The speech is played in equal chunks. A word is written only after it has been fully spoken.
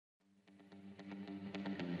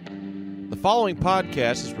The following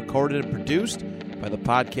podcast is recorded and produced by the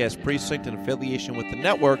Podcast Precinct in affiliation with the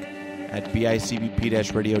network at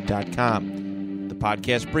bicbp-radio.com. The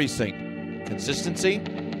Podcast Precinct. Consistency,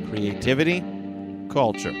 creativity,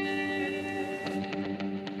 culture.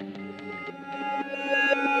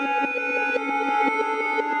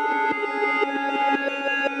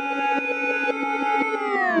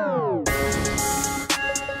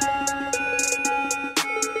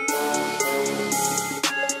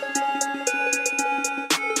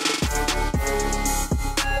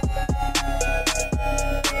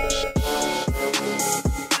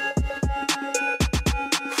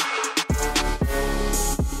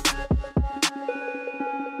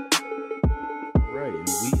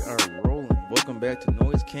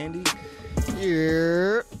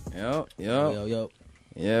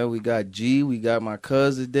 Yeah, we got G, we got my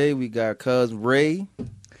cuz today, we got cuz Ray.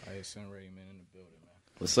 YSN Rae, man, in the building, man.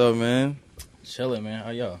 What's up, man? Chilling, man.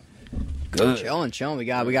 How y'all? Good. Chilling. We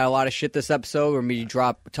got a lot of shit this episode. We're gonna be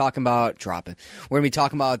talking about that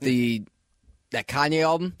Kanye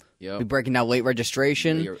album. Yep. We're breaking down late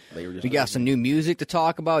registration. We got some new music to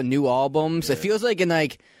talk about, new albums. Yeah. It feels like in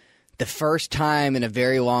the first time in a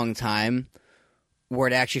very long time where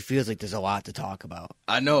it actually feels like there's a lot to talk about.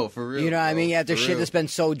 I know, for real. You know what I mean? After for shit real. that's been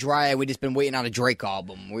so dry, we just been waiting on a Drake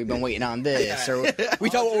album. We've been waiting on this. Or we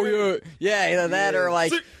talk, either that or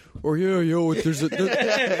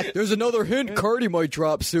there's another hint Cardi might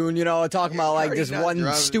drop soon, talking about like this one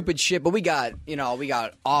dropping. stupid shit. But we got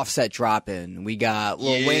Offset dropping. We got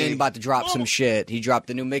Lil Wayne about to drop some shit. He dropped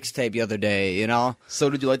a new mixtape the other day, So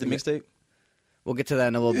did you like the mixtape? We'll get to that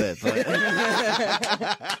in a little bit. But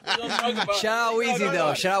shout out Weezy,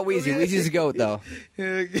 though. Shout out Weezy. Weezy's a GOAT, though.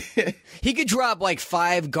 He could drop like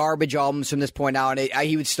 5 garbage albums from this point out, and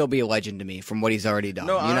he would still be a legend to me from what he's already done.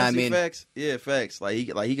 No, you know what I mean? Facts. Yeah, facts.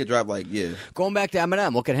 He could drop Going back to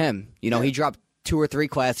Eminem, look at him. He dropped 2 or 3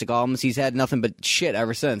 classic albums. He's had nothing but shit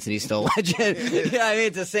ever since, and he's still a legend. You know what I mean?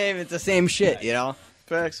 It's the same shit,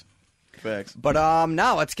 Facts. But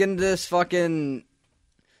now let's get into this Kanye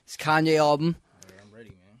album. I'm ready,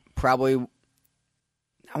 man. Probably, I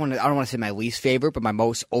don't want to say my least favorite, but my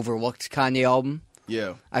most overlooked Kanye album.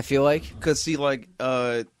 Yeah. I feel like. Because, in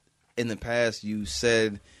the past, you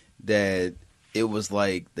said that it was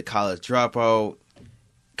like the college dropout,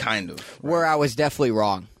 kind of. Right? Where I was definitely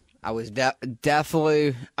wrong. I was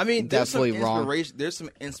definitely. I mean, definitely wrong. There's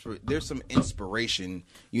some inspiration,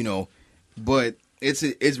 but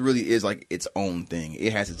it really is like its own thing.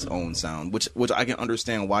 It has its own sound, which I can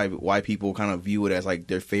understand why people kind of view it as like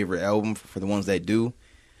their favorite album for the ones that do,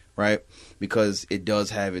 right? Because it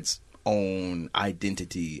does have its own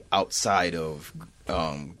identity outside of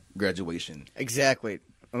graduation. Exactly.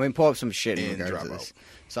 I mean, pull up some shit in regards to this.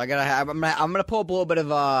 So I'm gonna pull up a little bit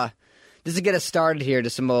of just to get us started here,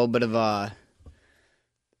 just a little bit of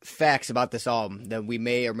facts about this album that we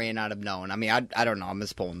may or may not have known. I mean, I don't know. I'm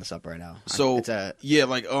just pulling this up right now. So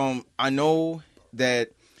I know that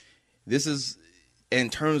this is in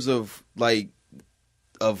terms of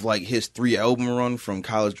his 3 album run from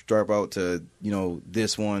College Dropout to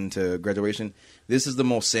this one to Graduation. This is the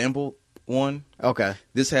most sampled one. Okay.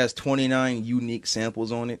 This has 29 unique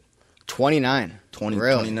samples on it. 29. Really?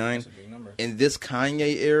 29. That's a big number. In this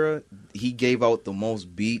Kanye era, he gave out the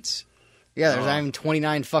most beats. Yeah, there's not even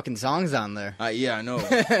 29 fucking songs on there. Yeah, I know.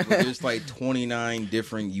 There's 29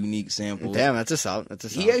 different unique samples. Damn, that's a sound.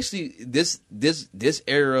 He actually this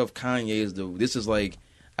era of Kanye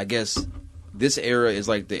this era is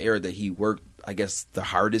like the era that he worked, I guess, the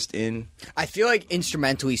hardest in. I feel like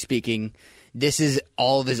instrumentally speaking, this is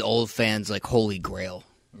all of his old fans like holy grail.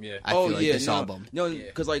 Yeah. I feel like this album. No,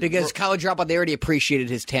 because College Dropout, they already appreciated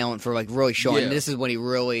his talent for really showing. Yeah. This is when he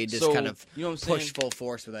really just kind of pushed full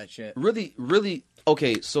force with that shit. Really, really.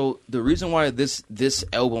 Okay, so the reason why this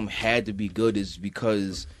album had to be good is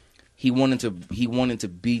because he wanted to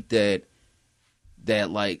beat that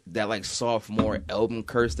sophomore album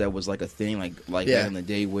curse that was like a thing back in the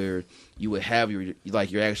day where you would have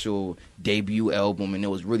your actual debut album and it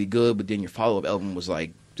was really good, but then your follow up album was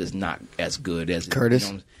just not as good as Curtis.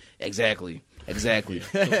 Exactly.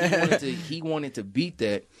 So he wanted to beat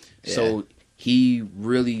that. Yeah. So he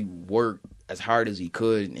really worked as hard as he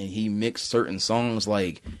could, and he mixed certain songs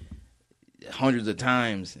hundreds of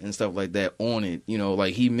times and stuff like that on it.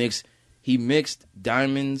 He mixed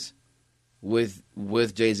Diamonds with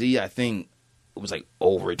Jay-Z. I think it was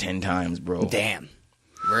over 10 times, bro. Damn.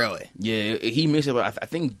 Really? Yeah, he mixed it. I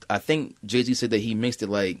think Jay-Z said that he mixed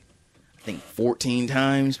it 14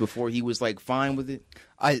 times before he was fine with it.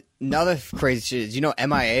 Another crazy shit is,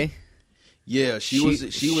 MIA? Yeah,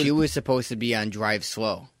 she was supposed to be on Drive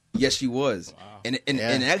Slow. Yes, she was. Wow.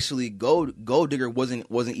 And actually, Gold Digger wasn't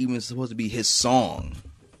even supposed to be his song.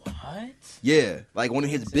 What? Yeah, like one of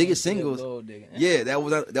his biggest singles. Yeah, that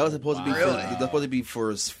was supposed to be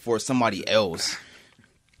for somebody else.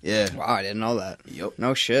 Yeah. Wow, I didn't know that. Yep.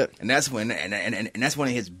 No shit. And that's when and that's one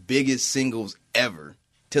of his biggest singles ever.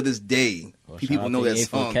 To this day, Well, people know that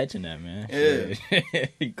song. For catching that, man. Yeah.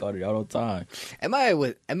 He caught it all the time.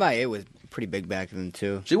 MIA was pretty big back then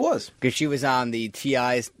too. She was. Because she was on the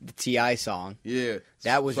T.I. song. Yeah.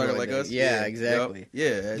 That was Started really Like big. Us. Yeah, exactly. Yep. Yeah.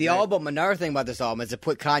 The exactly. album, another thing about this album is it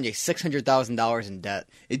put Kanye $600,000 in debt.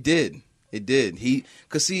 It did.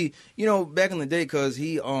 Cause see, back in the day, cause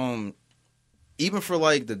he, even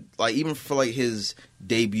for his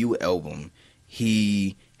debut album,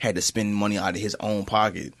 he had to spend money out of his own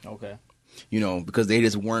pocket. Okay. Because they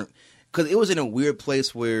just weren't, cause it was in a weird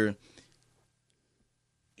place where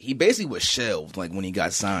he basically was shelved, like when he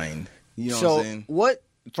got signed. You know what I'm saying? What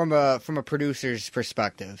from a producer's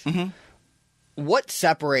perspective, Mhm. what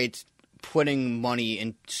separates putting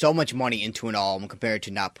so much money into an album compared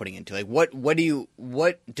to not putting into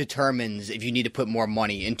what determines if you need to put more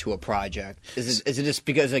money into a project? Is it just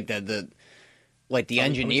because like the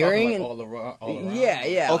engineering and all around?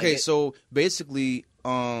 yeah Okay, like so basically,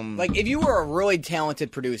 like if you were a really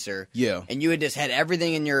talented producer, yeah, and you had just had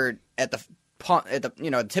everything in at the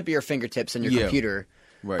tip of your fingertips in your Yeah. computer.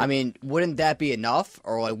 right. I mean, wouldn't that be enough,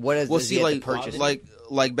 or like what is? Well, does see, he have like, to purchase?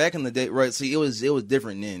 like back in the day, right? See, it was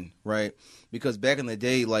different then, right? Because back in the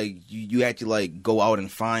day, like you had to like go out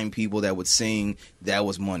and find people that would sing. That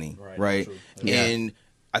was money, right? True. Yeah. And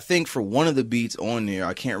I think for one of the beats on there,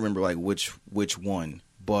 I can't remember like which one,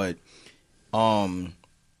 but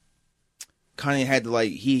Kanye had to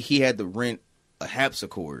like he had to rent a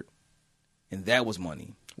harpsichord, and that was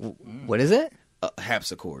money. What is it? A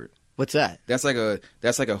harpsichord. What's that? That's like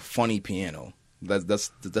a funny piano. That's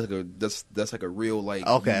like a real like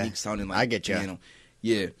Okay. unique sounding like I get ya. piano.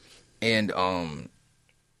 Yeah, and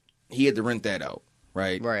he had to rent that out,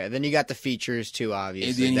 right? Right. Then you got the features too, obviously.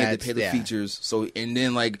 And then he had to pay the features. So and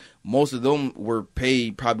then like most of them were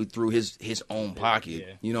paid probably through his own pocket.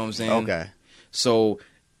 Yeah. You know what I'm saying? Okay. So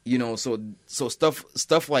so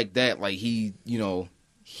stuff like that, like he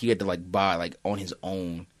had to like buy like on his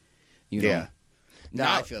own. Yeah. No,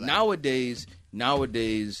 I feel that. Nowadays,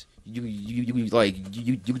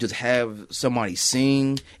 you just have somebody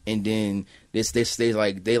sing, and then they send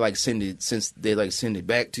it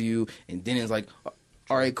back to you, and then it's like,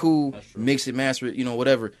 all right, cool, mix it, master it,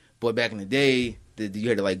 whatever. But back in the day, you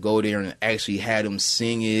had to like go there and actually had him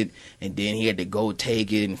sing it, and then he had to go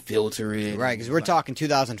take it and filter it. Right, because we're talking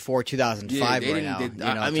 2004, 2005 right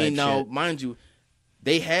now. I mean, now, shit. mind you,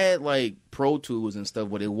 they had like Pro Tools and stuff,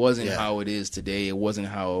 but it wasn't how it is today. It wasn't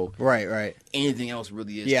how Right. anything else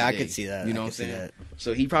really is. Yeah, today. I could see that. You know I what could I'm see saying? that.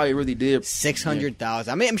 So he probably really did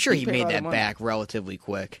 600,000. I mean, I'm sure he He paid a made lot that of money. back relatively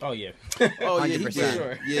quick. Oh yeah. Oh yeah, he 100%. did.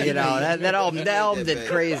 Sure. Yeah, You know, that album that did back.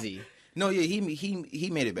 crazy. No, yeah, he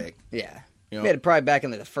made it back. Yeah. You know? Made it probably back in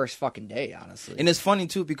like the first fucking day, honestly. And it's funny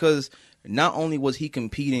too because not only was he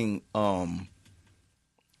competing,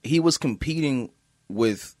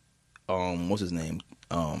 with what's his name,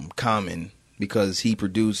 Common, because he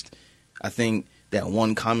produced, I think, that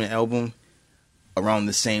one Common album around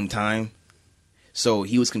the same time. So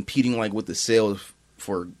he was competing like with the sales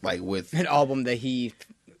for like with an album that he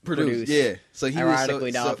produced. Yeah. So he ironically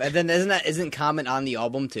was enough. And then isn't Common on the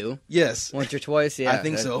album too? yes, Once or twice? Yeah. I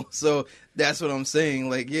think so. So that's what I'm saying.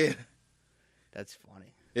 Like, yeah, That's funny.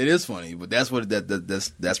 it is funny, but that's what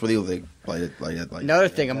that's what they like. Another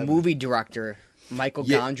thing, a movie director, Michael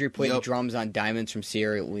Yeah, Gondry, played yup. drums on Diamonds from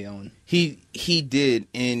Sierra Leone. He did,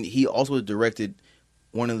 and he also directed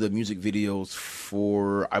one of the music videos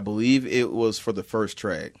for, I believe it was for the first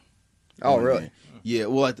track. Oh, on really? there. Yeah,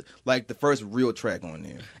 well, like the first real track on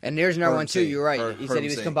there. And there's another Heard one him too. say- You're right. heard- He heard said he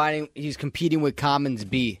him was say. He's competing with Commons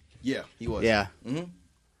B. Yeah, he was. Yeah. Mm-hmm.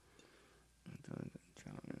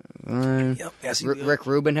 Yep. Yes, he did. Rick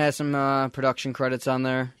Rubin has some production credits on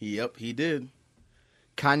there. Yep, he did.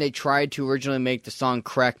 Kanye tried to originally make the song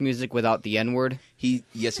crack music without the N-word.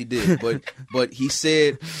 Yes, he did. But he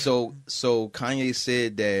said so. Kanye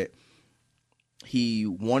said that he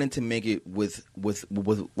wanted to make it with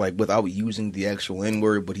like without using the actual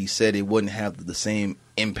N-word, but he said it wouldn't have the same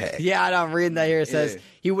impact. Yeah, I'm reading that here. It says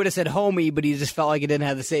he would have said homie, but he just felt like it didn't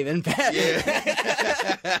have the same impact.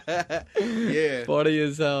 Yeah. Yeah. Funny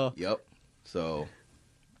as hell. Yep. So,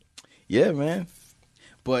 yeah, man.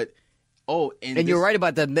 But and you're right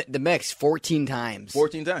about the mix 14 times.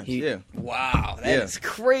 14 times. Yeah. Wow, that's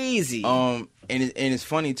crazy. And it's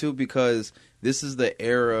funny too because this is the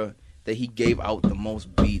era that he gave out the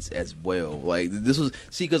most beats as well. Like this was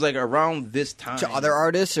because like around this time To other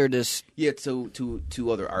artists or just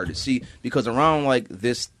to other artists. See, because around like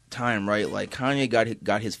this time, right? Like Kanye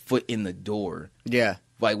got his foot in the door. yeah.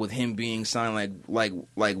 Like with him being signed, like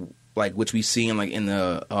which we seen like in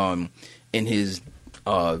the in his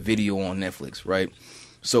video on Netflix, right?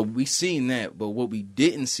 So we seen that, but what we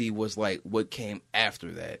didn't see was like what came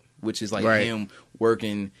after that, which is like him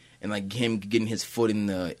working and like him getting his foot in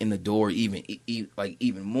the door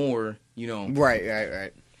even more, you know.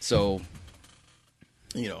 Right. So,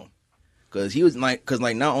 you know, because he was like,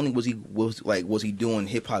 not only was he doing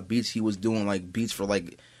hip hop beats, he was doing like beats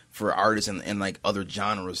for artists and like other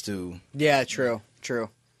genres too. Yeah, true.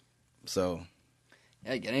 So,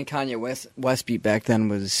 yeah, getting Kanye West beat back then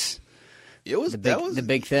was the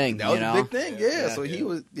big thing. That was a big thing. Yeah. So he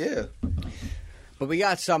was But we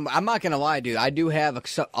got some. I'm not gonna lie, dude. I do have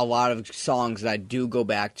a lot of songs that I do go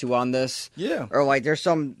back to on this. Yeah. Or like, there's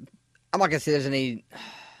some. I'm not gonna say there's any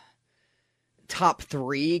top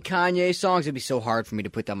 3 Kanye songs. It'd be so hard for me to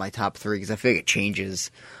put down my top 3 because I feel like it changes.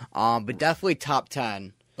 But definitely top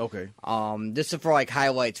 10. Okay. This is for like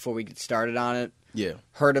highlights before we get started on it. Yeah.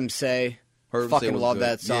 Heard Him Say. Fucking love good.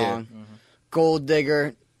 that song. Yeah. Gold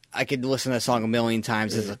Digger. I could listen to that song a million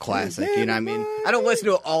times. It's a classic. You know what I mean? I don't listen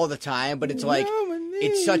to it all the time, but it's like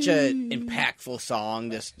it's such a impactful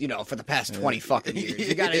song. Just for the past 20 fucking years,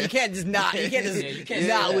 you can't just not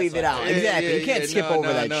leave it out. Exactly, you can't skip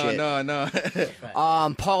over that shit. No.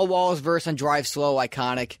 Paul Wall's verse on Drive Slow,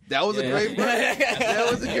 iconic. That was a great verse.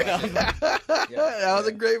 That was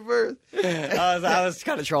a great verse. I was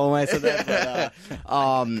kind of trolling when I said that. But,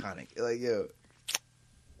 iconic. Like what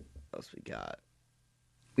else we got?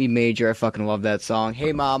 We Major, I fucking love that song.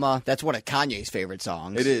 Hey Mama, that's one of Kanye's favorite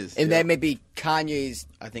songs. It is. And that may be Kanye's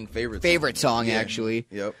I think favorite song actually.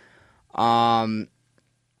 Yep. Yeah,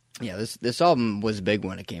 this album was big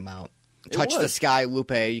when it came out. Touch the Sky,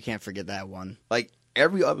 Lupe, you can't forget that one. Like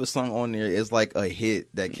every other song on there is like a hit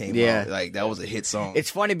that came out. Like that was a hit song.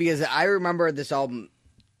 It's funny because I remember this album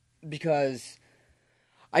because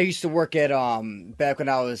I used to work at back when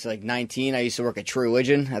I was like 19. I used to work at True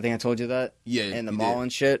Religion. I think I told you that. Yeah, in the mall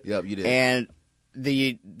and shit. Yep, you did. And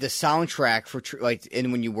the soundtrack for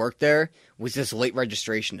and when you worked there was this Late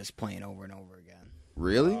Registration is playing over and over again.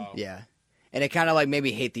 Really? Yeah, and it kind of like made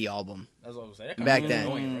me hate the album. That's what I was saying. Back then.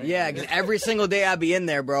 Annoying, right? Yeah, because every single day I'd be in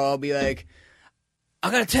there, bro. I'll be like, I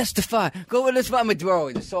gotta testify. Go with this spot, my bro.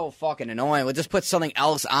 It's so fucking annoying. We'll just put something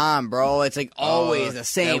else on, bro. It's like always the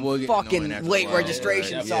same fucking Late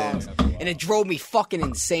Registration songs. And it drove me fucking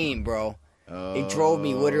insane, bro. It drove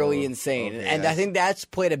me literally insane. Okay, and I think that's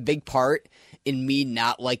played a big part in me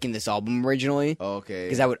not liking this album originally. Okay.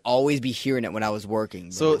 Because I would always be hearing it when I was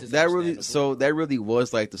working. So that really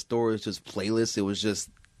was like the story was just playlist. It was just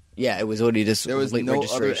yeah, it was literally just there was Late no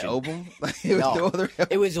Registration. other album.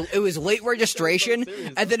 It was Late Registration,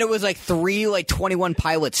 and then it was like 3 like 21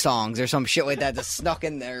 Pilots songs or some shit like that just snuck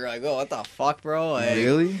in there. Like, oh, what the fuck, bro? Like,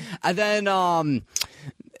 really? And then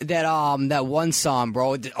that one song,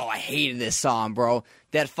 bro. Oh, I hated this song, bro.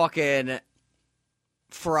 That fucking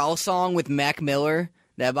Pharrell song with Mac Miller.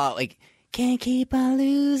 That about like. Can't keep on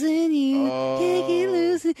losing you. Can't keep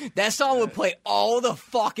losing. That song would play all the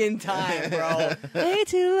fucking time, bro. Way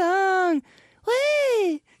too long.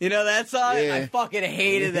 Wait. You know that song? Yeah. I fucking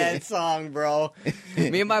hated that song, bro.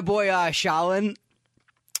 Me and my boy Shaolin.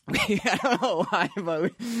 I don't know why,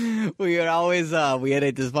 but we would always we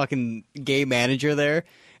had this fucking gay manager there.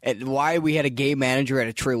 And why we had a gay manager at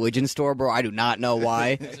a True Religion store, bro, I do not know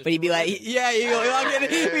why. But he'd be like, yeah,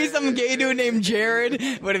 he'd be some gay dude named Jared.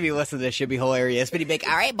 But if you listen to this, it'd be hilarious. But he'd be like,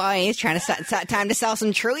 all right, boys, time to sell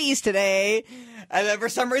some trees today. And then for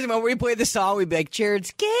some reason, when we played the song, we'd be like,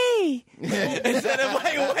 Jared's gay. Instead of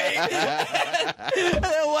like, wait. And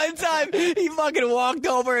then one time, he fucking walked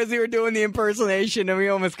over as we were doing the impersonation, and we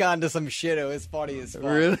almost got into some shit. It was funny as fuck.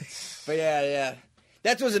 Really? But yeah.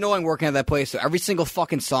 That's what's annoying working at that place. So every single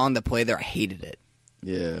fucking song that played there, I hated it.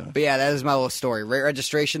 Yeah. But yeah, that is my little story. Late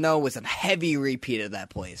Registration, though, was a heavy repeat of that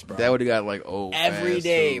place, bro. That would have got like every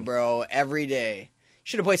day, bro. Every day.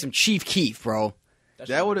 Should have played some Chief Keef, bro.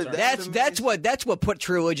 That would have. That's what put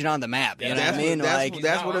True Religion on the map. You know what I mean?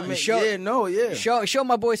 That's what it meant. Show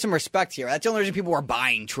my boy some respect here. That's the only reason people were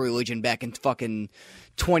buying True Religion back in fucking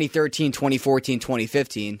 2013, 2014,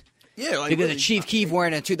 2015. Yeah, like, because really, of Chief Keef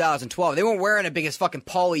wearing it in 2012. They weren't wearing it because fucking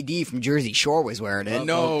Pauly D from Jersey Shore was wearing it.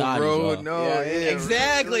 No, bro, no, Yeah,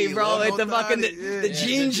 exactly, really, bro. Like the fucking yeah. the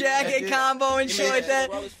jean jacket combo and shit like that.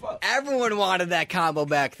 Well as fuck. Everyone wanted that combo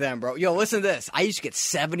back then, bro. Yo, listen to this. I used to get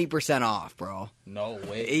 70% off, bro. No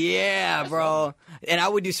way. Yeah, bro. And I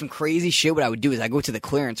would do some crazy shit. What I would do is I go to the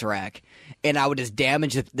clearance rack and I would just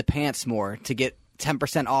damage the pants more to get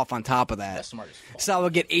 10% off on top of that. That's smart as fuck. So I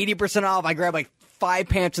would get 80% off. I grab like 5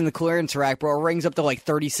 pants in the clearance rack, bro. It rings up to like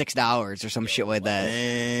 $36 or some shit like that.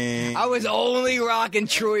 Man. I was only rocking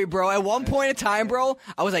Truey, bro. At one point in time, bro,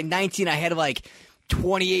 I was like 19. I had like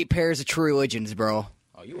 28 pairs of True Religions, bro.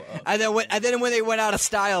 Oh, you were up. And then when they went out of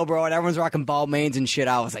style, bro, and everyone's rocking ball mains and shit,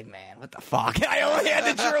 I was like, man, what the fuck? I only had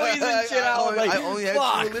the Truies and shit. I was I only like, had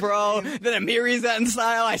fuck, True bro. Religions. Then Amiri's that in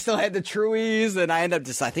style. I still had the Truies, and I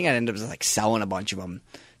think I ended up just like selling a bunch of them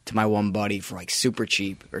to my one buddy for like super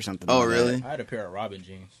cheap or something. Oh, like that. really? I had a pair of Robin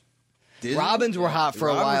jeans. Did you? Robins were hot for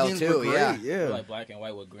a Robin while jeans too. were great, Yeah. They were yeah. like black and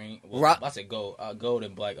white with green. Well, Ro- I said gold. Gold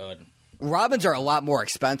and black. Robins are a lot more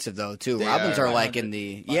expensive though too. They Robins are. are like in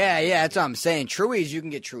the that's what I'm saying. Truies, you can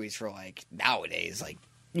get Truies for like nowadays, like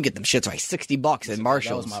you can get them shits for like $60 at That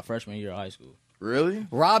Marshalls. was my freshman year of high school. Really?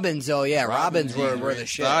 Robins, though, yeah, Robins were in the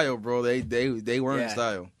shit. style, bro. They were Yeah. in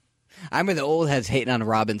style. I remember the old heads hating on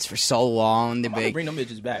Robins for so long. I'm gonna bring them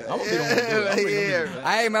bitches back. I'm gonna be the one to do it. I'm bring them bitches back.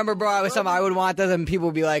 I remember, bro, I was something I would want those, and people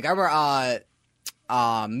would be like, I remember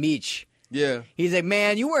Meech. Yeah. He's like,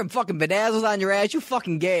 man, you wearing fucking bedazzles on your ass, you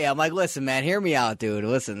fucking gay. I'm like, listen, man, hear me out, dude.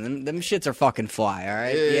 Listen, them shits are fucking fly, all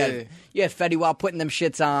right? Yeah. You had Fetty Wap putting them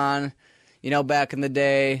shits on, back in the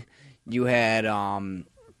day. You had,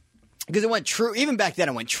 because it went true, even back then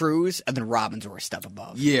it went Trues, and then Robins were a step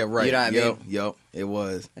above. Yeah, right. You know what I mean? Yep, it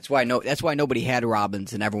was. That's why nobody had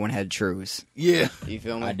Robins and everyone had Trues. Yeah. You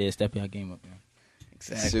feel me? I did step your game up, man.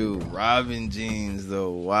 Exactly. Shoot, Robin jeans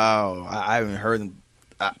though. Wow, I haven't heard them.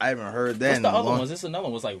 I haven't heard that. What's in the a other long- one? Was this another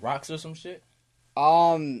one? Was like rocks or some shit?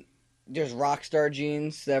 There's Rockstar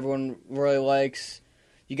jeans that everyone really likes.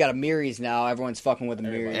 You got Amiris now. Everyone's fucking with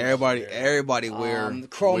Amiris. Everybody wear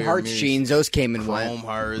Chrome wear Hearts mirrors. jeans. Those came and Chrome went.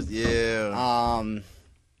 Hearts, yeah.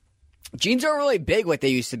 Jeans aren't really big like they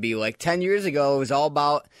used to be. Like 10 years ago, it was all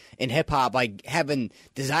about in hip hop, like having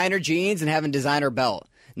designer jeans and having designer belt.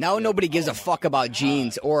 Now nobody gives a fuck about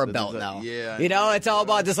jeans or a belt now. Yeah, it's all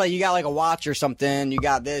about just like you got like a watch or something. You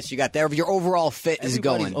got this, you got that. Your overall fit is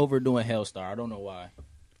Everybody's going. overdoing Hellstar. I don't know why.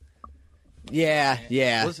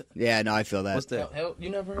 Yeah. What's- Yeah, no, I feel that. What's that? You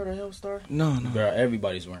never heard of Hellstar? No. Girl,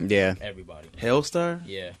 everybody's wearing it. Yeah. Everybody. Hellstar?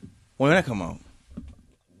 Yeah. When did that come out?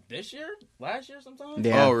 This year? Last year sometime?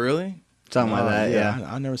 Yeah. Oh, really? Something like that, yeah.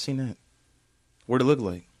 I never seen that. What'd it look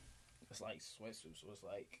like? It's like sweatsuits. So it's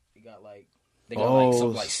like, you got like, they got like some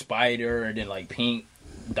Oh. like spider and then like pink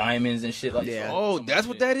diamonds and shit like Yeah. that. Oh, that's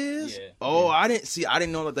what that is. Yeah. Oh, I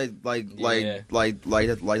didn't know that they Yeah. like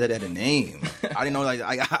that had a name. I didn't know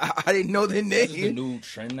I didn't know the This is the name. new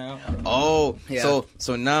trend now. Oh, Yeah.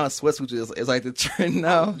 so now sweatsuits is like the trend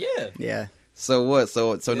now. Yeah. Yeah. So what?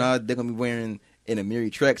 So now they're gonna be wearing an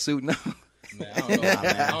Amiri tracksuit now. Man, I don't know.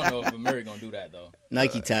 I don't know if Amiri gonna do that though.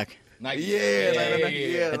 Nike Tech. Nike. Yeah,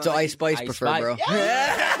 yeah. That's what Ice Spice Ice prefer, Spice. bro.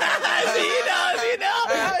 Yeah.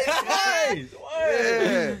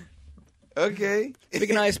 Okay.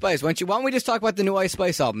 Speaking of Ice Spice, why don't we just talk about the new Ice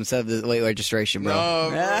Spice album instead of the late registration, bro? No,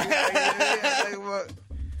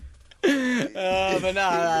 But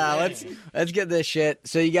no. Let's get this shit.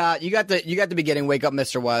 So you got the beginning. Wake Up,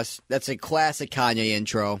 Mr. West. That's a classic Kanye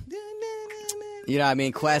intro. You know what I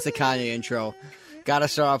mean? Classic Kanye intro. Got to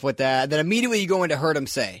start off with that. Then immediately you go into Heard Him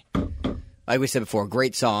Say. Like we said before,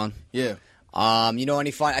 great song. Yeah.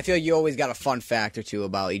 Any fun? I feel like you always got a fun fact or two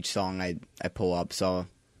about each song I pull up. So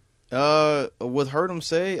With Heard Him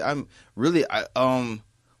Say, I'm really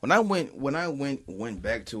when I went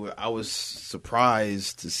back to it, I was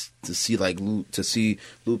surprised to see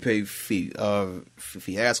Lupe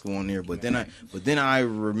Fiasco on there. But then I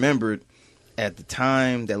remembered at the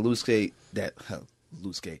time that Lupe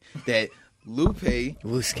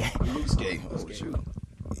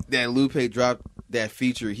dropped that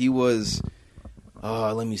feature. He was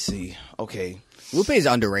let me see. Okay. Lupe's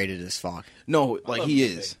underrated as fuck. No, like he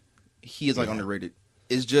Lupe. is. He is like underrated.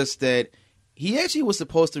 It's just that he actually was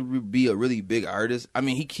supposed to be a really big artist. I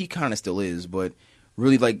mean, he kind of still is, but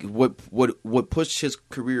really, like what pushed his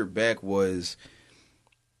career back was,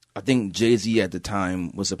 I think Jay-Z at the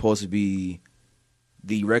time was supposed to be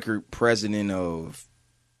the record president of,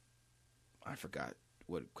 I forgot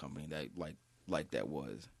what company that like that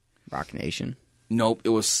was. Rock Nation. Nope, it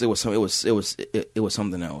was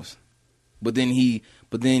something else. But then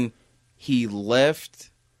he left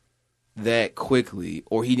that quickly,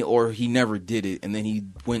 or he never did it, and then he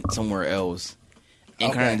went somewhere else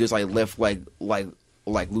and kind of just like left like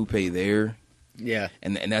Lupe there. Yeah,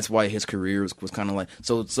 and that's why his career was kind of like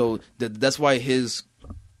that's why his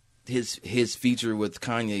feature with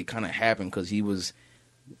Kanye kind of happened, because he was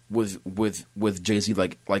with Jay-Z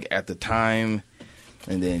like at the time,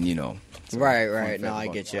 and then right. No, I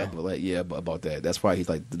get you. About that. That's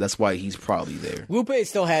why he's probably there. Lupe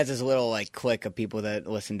still has his little like clique of people that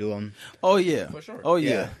listen to him. Oh yeah, for sure. Oh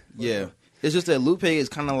yeah, yeah. Sure. It's just that Lupe is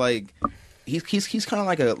kind of like he's kind of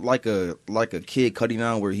like a Kid Cudi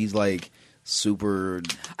now, where he's like super.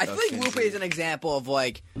 I feel like Lupe is an example of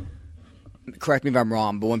like. Correct me if I'm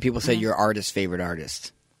wrong, but when people say your artist's favorite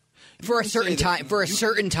artist. For a certain time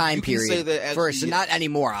period. First, not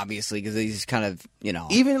anymore, obviously, because he's kind of,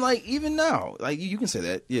 even now, like you can say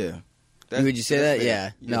that, yeah. Would you say that? Fair. Yeah.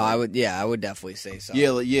 No, I would. Yeah, I would definitely say so.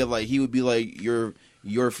 Yeah, like he would be like your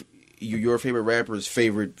favorite rapper's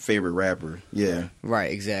favorite rapper. Yeah.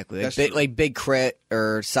 Right. Exactly. Like Big Crit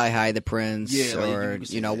or Sci-Hi the Prince. Yeah. Or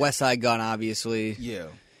West Side Gun, obviously. Yeah.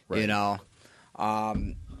 Right.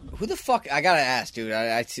 Who the fuck? I gotta ask, dude.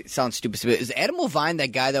 I sound stupid. Is Adam Levine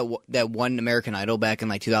that guy that won American Idol back in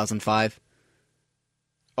like 2005?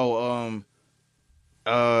 Oh,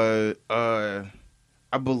 I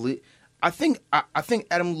believe. I think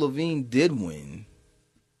Adam Levine did win.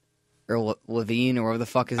 Or Levine, or whatever the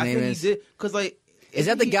fuck his name is. He did, because like. Is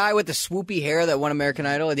that the guy with the swoopy hair that won American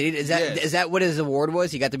Idol? Is that what his award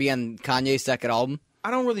was? He got to be on Kanye's second album.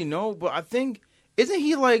 I don't really know, but I think. Isn't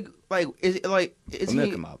he isn't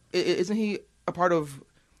he a part of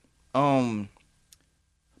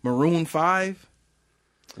Maroon 5?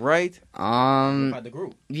 Right? By the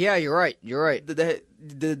group. Yeah, you're right.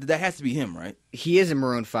 That has to be him, right? He is in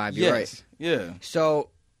Maroon 5, you're right. Yeah. So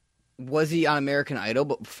was he on American Idol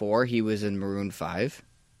but before he was in Maroon 5?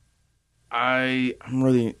 He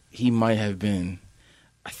might have been.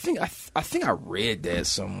 I think I read that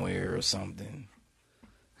somewhere or something.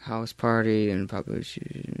 House Party and Popular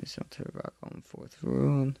Something Rock on Fourth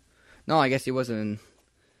Room. No, I guess he wasn't.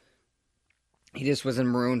 He just was in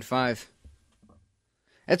Maroon 5.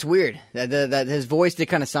 That's weird. That his voice did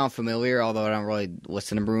kind of sound familiar, although I don't really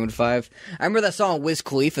listen to Maroon 5. I remember that song Wiz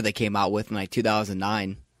Khalifa they came out with in like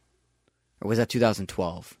 2009, or was that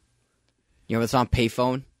 2012? You remember the song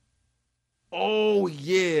Payphone? Oh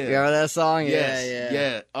yeah, you remember that song?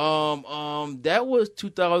 Yeah. That was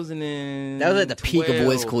 2000. That was at the peak of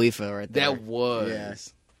Wiz Khalifa, right there. That was. Yeah.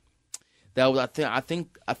 That was. I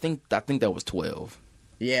think that was 12.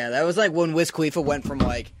 Yeah, that was like when Wiz Khalifa went from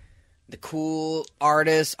like the cool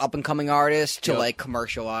artist, up and coming artist, to like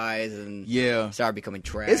commercialize and started becoming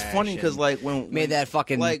trash. It's funny because like when made that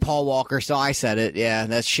fucking like, Paul Walker song. I said it. Yeah,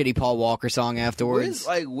 that shitty Paul Walker song afterwards.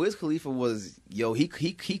 Wiz Khalifa was he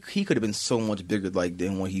could have been so much bigger like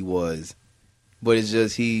than what he was, but it's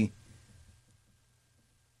just I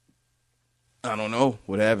don't know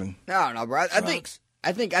what happened. I don't know, bro.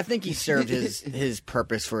 I think he served his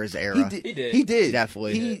purpose for his era. He did.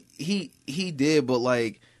 Definitely. He did, but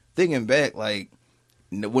like thinking back, like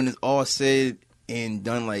when it's all said and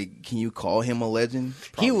done, like can you call him a legend?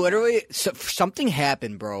 Probably. He literally something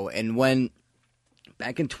happened, bro. And when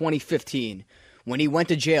back in 2015, when he went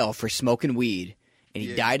to jail for smoking weed and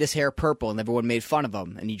he dyed his hair purple and everyone made fun of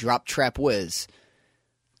him and he dropped Trap Wiz,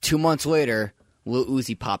 2 months later, Lil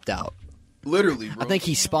Uzi popped out. Literally, bro. I think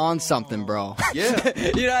he spawned something, bro. Yeah.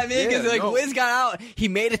 You know what I mean? Because Wiz got out, he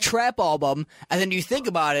made a trap album, and then you think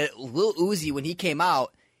about it, Lil Uzi, when he came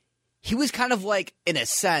out, he was kind of like, in a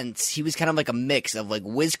sense, he was kind of like a mix of like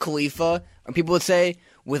Wiz Khalifa, or people would say,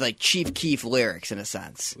 with like Chief Keef lyrics in a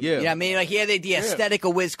sense. Yeah. You know what I mean? Like he had the aesthetic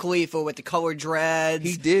of Wiz Khalifa with the colored dreads.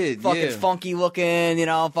 He did. Fucking funky looking,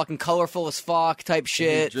 fucking colorful as fuck type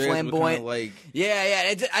shit. Flamboyant.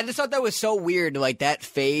 Yeah. I just thought that was so weird. Like that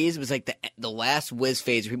phase was like the last Wiz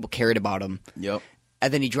phase where people cared about him. Yep.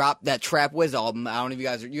 And then he dropped that Trap Wiz album. I don't know if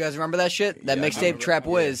you guys remember that shit? That mixtape Trap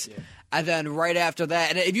Wiz. Yeah. And then right after that,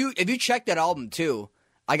 and if you check that album too,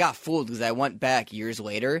 I got fooled because I went back years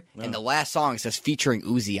later, and the last song says featuring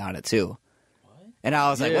Uzi on it too. What? And I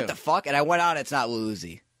was like, what the fuck? And I went out, it's not Lil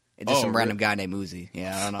Uzi. It's just some random guy named Uzi.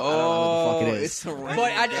 Yeah, I don't know who the fuck it is.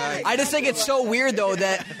 But I just think it's so weird though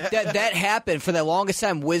that happened for the longest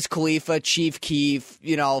time. Wiz Khalifa, Chief Keef,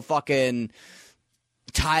 fucking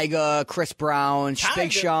Tyga, Chris Brown,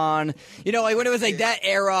 Big Sean. Like when it was like that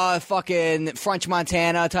era, fucking French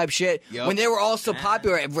Montana type shit. Yep. When they were all so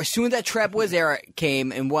popular, as soon as that Trap Wiz era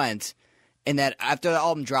came and went, and that after the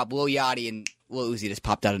album dropped, Lil Yachty and Lil Uzi just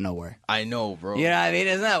popped out of nowhere. I know, bro. You know what I mean?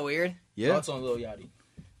 Isn't that weird? Yeah. Thoughts on Lil Yachty?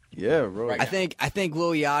 Yeah, bro. I think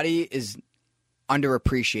Lil Yachty is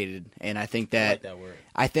underappreciated, and I think that I like that word.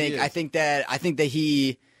 I think that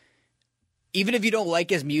he, even if you don't like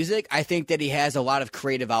his music, I think that he has a lot of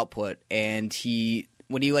creative output, and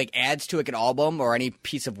when he like adds to like an album or any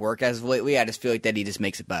piece of work as of lately, I just feel like that he just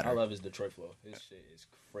makes it better. I love his Detroit flow. His shit is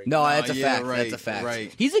crazy. No, that's a yeah, fact. right, That's a fact.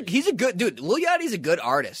 right. He's a good dude. Lil Yachty's a good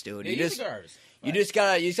artist, dude. Yeah, he's a good artist. You just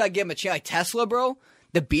gotta give him a chance. Like Tesla, bro.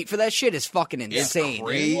 The beat for that shit is fucking insane.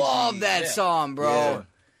 crazy. Love that song, bro. Yeah.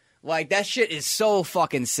 Like that shit is so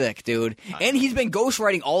fucking sick, dude. And he's been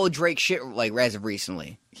ghostwriting all of Drake's shit like as of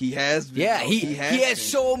recently. He has been. Yeah, he has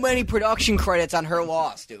so many production credits on Her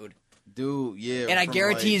Loss, dude. Dude, yeah. And I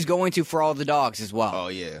guarantee he's going to For All the Dogs as well. Oh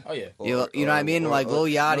yeah. Oh yeah. You know what I mean? Like Lil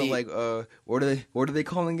Yachty. What are they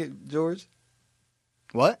calling it, George?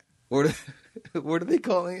 What? What are they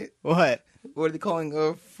calling it? What? What are they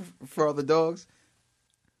calling For All the Dogs?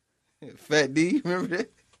 Fat D, remember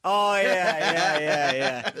that? Oh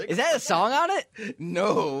yeah. Is that a song on it?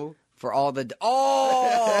 No. For all the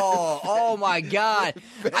oh my god!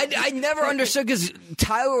 I never understood because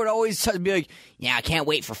Tyler would always be like, "Yeah, I can't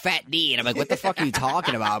wait for Fat D," and I'm like, "What the fuck are you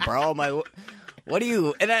talking about, bro?" I'm like, "What do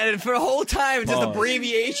you?" And for the whole time, it's just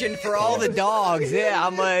abbreviation for all the dogs. Yeah,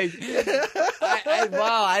 I'm like,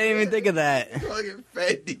 wow, I didn't even think of that. Fucking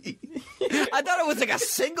Fat D. I thought it was like a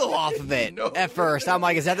single off of it No. at first. I'm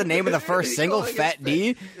like, is that the name of the first single, Fat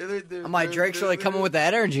D? I'm like, Drake's really coming with the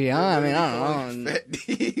energy, huh? I mean, I don't know. Fat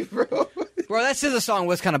D, bro. Bro, that SZA song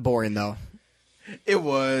was kind of boring, though. It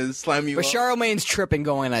was Slime You But Up. Charlamagne's tripping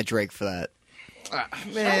going at Drake for that.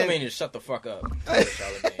 Man. Charlamagne, just shut the fuck up.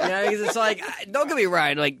 Charlamagne. Yeah, because it's like, don't get me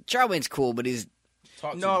right, like, Charlamagne's cool, but he's...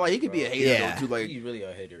 Talk to No, me, like he could be a bro. hater Yeah. though too. Like He's really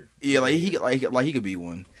a hater. yeah, like he could be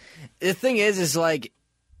one. The thing is like,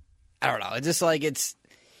 I don't know, it's just like,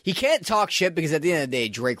 he can't talk shit because at the end of the day,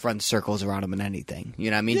 Drake runs circles around him in anything. You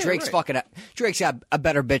know what I mean? Yeah, Drake's right. Drake's got a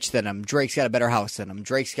better bitch than him. Drake's got a better house than him.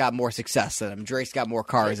 Drake's got more success than him. Drake's got more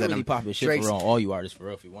cars than Really him. pop his shit Drake's, for all you artists for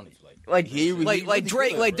real if you wanted to. like really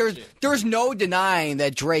Drake, could, like bro, there's no denying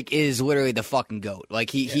that Drake is literally the fucking GOAT. Like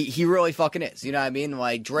he really fucking is. You know what I mean?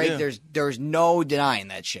 Like Drake, Yeah. there's no denying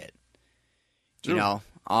that shit. True. You know?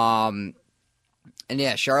 And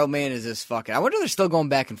yeah, Charlamagne is this fucking. I wonder if they're still going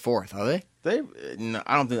back and forth, are they? They no,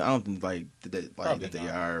 I don't think like Probably that they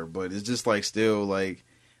not. are, but it's just like still like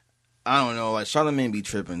I don't know, like Charlamagne be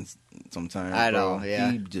tripping sometimes. I bro. know,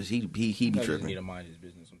 yeah. He be He just need tripping. to mind his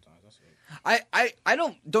business sometimes. That's it. I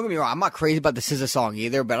don't get me wrong, I'm not crazy about the SZA song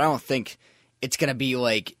either, but I don't think it's gonna be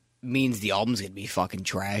like means the album's gonna be fucking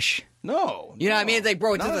trash. No, You know what I mean? It's like,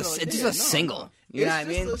 bro, it's No, just no, it's yeah, just a single. no. You know what I It's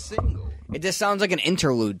mean? just a single. It just sounds like an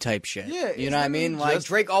interlude type shit. Yeah, you it's know what I not mean? even Like just-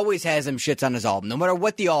 Drake always has them shits on his album, no matter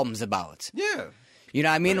what the album's about. Yeah, You know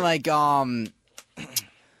what I mean? Like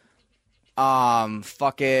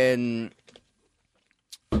fucking.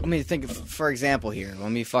 Let me think. For example, here,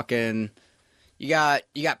 let me fucking. You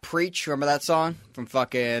got Preach. Remember that song from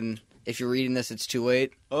fucking? If you're reading this, it's too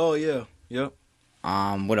late. oh yeah, yep.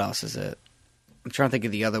 What else is it? I'm trying to think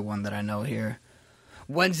of the other one that I know here.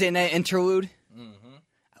 Wednesday Night Interlude.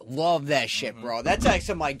 I love that shit, bro. That's like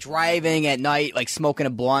some like driving at night, like smoking a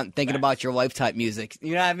blunt, thinking about your life type music.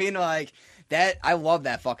 You know what I mean? Like that. I love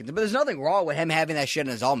that fucking. But there's nothing wrong with him having that shit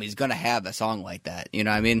in his album. He's gonna have a song like that. You know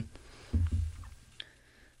what I mean?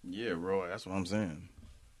 Yeah, bro. That's what I'm saying.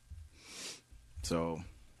 So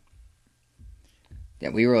Yeah,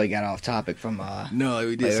 we really got off topic from. no, like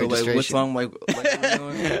we did. Like So like, what registration. song? Like we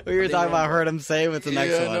doing? We were talking about Heard Him Say. What's the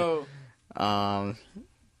next yeah, one? No.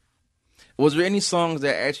 Was there any songs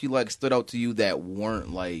that actually like stood out to you that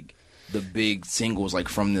weren't like the big singles like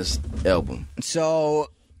from this album? So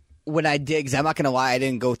when I did, because I'm not gonna lie, I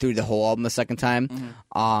didn't go through the whole album the second time.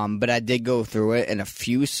 But I did go through it, and a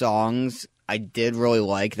few songs I did really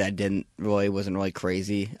like that wasn't really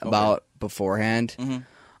crazy about beforehand.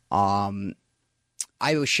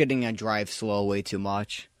 I was shitting on Drive Slow way too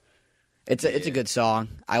much. It's a good song.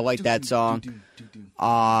 I like that song.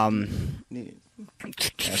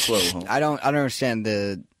 That's slow, huh? I don't understand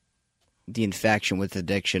the infection with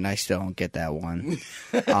addiction. I still don't get that one.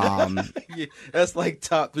 Yeah, that's like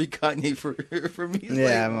top 3 Kanye for me. It's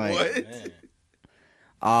Yeah, I'm like, like-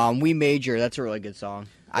 what? Man. We Major. That's a really good song.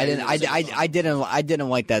 I didn't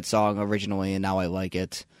like that song originally, and now I like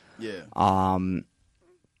it. Yeah.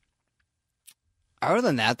 Other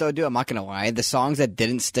than that, though, dude, I'm not gonna lie. The songs that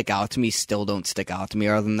didn't stick out to me still don't stick out to me.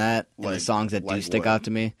 Other than that, and the Like- songs that do like stick what? out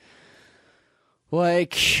to me,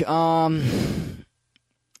 like the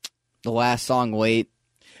last song, Late.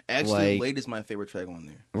 Actually, like- Late is my favorite track on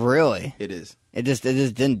there. Really, It is. it just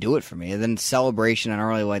didn't do it for me. And then Celebration, I don't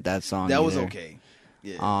really like that song. That was either. okay.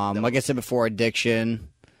 Yeah. Like I said before, Addiction.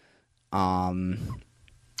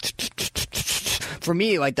 For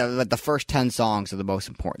me, like the first 10 songs are the most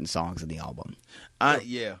important songs of the album.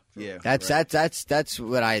 Yeah. That's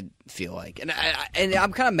what I feel like, and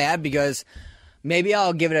I'm kind of mad because maybe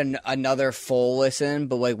I'll give it another full listen.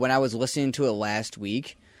 But like when I was listening to it last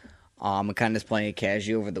week, I'm kind of just playing it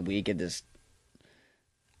casual over the week.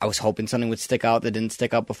 I was hoping something would stick out that didn't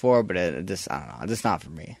stick out before, but I don't know. It's just not for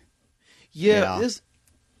me. Yeah, you know?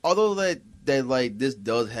 Although that like this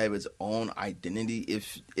does have its own identity,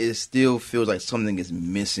 it still feels like something is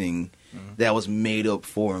missing that was made up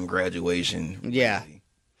for in Graduation. Yeah,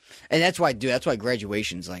 and that's why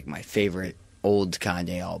Graduation's like my favorite old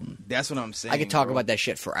Kanye album. That's what I'm saying. I could talk about that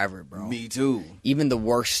shit forever, bro. Me too. Even the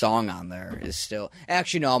worst song on there is still.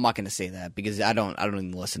 Actually, no, I'm not going to say that because I don't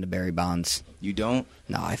even listen to Barry Bonds. You don't?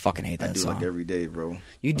 No, I fucking hate that song. I do like every day, bro.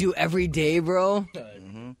 You do every day, bro?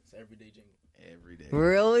 It's everyday jingle. Every day.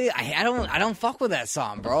 Really? I don't fuck with that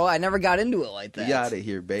song, bro. I never got into it like that. You out of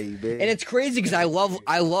here, baby. And it's crazy because I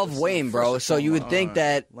love Wayne, bro. So you would think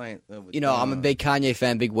that I'm a big Kanye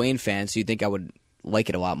fan, big Wayne fan. So you think I would like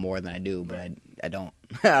it a lot more than I do, but I don't.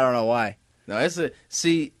 I don't know why. No, it's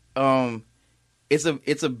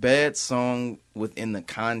a bad song within the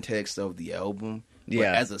context of the album.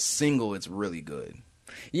 Yeah. But as a single, it's really good.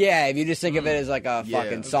 Yeah, if you just think of it as like a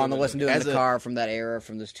fucking song to listen to in the car from that era,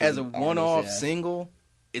 from this two as a one-off yeah. single,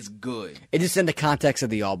 it's good. It just in the context of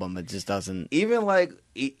the album, it just doesn't. Even like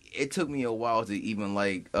it took me a while to even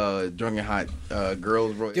like Drunk and Hot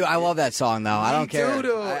Girls. Dude, I love that song though. I don't care. Me too,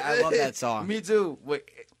 though. I love that song. Me too. But,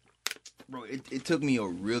 bro, it took me a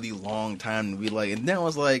really long time to be like, and then I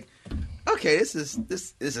was like, okay, this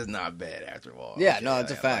is not bad after all. Yeah, okay, no,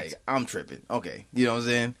 it's a fact. Like, I'm tripping. Okay, you know what I'm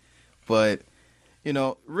saying? But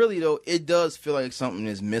really though, it does feel like something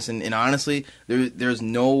is missing. And honestly, there's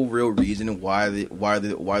no real reason why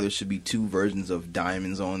there should be two versions of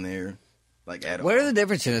Diamonds on there. Like at all. What are the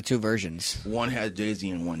differences in the two versions? One has Jay-Z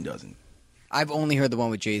and one doesn't. I've only heard the one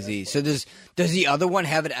with Jay-Z. So does the other one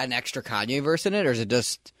have an extra Kanye verse in it, or is it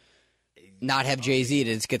just not have Jay-Z and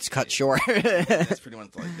it just gets cut short? That's pretty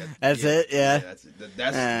much like that. That's it. Yeah.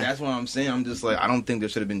 That's what I'm saying. I'm just like, I don't think there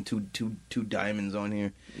should have been two Diamonds on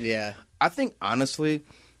here. Yeah. I think honestly,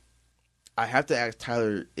 I have to ask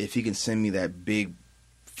Tyler if he can send me that big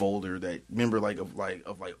folder that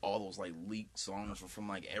of all those like leaked songs from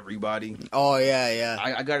like everybody. Oh yeah.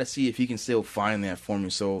 I got to see if he can still find that for me.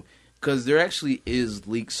 So. Because there actually is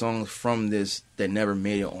leaked songs from this that never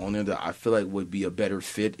made it on there that I feel like would be a better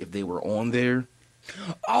fit if they were on there.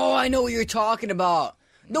 Oh, I know what you're talking about.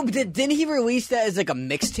 No, but didn't he release that as like a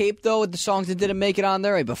mixtape though with the songs that didn't make it on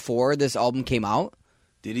there before this album came out?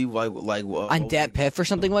 Did he like on Dat Piff or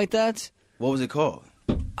something like that? What was it called?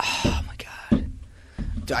 Oh my god!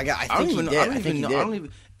 Dude, I think he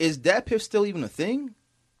did. Is Dat Piff still even a thing?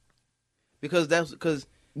 Because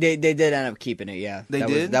They did end up keeping it, yeah. They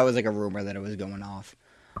did? That was like a rumor that it was going off.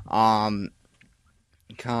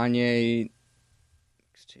 Kanye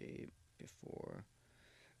mixtape before.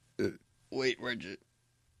 Wait, where'd you?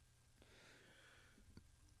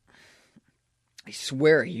 I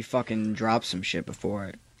swear he fucking dropped some shit before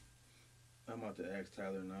it. I'm about to ask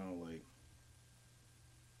Tyler now, like,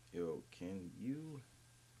 yo, can you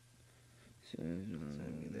send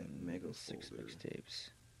me that mega 6 folder? Mixtapes.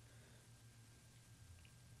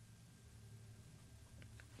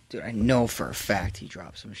 Dude, I know for a fact he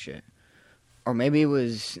dropped some shit. Or maybe it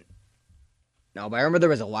was... No, but I remember there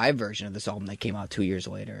was a live version of this album that came out 2 years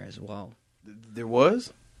later as well. There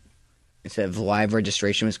was? Instead of live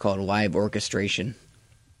registration, it was called live orchestration.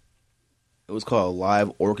 It was called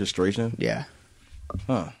live orchestration? Yeah.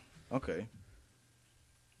 Huh. Okay.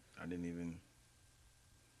 I didn't even...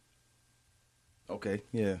 Okay,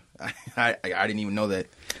 yeah. I didn't even know that.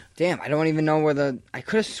 Damn, I don't even know where the... I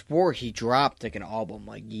could have swore he dropped like an album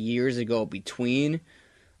like years ago between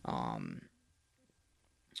the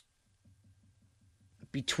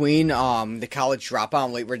college dropout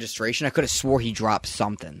and late registration. I could have swore he dropped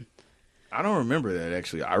something. I don't remember that,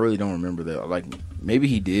 actually. I really don't remember that. Like, maybe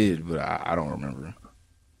he did, but I don't remember.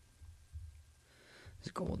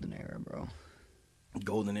 It's golden era, bro.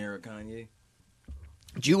 Golden era Kanye?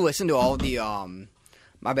 Did you listen to all the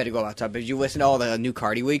my bad to go off top, but did you listen to all the new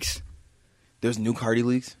Cardi leaks? There's new Cardi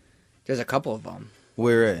leaks? There's a couple of them.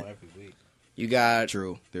 Where at? You got...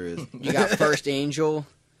 True, there is. You got First Angel.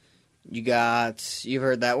 You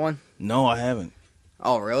heard that one? No, I haven't.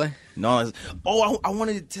 Oh, really? No. I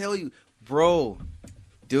wanted to tell you. Bro,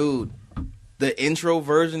 dude, the intro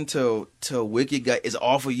version to Wicked is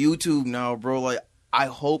off of YouTube now, bro. Like, I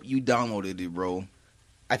hope you downloaded it, bro.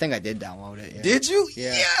 I think I did download it. Yeah. Did you?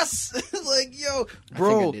 Yeah. Yes. Like, yo,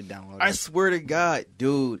 bro. I think I did download it. I swear to God,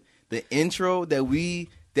 dude, the intro that we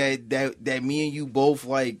that me and you both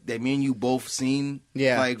seen.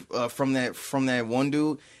 Yeah. Like from that one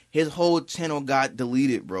dude, his whole channel got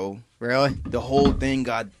deleted, bro. Really? The whole thing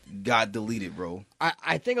got deleted, bro.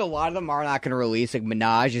 I think a lot of them are not going to release. Like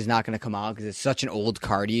Minaj is not going to come out because it's such an old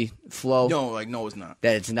Cardi flow. No, it's not.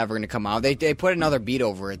 That it's never going to come out. They put another beat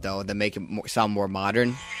over it though that make it sound more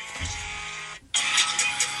modern.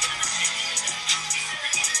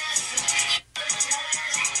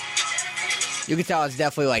 You can tell it's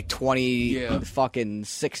definitely like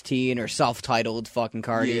 2016 or self-titled fucking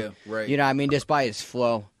Cardi. Yeah, right. You know what I mean? Just by his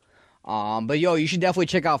flow. But yo, you should definitely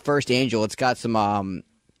check out First Angel. It's got some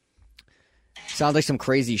sounds like some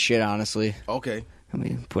crazy shit, honestly. Okay. Let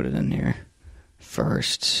me put it in here.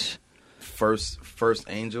 First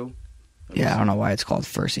Angel. Yeah, I don't know why it's called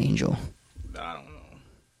First Angel. I don't know.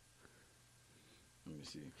 Let me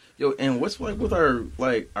see. Yo, and what's like with our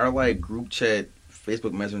group chat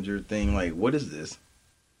Facebook Messenger thing? Like, what is this?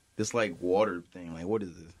 This like water thing. Like, what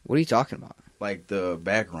is this? What are you talking about? Like the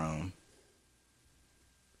background.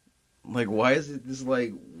 Like, why is it this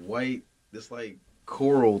like white? This like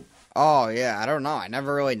coral. Oh yeah, I don't know. I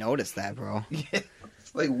never really noticed that, bro. Yeah.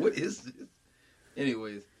 It's like, what is this?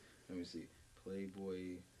 Anyways, let me see.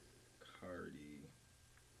 Playboy Cardi.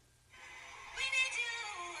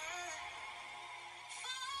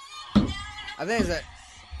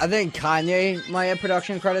 I think Kanye might have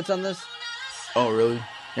production credits on this. Oh, really?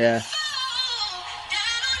 Yeah.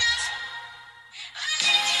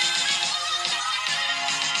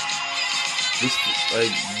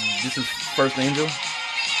 This is First Angel?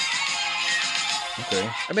 Okay.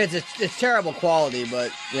 I mean, it's terrible quality,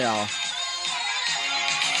 but you know.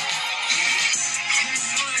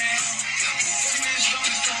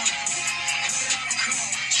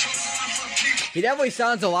 He definitely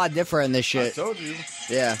sounds a lot different in this shit. I told you.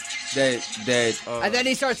 Yeah. And then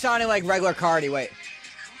he starts sounding like regular Cardi. Wait.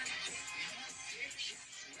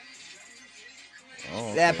 Oh,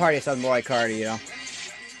 okay. That party sounds more like Cardi, you know.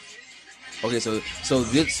 Okay, so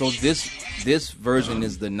this version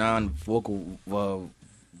is the non-vocal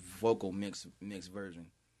vocal mix version,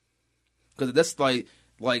 because that's like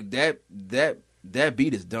that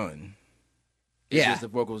beat is done. It's just the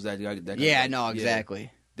vocals that yeah, no, exactly. Yeah,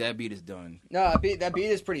 that beat is done. No, that beat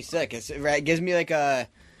is pretty sick. It gives me like an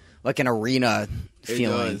arena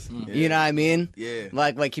feeling. Yeah. You know what I mean? Yeah.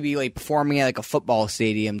 Like he'd be like performing at like a football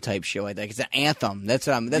stadium type shit like that. It's an anthem. That's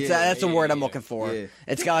the word I'm looking for. Yeah.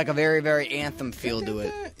 It's got like a very, very anthem feel to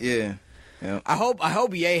it. Yeah. Yeah. I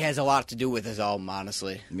hope Ye has a lot to do with his album,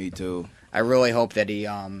 honestly. Me too. I really hope that he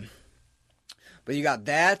but you got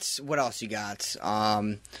that. What else you got?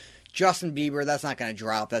 Justin Bieber, that's not gonna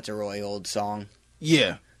drop. That's a really old song.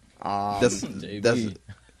 Yeah. That's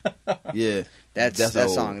yeah. That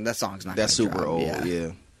old. song. That song's not. That's gonna super drop. old.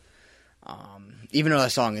 Yeah. Even though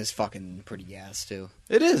that song is fucking pretty gas too.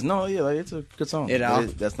 It is. No, yeah, like, it's a good song. You know?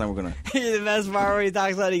 That's not. We're gonna. The best part where he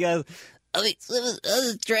talks about it, he goes, I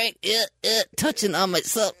was drank, touching on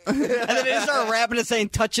myself. And then they start rapping and saying,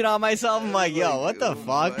 touching on myself. I'm like, yo, what the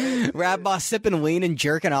fuck? Rap about sipping lean and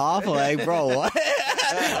jerking off? Like, bro, what?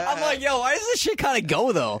 I'm like, yo, why does this shit kind of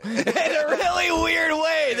go, though? In a really weird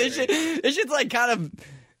way. This shit's like kind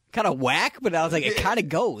of whack, but I was like, it kind of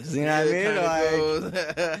goes. You know what I mean?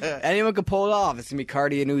 Like, anyone could pull it off. It's going to be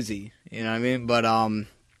Cardi and Uzi. You know what I mean? But,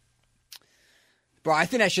 bro, I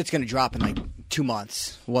think that shit's going to drop in like 2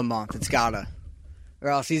 months, 1 month. It's gotta, or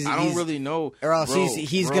else he's. I don't really know. Or else bro,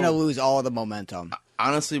 he's gonna lose all the momentum.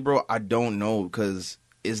 Honestly, bro, I don't know because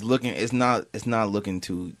it's not looking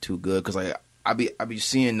too good. Because like I be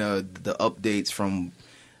seeing the updates from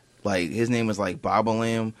like his name is like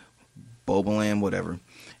Bobalam, whatever,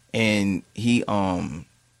 and he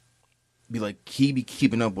be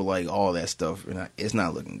keeping up with like all that stuff, and it's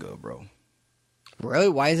not looking good, bro. Really?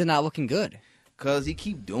 Why is it not looking good? Cause he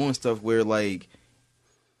keep doing stuff where like,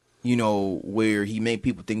 you know, where he make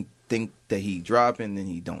people think that he dropping, then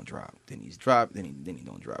he don't drop, then he's dropped, then he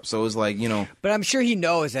don't drop. So it's like, you know. But I'm sure he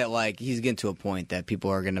knows that like he's getting to a point that people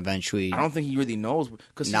are gonna eventually. I don't think he really knows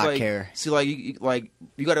because not like, care. See, like you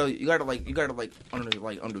gotta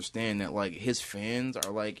understand that like his fans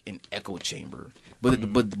are like an echo chamber, but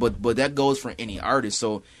that goes for any artist.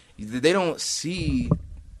 So they don't see,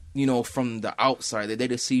 you know, from the outside. They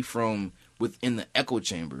just see from within the echo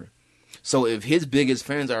chamber. So if his biggest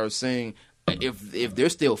fans are saying if they're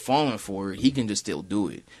still falling for it, he can just still do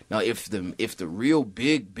it. Now if the real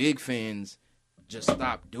big fans just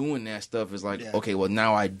stop doing that stuff, it's like, okay, well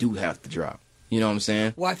now I do have to drop. You know what I'm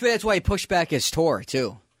saying? Well, I feel that's why he pushed back his tour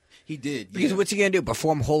too. He did. Because what's he gonna do?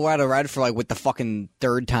 Perform Whole Lotta Red for like with the fucking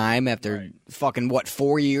third time after fucking what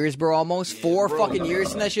 4 years, bro? Almost 4 fucking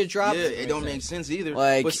years since that shit dropped. Yeah, it don't make sense either.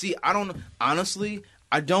 Like, but see, I don't honestly.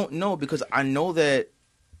 I don't know because I know that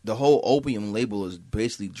the whole Opium label is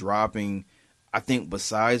basically dropping. I think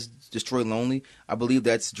besides Destroy Lonely, I believe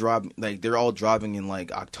that's dropping. Like they're all dropping in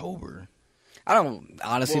like October. I don't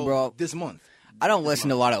honestly, bro. This month. I don't listen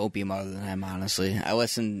to a lot of Opium other than him. Honestly, I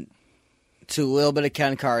listen to a little bit of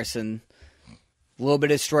Ken Carson, a little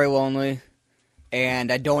bit of Destroy Lonely,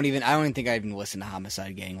 and I don't even think I even listen to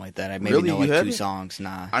Homicide Gang like that. I maybe know like 2 songs.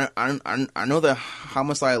 Nah. I know that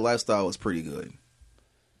Homicide Lifestyle was pretty good.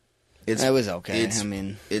 It was okay. I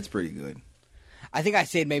mean, it's pretty good. I think I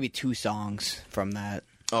saved maybe 2 songs from that.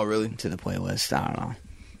 Oh, really? To the playlist. I don't know.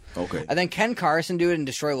 Okay. I think Ken Carson, dude, and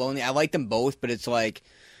Destroy Lonely. I like them both, but it's like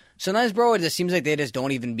sometimes, bro, it just seems like they just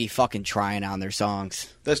don't even be fucking trying on their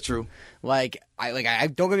songs. That's true. I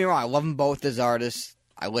don't get me wrong. I love them both as artists.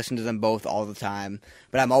 I listen to them both all the time,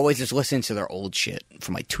 but I'm always just listening to their old shit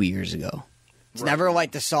from like 2 years ago. It's never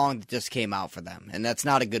like the song that just came out for them, and that's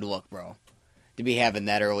not a good look, bro. To be having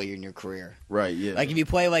that earlier in your career, right? Yeah. Like if you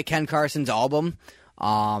play like Ken Carson's album,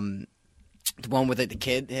 the one with like the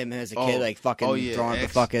kid, him as a kid, like fucking throwing the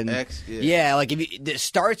fucking like if it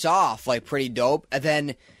starts off like pretty dope, and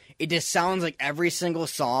then it just sounds like every single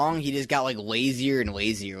song he just got like lazier and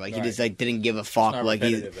lazier, like he just like didn't give a fuck, like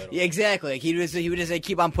exactly, like he would just like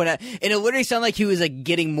keep on putting out, and it literally sounded like he was like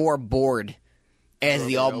getting more bored as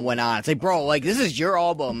the album went on. It's like, bro, like this is your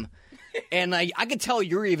album. And, like, I could tell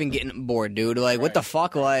you're even getting bored, dude. Like, what the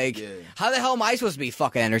fuck? Like, how the hell am I supposed to be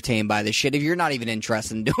fucking entertained by this shit if you're not even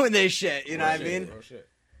interested in doing this shit? You know what I mean?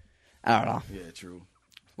 I don't know. Yeah, true.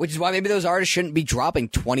 Which is why maybe those artists shouldn't be dropping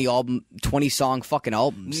 20 song fucking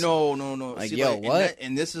albums. No. Like, see, yo, like, what?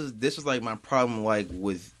 And this is like my problem, like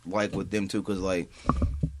with them too, because like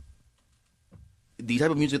the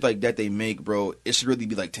type of music like that they make, bro, it should really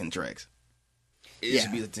be like 10 tracks. It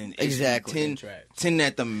should be the 10. Exactly. 10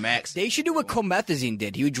 at the max. They should do what Comethazine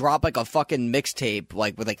did. He would drop like a fucking mixtape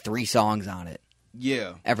like with like 3 songs on it.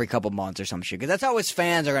 Yeah. Every couple months or some shit. Because that's how his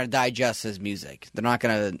fans are going to digest his music. They're not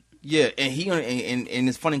going to... Yeah, and and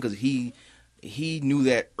it's funny because he knew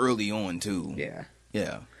that early on too.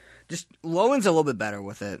 Yeah. Just Lowen's a little bit better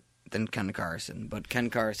with it than Ken Carson. But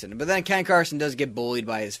then Ken Carson does get bullied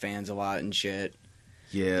by his fans a lot and shit.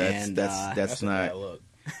 Yeah, that's not... a bad look.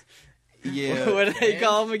 Yeah. What do they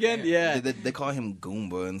call him again? Yeah. They call him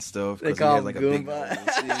Goomba and stuff. They call him like Goomba.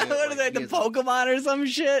 What is that, the Pokemon or some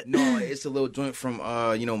shit? No, it's a little joint from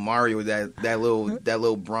Mario, that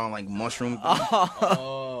little brown like mushroom thing.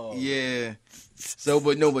 Oh. Yeah. So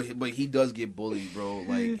but he does get bullied, bro.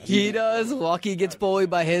 Like he does. Lucky gets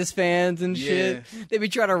bullied by his fans and shit. They be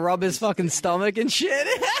trying to rub his fucking stomach and shit.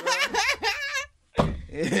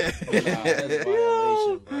 That's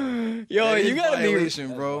violation, bro. Yo, you gotta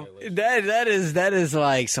violation, bro. That is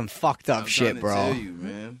like some fucked up shit, bro. Tell you,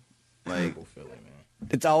 man. Like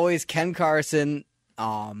it's always Ken Carson.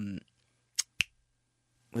 Where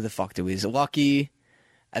the fuck do we? Is Lucky?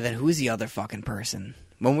 And then who's the other fucking person?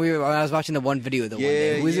 When I was watching the one video one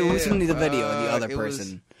day, who's in the video? The other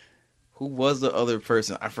person. Who was the other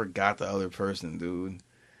person? I forgot the other person, dude.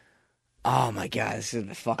 Oh my god, this is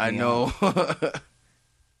the fucking. I know.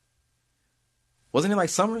 Wasn't it like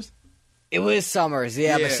Summers? It was Summers,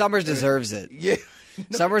 yeah, but Summers deserves it. Yeah.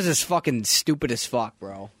 Summers is fucking stupid as fuck,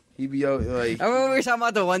 bro. He be out like... I remember we were talking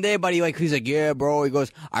about the one day, but he's like, yeah, bro. He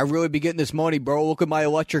goes, I really be getting this money, bro. Look at my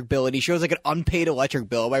electric bill. And he shows like an unpaid electric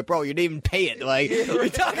bill. I'm like, bro, you didn't even pay it. Like, you're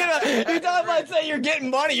talking about saying you're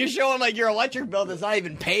getting money. You're showing like your electric bill that's not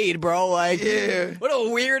even paid, bro. Like, what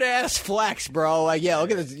a weird ass flex, bro. Like, yeah,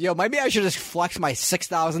 look at this. Yo, maybe I should just flex my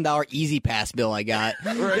 $6,000 Easy Pass bill I got.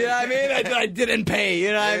 Right. You know what I mean? I didn't pay.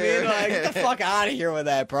 You know what I mean? Like, get the fuck out of here with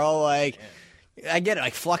that, bro. Like... I get it,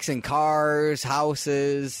 like flexing cars,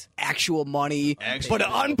 houses, actual money, but an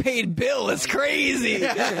unpaid bill is crazy.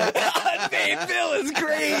 Unpaid bill is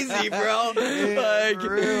crazy, bro. Like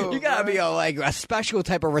you gotta be a special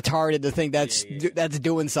type of retarded to think that's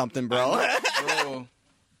doing something, bro. Bro,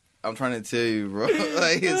 I'm trying to tell you, bro.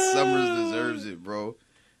 Like his Summers deserves it, bro.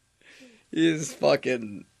 He is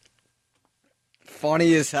fucking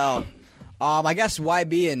funny as hell. I guess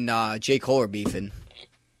YB and J. Cole are beefing.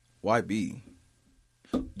 YB.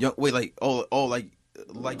 Wait, like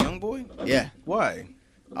like Young Boy? Yeah. Why?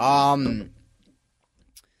 I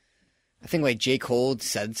think like J. Cole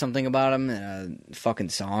said something about him in a fucking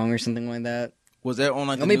song or something like that. Was that on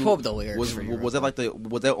like? Let me pull up the lyrics. Was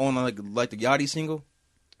that on like the Yachty single?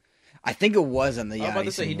 I think it was on the Yachty. I was about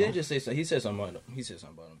to say single. he did just say so. He said something about him. He said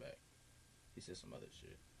something about him back. He said some other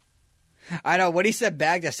shit. I know what he said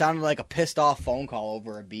back. That sounded like a pissed off phone call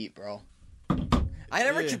over a beat, bro. I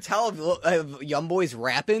never could tell if YoungBoy's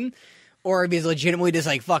rapping or if he's legitimately just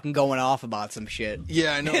like fucking going off about some shit.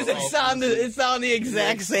 Yeah, I know. It sounded the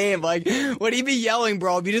exact same. Like, would he be yelling,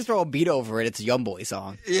 bro? If you just throw a beat over it, it's a YoungBoy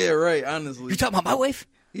song. Yeah, right. Honestly, you talking about my wife?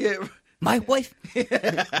 Yeah, my wife.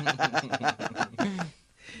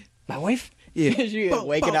 My wife? Yeah. She's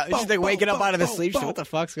waking up. She's like waking up out of the sleep. What the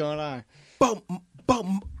fuck's going on?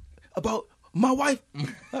 About my wife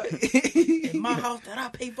in my house that I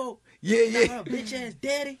pay for. Yeah. Bitch ass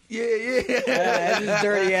daddy. Yeah. His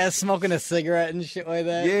dirty ass smoking a cigarette and shit like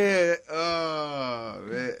that. Yeah. Oh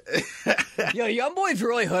man. Yo, YoungBoy's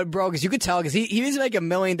really hood, bro. Because you could tell because he was making $1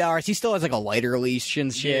 million. He still has like a lighter leash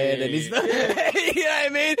and shit, and he's still, you know what I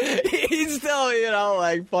mean? He's still,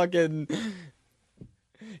 like fucking.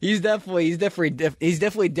 He's definitely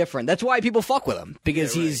different. That's why people fuck with him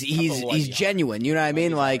because he's genuine. You know what I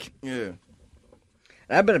mean? Like, yeah.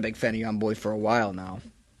 I've been a big fan of YoungBoy for a while now.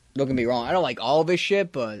 Don't get me wrong. I don't like all of his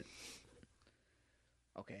shit, but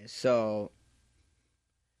okay. So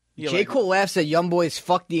J. Cole laughs at YoungBoy's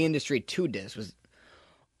 "Fuck the Industry" 2 diss.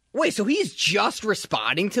 Wait, so he's just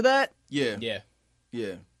responding to that? Yeah.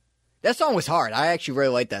 That song was hard. I actually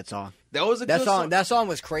really liked that song. That was a good song. That song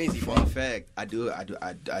was crazy. Fun fact, I do have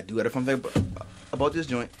a fun fact about this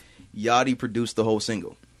joint. Yachty produced the whole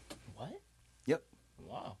single. What? Yep.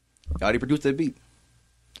 Wow. Yachty produced that beat.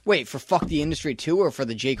 Wait, for "Fuck the Industry" 2 or for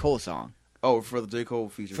the J. Cole song? Oh, for the J. Cole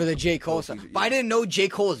feature. For the J. Cole song. But I didn't know J.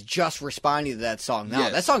 Cole is just responding to that song now.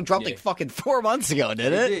 Yes. That song dropped like fucking 4 months ago,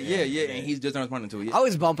 didn't it? Yeah, and he's just not responding to it. Yeah. I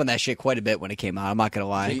was bumping that shit quite a bit when it came out. I'm not going to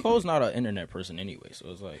lie. J. Cole's not an internet person anyway, so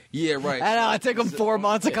it's like... Yeah, right. I know, it took him 4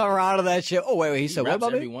 months to come around to that shit. Oh, wait, he said, what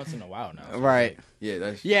about every me? once in a while now. So right.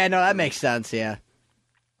 Yeah, no, that makes sense, yeah.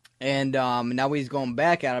 And now he's going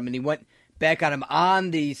back at him, and he went back at him on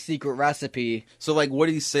the secret recipe. So, like, what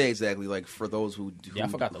did he say exactly? Like, for those who I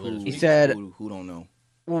forgot the lyrics. He said... Who don't know.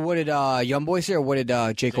 Well, what did YoungBoy say, or what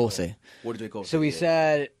did J. Cole say? What did J. Cole say? So he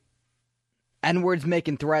said, N-words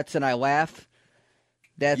making threats and I laugh.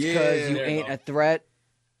 That's because you ain't a threat.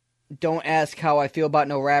 Don't ask how I feel about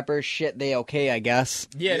no rappers. Shit, they okay, I guess.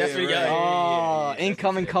 Yeah, that's what he got. Oh,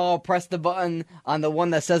 incoming call. Press the button on the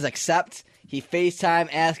one that says accept. He FaceTime,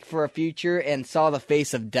 asked for a future, and saw the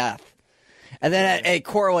face of death. And then it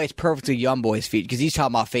correlates perfectly to YoungBoy's feat because he's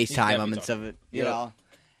talking about FaceTime him and stuff. You know.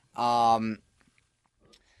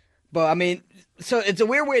 But I mean, so it's a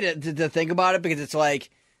weird way to think about it because it's like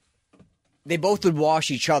they both would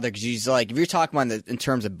wash each other because he's like, if you're talking about in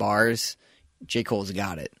terms of bars, J. Cole's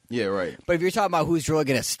got it. Yeah, right. But if you're talking about who's really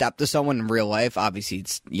going to step to someone in real life, obviously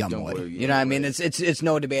it's YoungBoy. You know what I mean? It's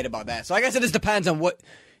no debate about that. So I guess it just depends on what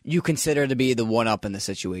you consider to be the one up in the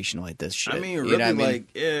situation like this shit. I mean, really, you know what I mean? like,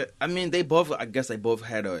 yeah. I mean, they both. I guess they both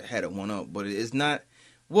had a one up, but it's not.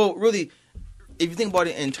 Well, really, if you think about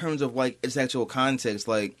it in terms of like its actual context,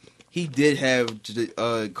 like. He did have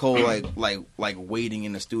Cole like waiting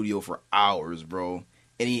in the studio for hours, bro,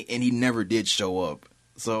 and he never did show up.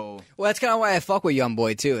 So that's kind of why I fuck with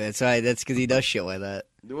YoungBoy too. That's because he does shit like that.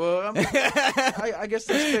 Well, I mean, I guess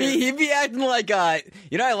that's fair. He'd be acting like I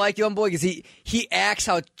like YoungBoy because he acts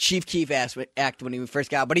how Chief Keef acted when he first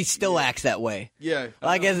got, but he still acts that way. Yeah,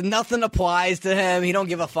 like as nothing applies to him. He don't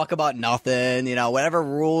give a fuck about nothing. You know, whatever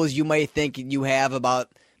rules you might think you have about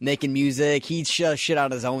making music, he'd shit on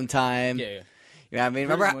his own time. Yeah. You know what I mean?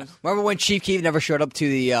 Remember when Chief Keef never showed up to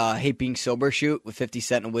the Hate Being Sober shoot with 50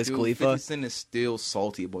 Cent and Wiz Khalifa? 50 Cent is still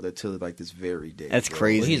salty about that till like this very day. That's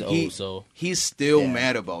crazy. Well, he's old, so he's still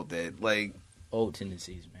mad about that. Like old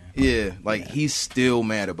tendencies, man. Yeah, like he's still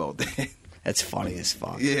mad about that. That's funny as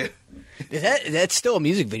fuck. Yeah. That's still a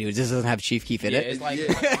music video. It just doesn't have Chief Keef in it. It's like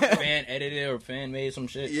fan edited or fan made some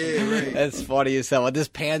shit. Yeah, right. That's funny as hell. It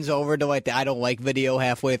just pans over to like the I don't like video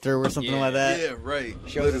halfway through or something like that. Yeah, right.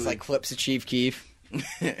 Shows us like clips of Chief Keef.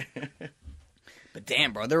 But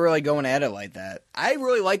damn, bro, they're really going at it like that. I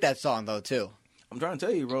really like that song though too. I'm trying to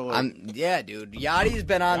tell you, bro. Like, yeah, dude. Yachty's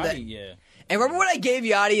been on that. Yeah. And remember when I gave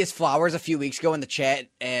Yachty his flowers a few weeks ago in the chat,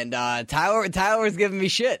 and Tyler was giving me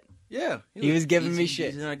shit. Yeah, he was giving me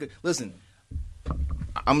shit. He's not good. Listen,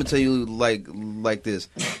 I'm gonna tell you like this.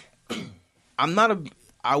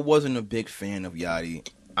 I wasn't a big fan of Yachty.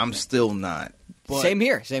 I'm still not. But, same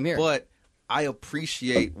here. But I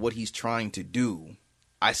appreciate what he's trying to do.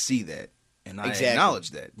 I see that. And I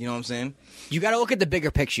acknowledge that. You know what I'm saying? You got to look at the bigger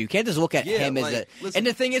picture. You can't just look at him as a... Listen, and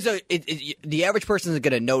the thing is, the average person isn't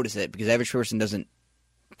going to notice it because the average person doesn't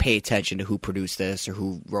pay attention to who produced this or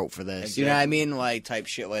who wrote for this. Exactly. You know what I mean? Like, type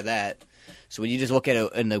shit like that. So when you just look at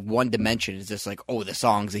it in the one dimension, it's just like, oh, the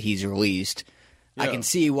songs that he's released. Yeah. I can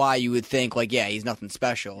see why you would think, like, yeah, he's nothing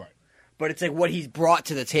special. Right. But it's like what he's brought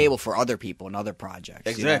to the table for other people and other projects.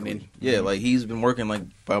 Exactly. You know what I mean? Yeah, like he's been working like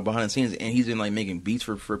behind the scenes, and he's been like making beats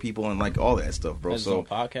for people and like all that stuff, bro. His own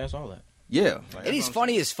podcast, all that. Yeah, And he's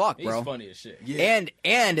funny as fuck, bro. He's funny as shit. Yeah.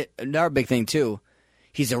 And another big thing too,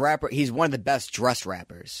 he's a rapper. He's one of the best dressed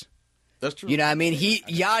rappers. That's true. You know what I mean?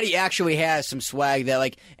 Yachty actually has some swag that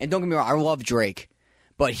like. And don't get me wrong, I love Drake,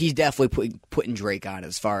 but he's definitely putting Drake on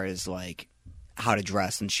as far as like how to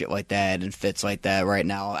dress and shit like that and fits like that right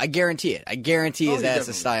now. I guarantee it. I guarantee his ass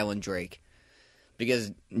is styling Drake because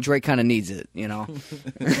Drake kind of needs it, you know.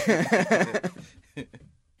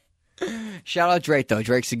 Shout out Drake though.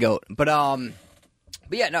 Drake's a goat. But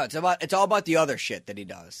yeah, no, it's all about the other shit that he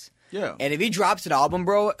does. Yeah. And if he drops an album,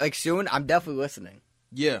 bro, like soon, I'm definitely listening.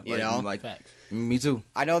 Yeah, You know? like Facts. me too.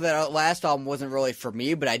 I know that last album wasn't really for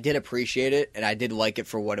me, but I did appreciate it and I did like it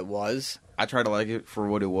for what it was. I tried to like it for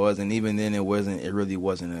what it was, and even then, it really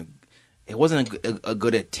wasn't a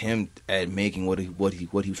good attempt at making what he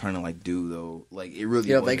was trying to like do though. Like it really.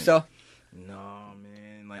 You don't think so? No,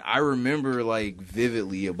 man. Like I remember like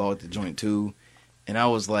vividly about the joint too, and I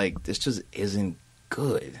was like, this just isn't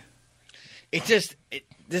good. It's just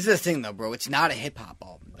this is the thing though, bro. It's not a hip hop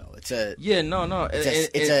album though. It's a No.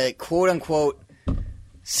 it's a quote unquote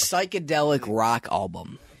psychedelic rock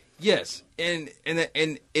album. Yes, and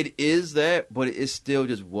it is that, but it still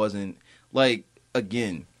just wasn't like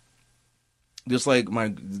again. Just like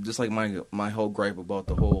my whole gripe about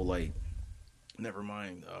the whole like, never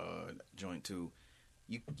mind, joint too.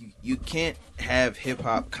 You can't have hip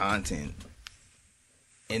hop content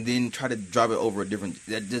and then try to drop it over a different.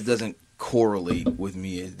 That just doesn't correlate with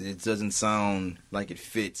me. It doesn't sound like it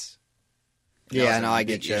fits. Yeah, That's no, a I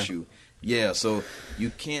big get you. issue. Yeah, so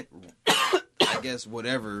you can't. I guess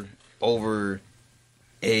whatever over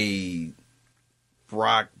a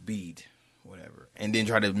rock beat, whatever, and then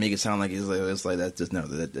try to make it sound like it's like that's just no,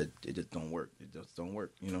 that it just don't work. It just don't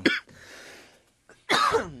work, you know.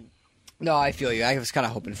 No, I feel you. I was kind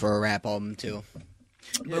of hoping for a rap album too.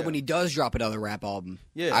 Yeah. But when he does drop another rap album,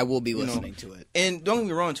 Yeah, I will be you know. listening to it. And don't get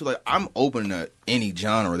me wrong, too. Like I'm open to any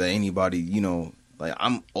genre that anybody, you know, like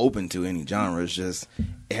I'm open to any genre. It's just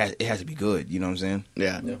it has to be good. You know what I'm saying?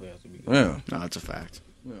 Yeah. Definitely has to be good. Yeah. No, that's a fact.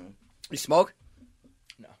 Yeah. You smoke?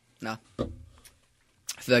 No. No.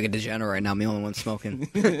 I feel like a degenerate right now. I'm the only one smoking.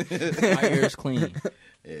 My ears clean.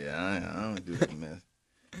 Yeah, I don't do that mess.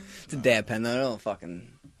 It's a dab pen, though. Don't fucking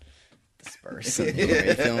disperse. You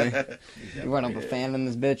feel me? You run up a fan in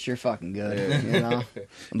this bitch, you're fucking good. You know? I'll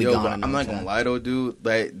be Yo, gone but in I'm no not gonna time. lie though, dude.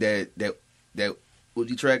 Like that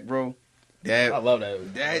Uzi track, bro. I love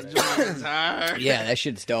that. That joint was hard. Yeah, that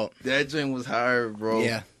shit's dope. That joint was hard, bro.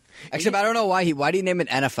 Yeah. Except I don't know why did he name it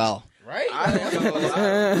NFL? Right? I don't know.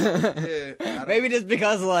 I don't Maybe just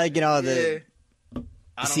because, like, you know, the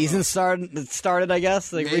I don't season know. started, I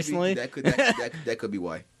guess, like Maybe recently. That could be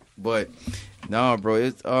why. But no, bro,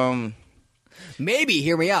 it's Maybe,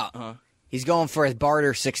 hear me out. Uh-huh. He's going for his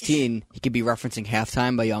Barter 16. He could be referencing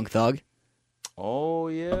Halftime by Young Thug. oh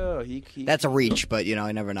yeah, he That's a reach, but, you know,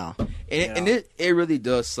 I never know. and it really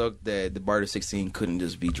does suck that the Barter 16 couldn't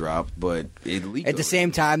just be dropped, but it leaked At the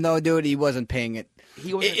same time, though, dude, he wasn't paying it.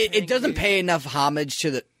 He wasn't It paying doesn't it. pay enough homage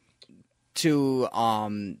to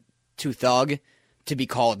Thug to be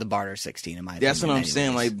called the Barter 16, in my opinion. That's what I'm saying.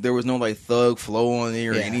 anyways. Like there was no like Thug flow on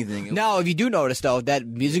there or Yeah. anything. It Now, if you do notice, though, that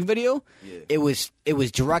music video, Yeah. it was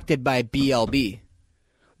directed by BLB,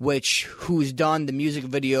 who's done the music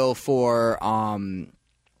video for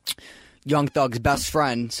Young Thug's Best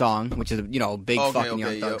Friend song, which is a, you know, big fucking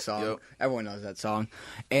Young Thug song. yep. Everyone knows that song.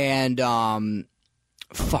 And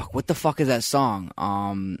fuck, what the fuck is that song?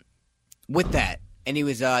 With That. And he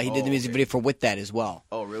was he did the music video for With That as well.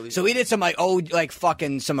 Oh really? So he did some like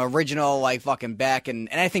some original like fucking back and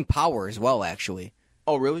I think Power as well actually.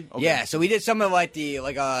 Oh really? Okay. Yeah, so we did some of like the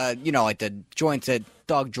like the joints that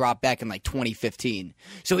Thug dropped back in like 2015.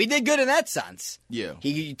 So he did good in that sense. Yeah.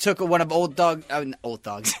 He took one of Young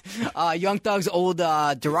Thug's old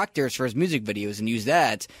directors for his music videos and used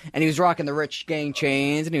that. And he was rocking the Rich Gang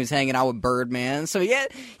chains and he was hanging out with Birdman. So yeah,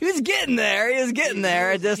 he was getting there. He was getting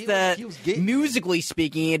there. Just that musically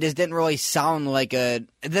speaking, it just didn't really sound like a.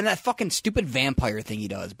 Then that fucking stupid vampire thing he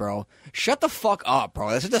does, bro. Shut the fuck up, bro.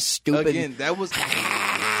 That's just a stupid. Again, that was.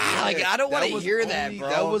 Like, I don't want to hear that, bro.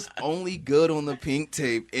 That was only good on the Pink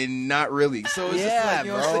tape and not really. So it's just like,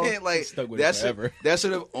 you know what I'm bro. saying? Like, Stuck with it forever. that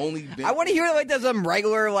should have only been. I want to hear it like there's some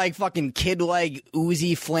regular, like, fucking kid, like,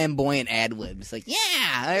 oozy, flamboyant ad libs. Like,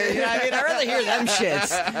 yeah. You know what I mean? I'd rather hear them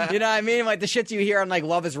shits. You know what I mean? Like, the shits you hear on, like,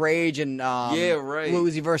 Love is Rage and Yeah, right.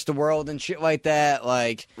 Uzi vs. the World and shit like that.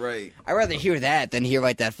 Like, Right. I'd rather hear that than hear,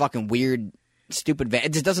 like, that fucking weird stupid.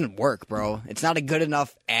 It just doesn't work, bro. It's not a good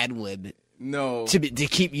enough ad lib. No, to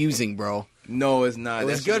keep using, bro. No, it's not. It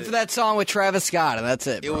was good for that song with Travis Scott, and that's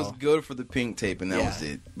it. Bro. It was good for the pink tape, and that was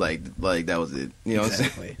it. Like that was it. You know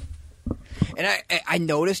exactly. What I'm saying? And I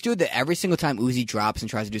noticed, dude, that every single time Uzi drops and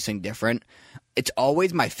tries to do something different, it's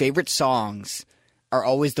always my favorite songs are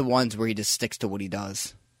always the ones where he just sticks to what he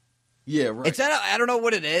does. Yeah, right. It's not. I don't know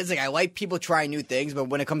what it is. Like I like people trying new things, but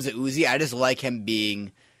when it comes to Uzi, I just like him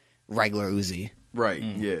being regular Uzi. Right.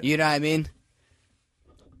 Yeah. You know what I mean?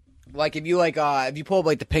 Like if you pull up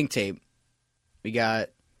like the pink tape, we got.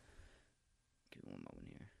 Give me one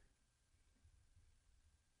moment here.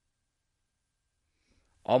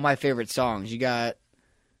 All my favorite songs. You got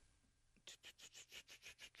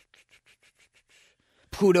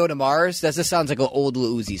Pluto to Mars. That just sounds like an old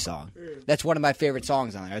Lil Uzi song. That's one of my favorite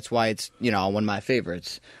songs on there. That's why it's one of my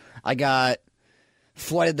favorites. I got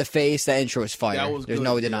Flooded the Face. That intro is fire. There's good.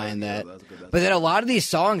 No denying that. But then a lot of these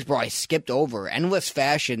songs, bro, I skipped over. Endless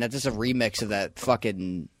Fashion. That's just a remix of that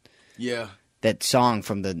fucking that song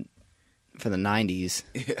from the 90s.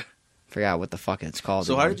 Yeah, forgot what the fuck it's called.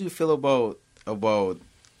 So how did you feel about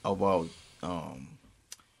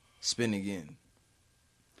Spin Again?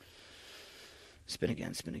 Spin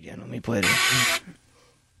Again. Let me play it.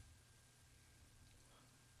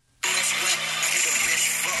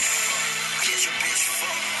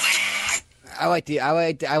 I like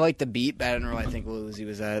the beat, but I don't really think Lil Uzi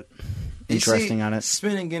was that interesting on it.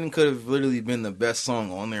 Spin Again could have literally been the best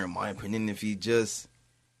song on there, in my opinion, if he just,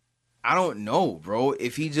 I don't know, bro.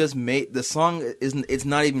 If he just made the song, it's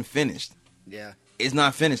not even finished. Yeah, it's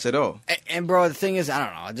not finished at all. And bro, the thing is, I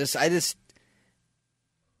don't know.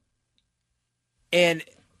 And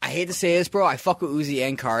I hate to say this, bro. I fuck with Uzi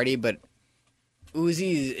and Cardi, but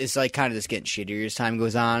Uzi is like kind of just getting shittier as time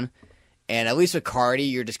goes on. And at least with Cardi,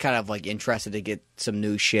 you're just kind of like interested to get some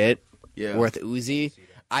new shit. Yeah. With Uzi,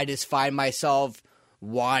 I just find myself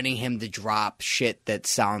wanting him to drop shit that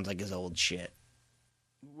sounds like his old shit.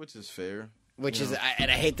 Which is fair.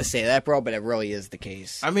 And I hate to say that, bro, but it really is the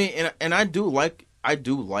case. I mean, and I do like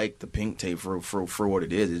the pink tape for what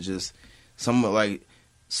it is. It's just some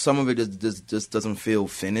of it just doesn't feel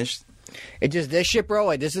finished. It just this shit, bro.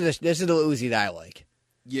 Like this is the Uzi that I like.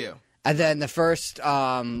 Yeah. And then the first Lil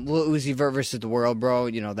Uzi versus the World, bro,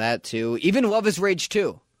 that too. Even Love is Rage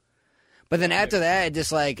 2. But then after that, it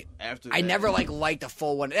just like I never liked the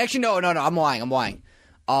full one. Actually, no, I'm lying.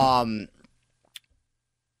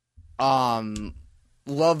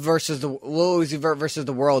 Love versus the Lil Uzi versus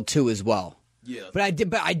the World 2 as well. Yeah. But I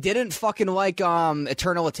didn't fucking like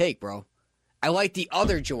Eternal Atake, bro. I liked the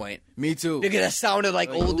other joint. Me too. Because it sounded like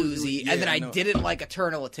old Uzi, and then I didn't like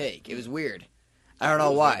Eternal Atake. It was weird. I don't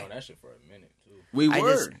know why. On that shit for a minute too.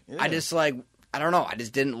 I don't know. I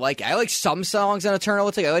just didn't like it. I like some songs on Eternal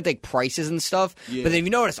Atake. I like Prices and stuff. Yeah. But then if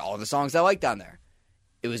you notice, all the songs I liked on there,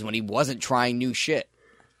 it was when he wasn't trying new shit.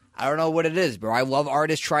 I don't know what it is, bro. I love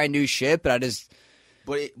artists trying new shit, but I just.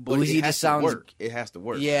 But Uzi it has just sounds. To work. It has to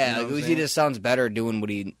work. Yeah, you know Uzi just sounds better doing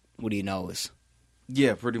what he knows.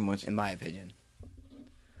 Yeah, pretty much. In my opinion.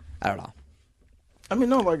 I don't know. I mean,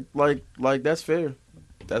 no, like that's fair.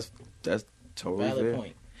 That's totally valid fair.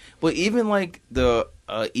 Point. But even what do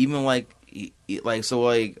you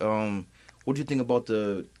think about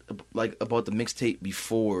the mixtape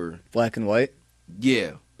before Black and White?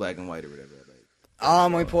 Yeah, Black and White or whatever.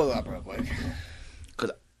 Let me pull it up real quick.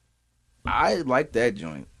 Cause I like that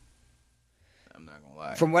joint. I'm not gonna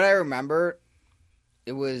lie. From what I remember,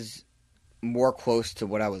 it was more close to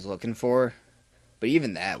what I was looking for. But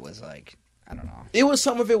even that was like, I don't know. It was,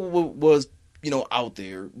 some of it was out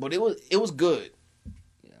there, but it was good.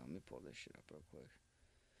 Yeah, let me pull this shit up real quick.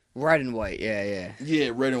 Red and White, yeah.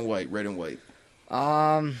 Yeah, red and white.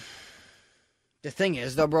 The thing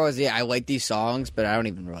is though, bro, is I like these songs, but I don't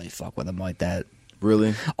even really fuck with them like that.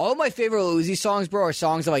 Really? All of my favorite Uzi songs, bro, are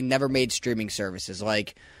songs that never made streaming services.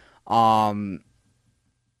 Like, let me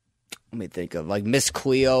think of Miss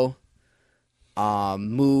Cleo,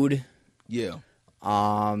 Mood. Yeah.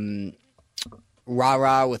 Rah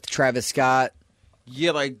Rah with Travis Scott.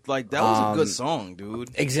 Yeah, like that was a good song,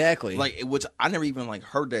 dude. Exactly. Which I never even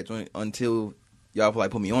heard that joint until y'all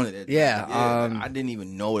put me on it. Yeah. I didn't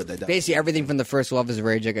even know that. Basically everything from the first Love Is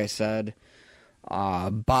Rage, like I said.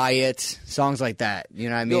 Buy It, songs like that. You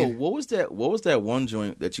know what I mean? Yo, what was that one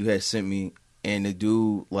joint that you had sent me and the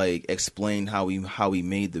dude explained how he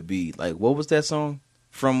made the beat? What was that song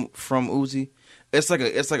from Uzi? It's like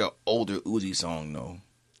a older Uzi song though.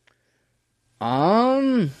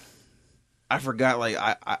 I forgot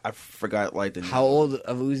I forgot the how old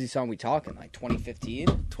of Uzi song we talking? 2015?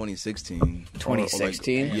 2016.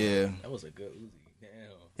 2016? Yeah. That was a good Uzi. Damn.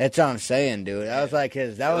 That's what I'm saying, dude. That was like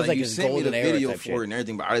his. That was like his golden era. You sent me the video for it and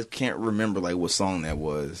everything, but I just can't remember like what song that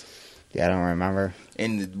was. Yeah, I don't remember.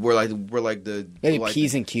 And we're like the maybe like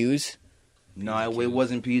P's and Q's. No, it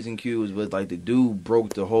wasn't P's and Q's, but like the dude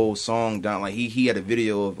broke the whole song down. Like he had a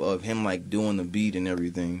video of him like doing the beat and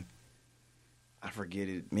everything. I forget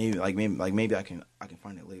it. Maybe I can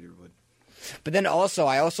find it later, But then also,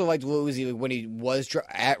 I also liked Lil Uzi when he was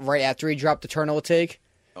right after he dropped Eternal Take.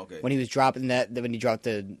 Okay. When he was dropping that, when he dropped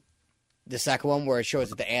the second one where it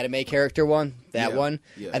shows the anime character one, one,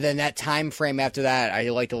 and then that time frame after that, I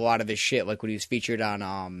liked a lot of his shit. Like when he was featured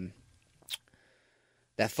on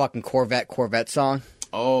that fucking Corvette song.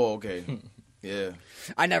 Oh, okay. Yeah.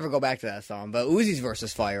 I never go back to that song, but Uzi's verse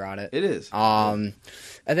is fire on it. It is. And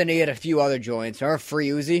then he had a few other joints. Remember Free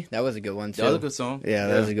Uzi? That was a good one too. That was a good song. Yeah,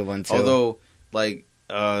 that was a good one too. Although, like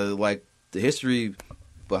the history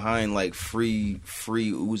behind like Free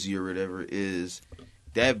Uzi or whatever is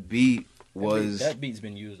that beat was that beat's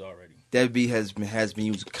been used already. That beat has been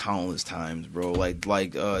used countless times, bro.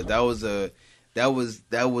 That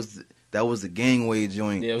was the Gangway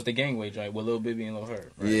joint. Yeah, it was the Gangway joint with Lil Bibby and Lil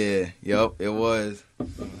Herb. Right? Yeah, yep, it was.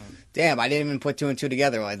 Damn, I didn't even put two and two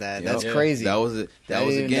together like that. Yep. That's crazy. That was a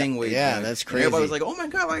Gangway. Yeah, joint. That's crazy. And everybody was like, "Oh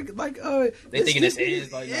my god!" They thinking this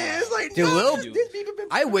is like, it's like, dude,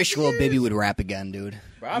 I wish Lil Bibby would rap again, dude.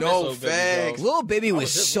 Bro, no facts. Lil Bibby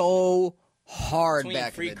was so hard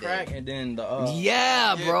back Free in the Crack day. and then the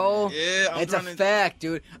bro. Yeah, it's a fact,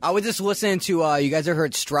 dude. I was just listening to you guys ever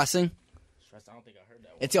heard Stressing? I don't think I heard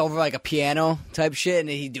that one. It's over like a piano type shit, and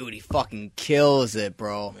he fucking kills it,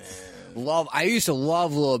 bro. Man. I used to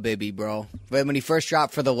love Lil Bibby, bro. But when he first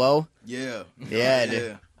dropped For the Low, yeah,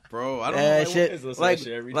 dude. Bro, I don't know shit. Why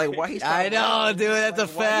he stopped I know, rapping? dude. That's a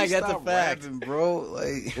fact. That's a fact, rapping, bro.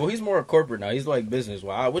 Like, well, he's more corporate now. He's like business,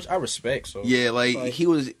 which I respect. So yeah, like he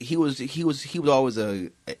was always a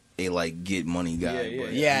like get money guy.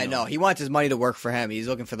 Yeah, no, he wants his money to work for him. He's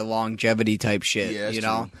looking for the longevity type shit. Yeah, you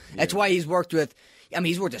know, true. Yeah. That's why he's worked with. I mean,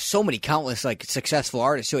 he's worked with so many countless like successful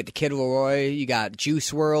artists. So, like the Kid Leroy, you got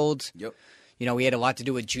Juice WRLD. Yep. You know, we had a lot to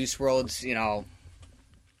do with Juice WRLD's,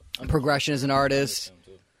 progression as an artist.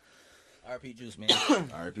 RP Juice, man.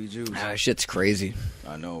 RP Juice. Shit's crazy.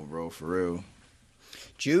 I know, bro, for real.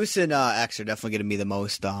 Juice and X are definitely going to be the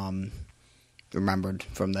most remembered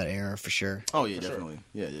from that era for sure. Oh yeah, definitely.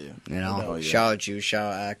 Sure. Yeah. Shout out Juice,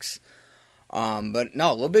 shout out X. But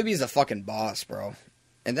no, Lil Bibby's a fucking boss, bro.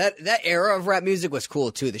 And that era of rap music was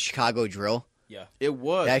cool too. The Chicago drill. Yeah, it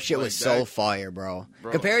was. That shit was so fire, bro.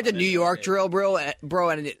 Compared to New York drill, bro, and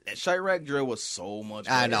Chirac drill was so much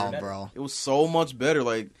better. I know, bro. It was so much better.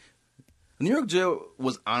 Like New York drill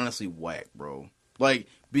was honestly whack, bro.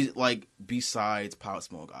 Besides Pop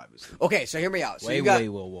Smoke, obviously. Okay, so hear me out. So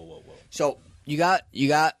whoa. So you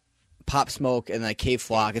got Pop Smoke and like K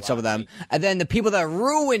Flock and some of them, and then the people that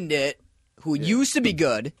ruined it, who used to be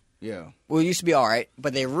good. Yeah. Well, it used to be all right,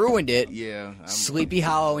 but they ruined it. Yeah. Sleepy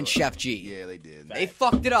Hollow and Chef G. Yeah, they did. They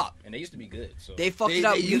fucked it up. And they used to be good. So. They fucked it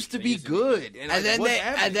up. They used to be good.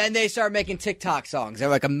 And then they started making TikTok songs. They're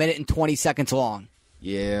like 1 minute and 20 seconds long.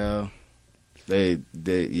 Yeah. They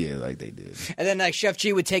did. And then like Chef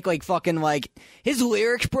G would take like fucking like his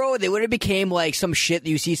lyrics, bro, they would have became like some shit that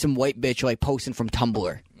you see some white bitch like posting from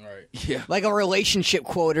Tumblr. Yeah. Like a relationship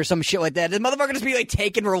quote or some shit like that. The motherfucker just be like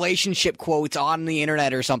taking relationship quotes on the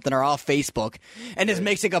internet or something or off Facebook and just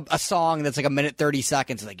makes like a song that's like 1 minute 30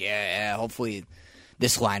 seconds. Like, yeah, hopefully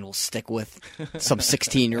this line will stick with some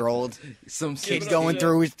 16-year-old. Some kid going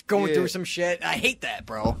through some shit. I hate that,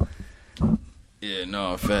 bro. Yeah,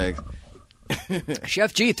 no, fact.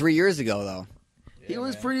 Chef G 3 years ago though. He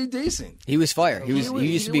was pretty decent. He was fire. He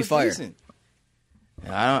used to be fire. Decent.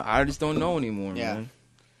 I just don't know anymore, man.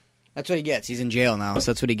 That's what he gets. He's in jail now,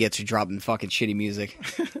 so that's what he gets for dropping fucking shitty music.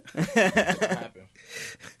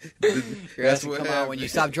 Your ass will come out when you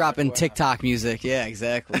stop dropping TikTok music. Yeah,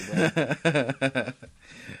 exactly. Oh,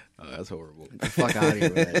 that's horrible. Get the fuck out of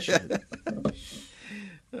here with that shit.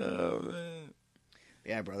 Oh, man.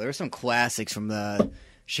 Yeah, bro. There were some classics from the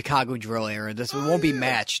Chicago drill era. This won't be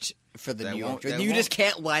matched for the New York drill. You just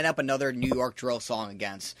can't line up another New York drill song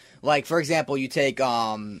against. Like, for example, you take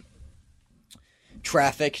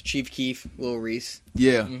Traffic, Chief Keef, Lil Reese.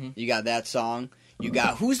 Yeah. Mm-hmm. You got that song. You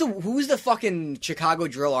got who's the fucking Chicago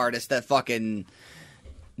drill artist that fucking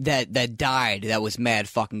that died that was mad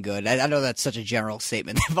fucking good. I know that's such a general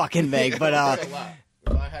statement to fucking make, but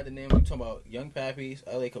If I had the name, I'm talking about Young Pappies,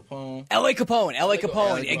 L.A. Capone. L.A.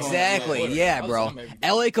 Capone, exactly. Yeah, bro.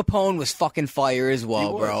 L.A. Capone was fucking fire as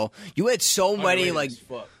well, bro. You had so many like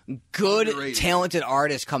good, talented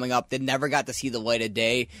artists coming up that never got to see the light of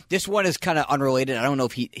day. This one is kind of unrelated. I don't know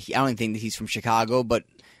if I don't think that he's from Chicago, but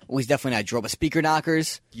Well, he's definitely not Drill, but Speaker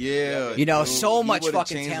Knockers. Yeah. You know, dude, so he much would've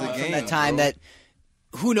fucking changed the talent from game, that time bro. that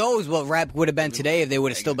who knows what rap would have been today if they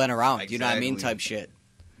would have still been around. You know what I mean? Exactly. Type shit.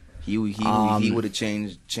 He would have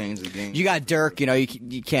changed the game. You got Dirk, you know,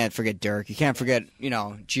 you can't forget Dirk. You can't forget, you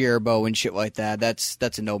know, Gierbo and shit like that. That's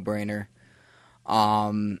a no-brainer.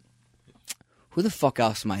 Who the fuck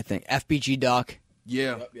else am I thinking? FBG Duck.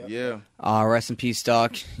 Yeah. Yeah. Rest in peace,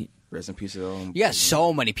 Duck. Rest in peace. You got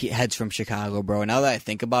so many heads from Chicago, bro. Now that I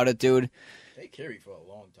think about it, dude. They carried for a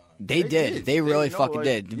long time. They did. They really fucking like,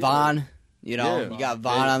 did. yeah. Vaughn, you know, Yeah. you got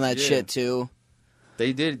Vaughn on that shit, too.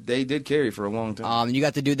 They did carry for a long time. You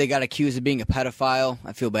got the dude they got accused of being a pedophile.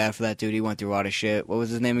 I feel bad for that dude. He went through a lot of shit. What was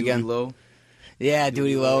his name again? Low. Yeah,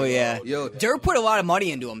 Duty Low, yeah. Yo, Dirk put a lot of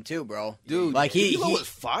money into him, too, bro. dude, like he was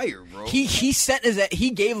fire, bro. He sent he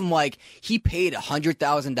gave him he paid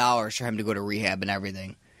 $100,000 for him to go to rehab and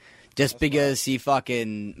everything, just because he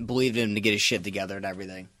fucking believed in him to get his shit together and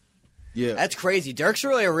everything. Yeah, That's crazy. Dirk's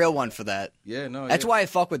really a real one for that. yeah, no, That's why I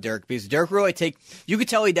fuck with Dirk, because Dirk really you could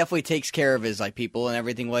tell he definitely takes care of his people and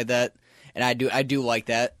everything like that, and I do like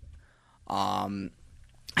that.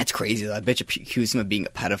 That's crazy though. I bet you accused him of being a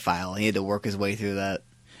pedophile. He had to work his way through that.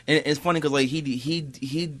 And it's funny because he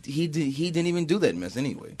didn't even do that mess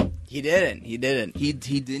anyway. He didn't. He didn't.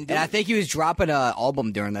 And I think he was dropping an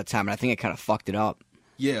album during that time, and I think it kind of fucked it up.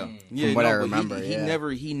 yeah, From what I but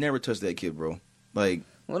remember, he never touched that kid, bro. Like,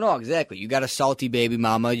 Well, no, exactly. You got a salty baby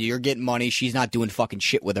mama. You're getting money. She's not doing fucking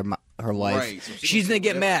shit with her life. Right, so she's gonna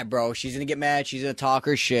get yeah. mad, bro. She's gonna get mad. She's gonna talk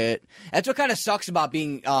her shit. That's what kind of sucks about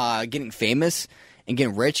being getting famous and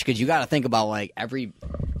getting rich, because you got to think about every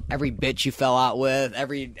bitch you fell out with,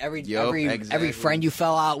 every exactly. friend you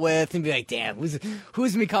fell out with, and be like, damn,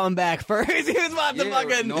 who's me coming back first? Who's about to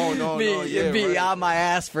fucking be on my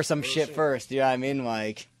ass for some shit first? You know what I mean?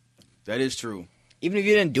 Like, that is true. even if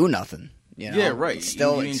you didn't do nothing, you know? Yeah, right. It's Even if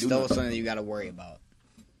still you didn't do nothing. something that you got to worry about.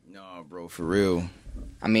 No, bro, for real.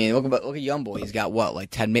 I mean, look at YoungBoy. He's got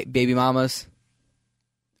what, 10 baby mamas?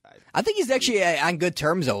 I think he's actually on good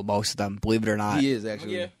terms though with most of them. Believe it or not. He is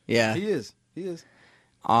actually. Yeah. Yeah. He is.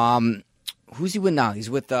 Who's he with now? He's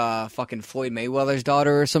with fucking Floyd Mayweather's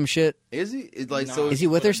daughter or some shit. Is he? It's like Nah, so. Is he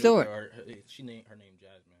with her still? Her name Jasmine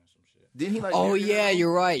or some shit. Didn't he like? Oh marry yeah, her?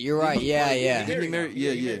 you're right. Yeah. Didn't he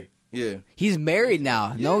marry? Yeah. He's married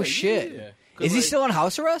now. No Yeah, shit. Yeah. Is he still on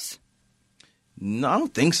house arrest? No, I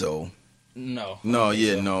don't think so. No. No, I don't think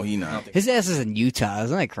yeah, so. no, he I not. don't think His ass is in Utah.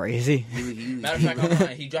 Isn't that crazy? Matter of fact, I'm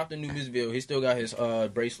lying. He dropped a new music video. He still got his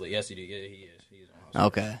bracelet. Yes, he did. Yeah, he is. He's on house.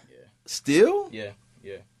 Okay. Still? Yeah.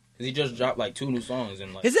 Because he just dropped 2 new songs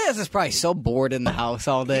and His ass is probably so bored in the house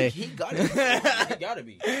all day. He got it. he gotta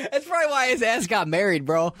be. That's probably why his ass got married,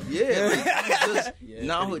 bro. Yeah. Like, he just, Yeah,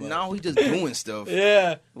 now pretty much. he just doing stuff.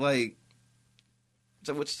 Yeah. Like,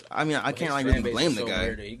 so which I mean, I But can't his really fan base blame is the so guy.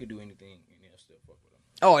 weird that he could do anything and he'll still fuck with him.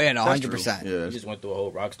 Oh yeah, no, That's 100%. true. Yeah. He just went through a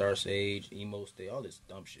whole rock star stage, emo stage, all this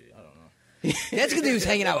dumb shit. I don't know. That's because he was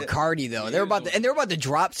hanging out with Cardi though. They were about to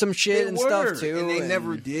drop some shit and stuff too. and they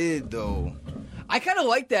never did though. I kind of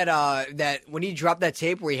like that. That when he dropped that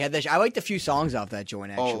tape where he had that. I liked a few songs off that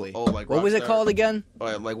joint actually. Like what was it Rockstar? called again?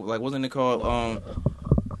 Like wasn't it called?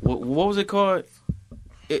 What was it called?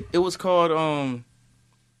 It was called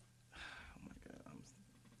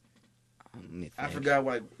I forgot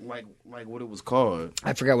like what it was called.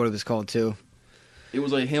 I forgot what it was called too. It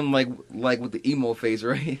was like him like with the emo face,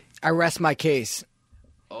 right? I rest my case.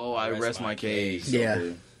 Oh, I rest my case. Yeah.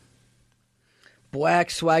 Okay.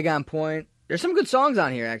 Black swag on point. There's some good songs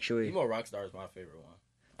on here actually. Emo Rockstar is my favorite one.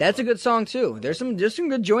 That's a good song too. There's some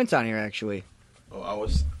good joints on here actually. Oh,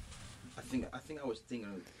 I think I was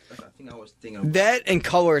thinking of That and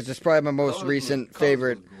Colors is probably my most Colors recent was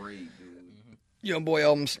favorite great, dude. YoungBoy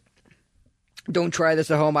albums. Don't try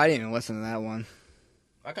this at home. I didn't even listen to that one.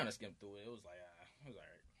 I kind of skimmed through it. It was alright.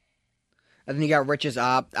 And then you got Rich's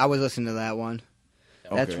Op. I was listening to that one.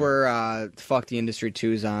 That's Okay. where Fuck the Industry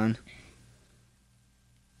 2's on.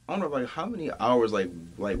 I don't know, like how many hours like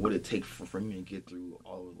would it take for me to get through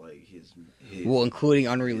all of like his Well, including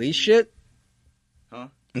unreleased shit? Huh?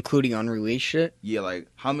 Including unreleased shit? Yeah, like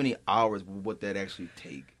how many hours would that actually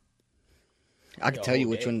take? I could tell you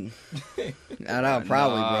which one. I don't know,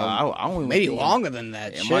 probably, bro. I don't even Maybe think- longer than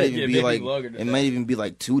that. It shit. might even Yeah, be maybe like longer than it that. might even be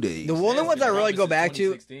like 2 days. The only ones I really go back to,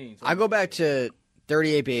 2016, I go back to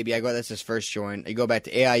 38 Baby. That's his first joint. You go back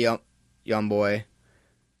to AI YoungBoy.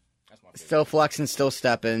 That's my favorite. Still Flexing, Still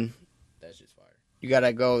Stepping. That's just fire. You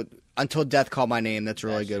gotta go Until Death Called My Name. That's a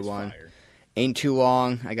really That's good just one. fire. Ain't Too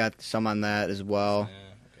Long. I got some on that as well.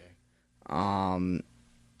 Yeah, okay.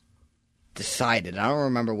 Decided. I don't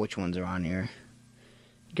remember which ones are on here.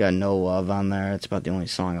 You got No Love on there. It's about the only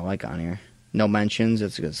song I like on here. No Mentions.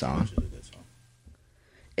 That's a good song. Which is a good song.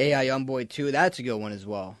 AI Youngboy 2. That's a good one as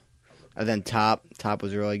well. And then Top. Top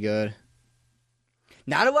was really good.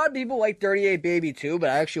 Not a lot of people like 38 Baby 2, but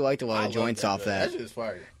I actually liked a lot of joints off that. That shit is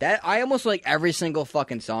fire. I almost like every single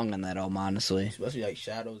fucking song on that album, honestly. Especially like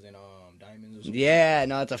Shadows and Diamonds or something. Yeah,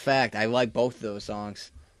 no, it's a fact. I like both of those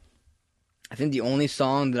songs. I think the only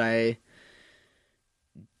song that I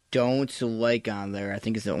don't like on there, I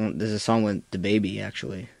think is there's a song with the Baby,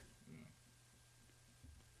 actually.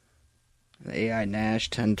 The AI Nash,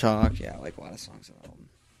 10 Talk. Yeah, I like a lot of songs on the album.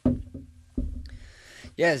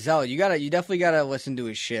 Yeah, Zell, you definitely gotta listen to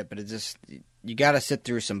his shit, but you gotta sit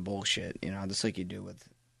through some bullshit, just like you do with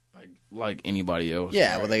like anybody else.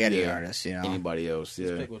 Yeah, with like any artist, Anybody else,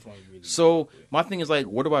 yeah. Pick which one you really So my thing is like,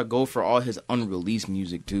 where do I go for all his unreleased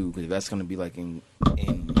music too? Because that's gonna be like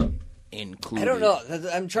included. I don't know.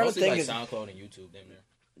 I'm trying Mostly to think. like SoundCloud and YouTube, damn near.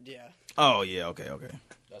 Yeah, Oh yeah, okay.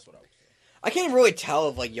 That's what I would say. I can't really tell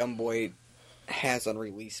if like YoungBoy has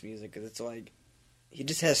unreleased music because it's like he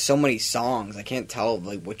just has so many songs. I can't tell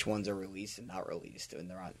like which ones are released and not released, and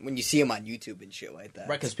they're on when you see them on YouTube and shit like that.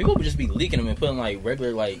 Right, because people would just be leaking them and putting like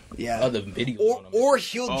regular other videos on them. Or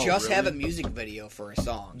he'll just really? have a music video for a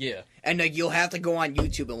song. Yeah. And like you'll have to go on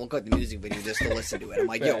YouTube and look up the music video just to listen to it. I'm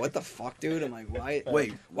like, yo, what the fuck, dude? I'm like, why?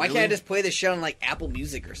 Wait, why really? can't I just play this shit on like Apple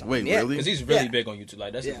Music or something? Wait, yeah. really? Because he's really Yeah. big on YouTube.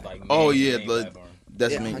 Like that's his like. Oh main- yeah, main but platform.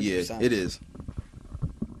 that's Yeah, me. Yeah, 100%. it is.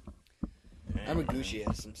 Gucci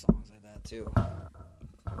has some songs like that too.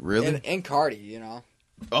 Really? And Cardi,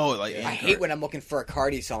 Oh, like I hate when I'm looking for a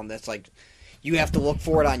Cardi song that's like you have to look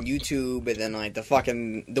for it on YouTube and then like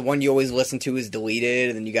the one you always listen to is deleted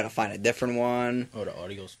and then you got to find a different one. Oh, the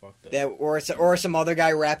audio's fucked up. That or some other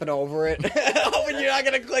guy rapping over it. Hoping you're not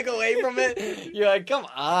gonna click away from it. You're like, come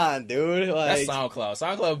on, dude. Like, That's SoundCloud.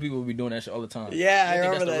 SoundCloud people be doing that shit all the time. Yeah, I They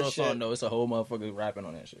think remember that's the that real shit. song, though. It's a whole motherfucker rapping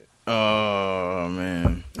on that shit. Oh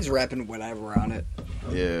man. he's rapping whatever on it.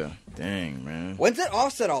 Yeah. Dang, man. When's that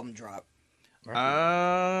Offset album drop?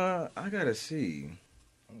 I gotta see.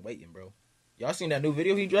 I'm waiting, bro. Y'all seen that new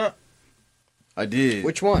video he dropped? I did.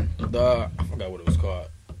 Which one? I forgot what it was called.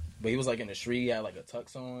 But he was like in the street, he had like a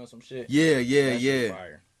tux on or some shit. Yeah, That shit was yeah.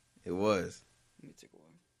 fire. It was. Let me take a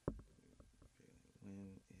look. When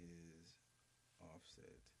is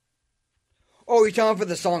Offset? Oh, you're talking for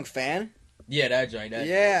the song "Fan"? Yeah, that joint. That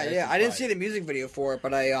Yeah. shit's I didn't fire. see the music video for it,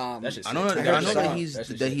 but I That shit's I know. sick. I heard know the that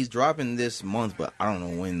song. he's dropping this month, but I don't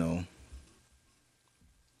know when though.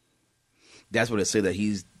 That's what it said that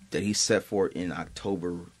he's set for in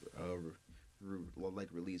October,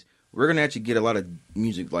 release. We're gonna actually get a lot of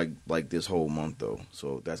music like this whole month though,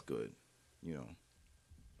 so that's good.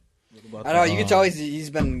 I know you can tell he's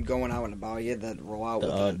been going out and about. He had that rollout the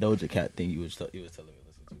with it. Doja Cat thing you was telling me to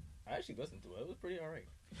listen to. I actually listened to it. It was pretty alright.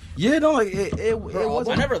 Yeah, no, like it I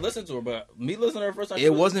wasn't. never listened to her, but me listening to her first time,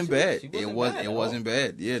 It wasn't bad. She It wasn't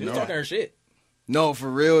bad. Yeah, She was no, talking her shit. no, for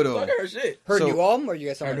real though. Talking her shit. Her So- new album, or you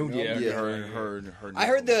guys saw Her her new- new album? yeah. Her. I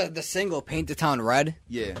heard the single "Paint the Town Red."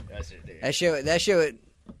 Yeah, That shit there. That shit.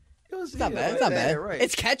 it was It's not bad. It's not bad. Right.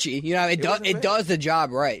 It's catchy. wasn't It bad. does the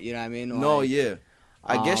job right. You know what I mean? No, Like, yeah.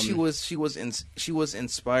 I guess she Um, was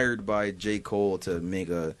inspired by J. Cole to make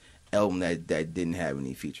a album that didn't have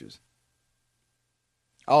any features.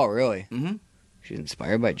 Oh, really? Mm-hmm. She's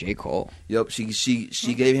inspired by J. Cole. Yep.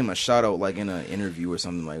 She gave him a shout out like in an interview or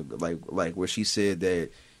something like where she said that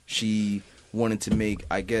she wanted to make,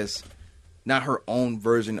 I guess, not her own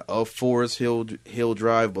version of Forest Hill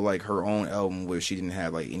Drive, but like her own album where she didn't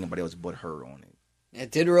have like anybody else but her on it. It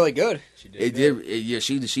did really good. She It good. did. Yeah,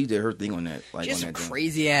 she did her thing on that. Like She has on some that joint.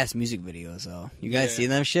 crazy ass music videos though. You guys Yeah. see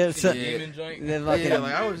them shit? The demon joint. They're fucking- Yeah,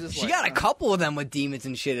 like I was just she like, got a couple of them with demons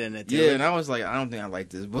and shit in it. Too. Yeah, and I was like, I don't think I like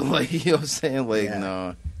this, but like, you know what I'm saying? Like, Yeah.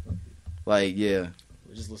 no. Like, yeah.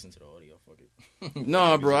 Just listen to the audio. Fuck it.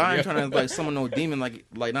 No, bro, I ain't trying to like summon no demon like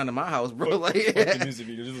not in my house, bro. Like, Fuck the music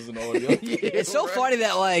video. Just listen to audio. It's so funny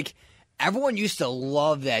that like everyone used to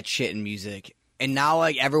love that shit in music, and now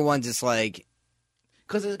like everyone's just like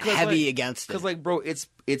Cause it's heavy like, against it. Cause like, bro, it's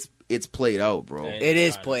played out, bro. Yeah. It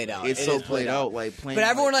is played out. It's It so is played out, like playing. But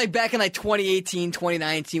everyone like back in like 2018,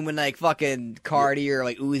 2019, when like fucking Cardi or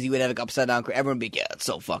like Uzi would have like upside down, everyone would be yeah, it's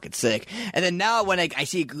so fucking sick. And then now when like I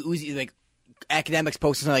see Uzi like academics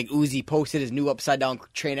posting like Uzi posted his new upside down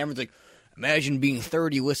train, everyone's like, imagine being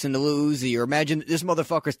 30 listening to Lil Uzi, or imagine this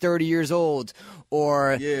motherfucker's 30 years old,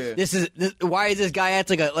 or Yeah. why is this guy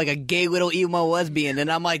acting like a gay little emo lesbian?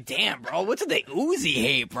 And I'm like, damn, bro, what's with the Uzi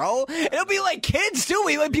hate, bro? It'll be like kids too,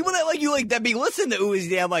 like people that like you like that be listening to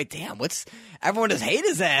Uzi. I'm like, damn, everyone just hate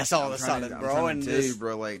his ass all of a sudden, bro. And tell you, just,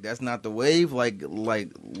 bro, like that's not the wave. Like it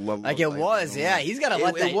was, yeah. He's gotta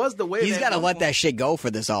let that. It was the wave. He's gotta let that shit go for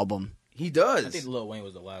this album. He does. I think Lil Wayne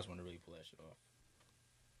was the last one to really pull that shit off.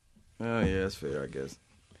 Oh yeah, that's fair, I guess.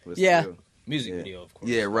 But Yeah. still. Music video, of course.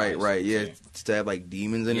 Yeah, right. Yeah, Yeah. to have like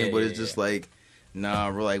demons in it, but it's just like,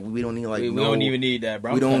 nah, we're like we don't need like we don't even need that,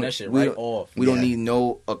 bro. I'm cutting that shit off. We don't need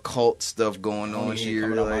no occult stuff going on here.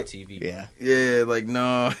 Coming on my Like, TV. yeah, like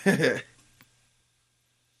no.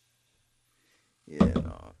 Yeah,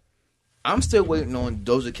 no. I'm still waiting on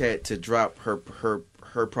Doja Cat to drop her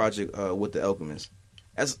project with the Alchemist.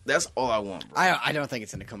 That's all I want, bro. I don't think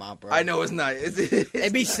it's gonna come out, bro. I know it's not.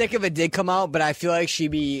 It'd be sick if it did come out, but I feel like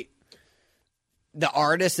she'd be the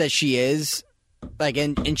artist that she is. Like,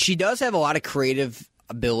 and she does have a lot of creative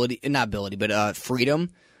freedom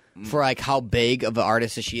for like how big of an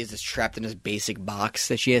artist that she is. That's trapped in this basic box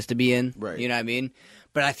that she has to be in. Right. You know what I mean?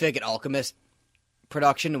 But I feel like an Alchemist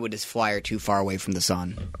production would just fly her too far away from the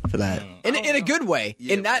sun for that. In a good way,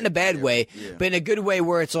 and not in a bad way, but in a good way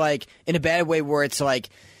where it's like in a bad way where it's like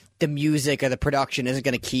the music or the production isn't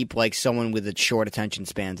going to keep like someone with a short attention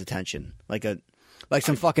span's attention, like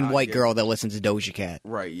some fucking white girl that listens to Doja Cat.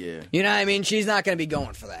 Right. Yeah. You know what I mean? She's not going to be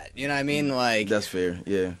going for that. You know what I mean? Like That's fair.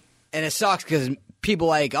 Yeah. and it sucks because people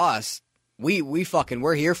like us.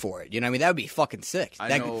 We're here for it. You know what I mean? That would be fucking sick.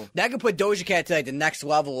 I know. That could put Doja Cat to like the next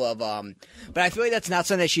level of but I feel like that's not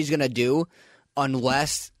something that she's gonna do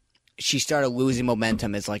unless she started losing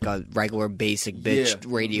momentum as like a regular basic bitch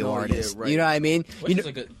radio artist. Yeah, right. You know what I mean? Which is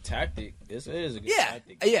a good tactic. This is a good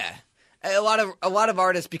tactic. Yeah. A lot of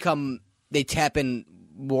artists they tap in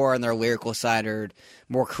more on their lyrical side or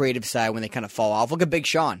more creative side when they kind of fall off. Look at Big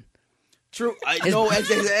Sean. True. I know. No,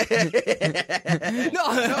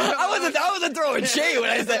 I wasn't throwing shade when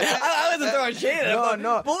I said I wasn't throwing shade.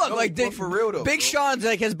 No. But look, but for real though, Big Sean's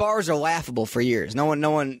like his bars are laughable for years. No one,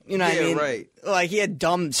 you know what I mean? Right. Like he had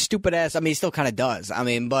dumb, stupid ass. I mean, he still kind of does. I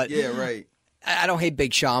mean, but yeah, right. I don't hate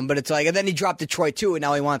Big Sean, but it's like, and then he dropped Detroit too, and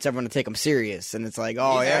now he wants everyone to take him serious, and it's like,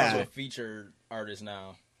 oh He's yeah, a featured artist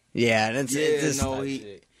now. yeah, and it's just,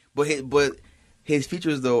 but his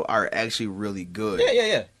features though are actually really good.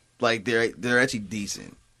 Yeah. Like they're actually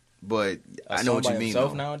decent, but I know what you mean.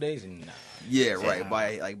 Himself nowadays, nah. Yeah, right.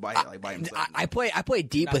 By himself. I play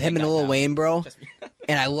deep Not with him and that Lil guy. Wayne, bro.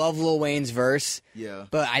 And I love Lil Wayne's verse. Yeah.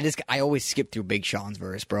 But I always skip through Big Sean's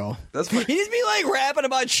verse, bro. That's fine. He just be like rapping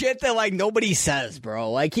about shit that like nobody says,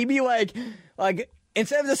 bro. Like he be like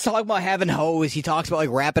instead of just talking about having hoes, he talks about like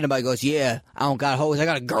rapping about. He goes, "Yeah, I don't got hoes, I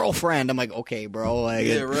got a girlfriend." I'm like, okay, bro. Like,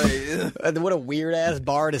 Yeah, right. What a weird ass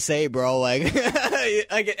bar to say, bro. Like,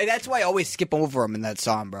 and that's why I always skip over him in that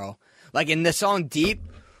song, bro. Like in the song Deep.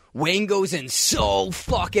 Wayne goes in so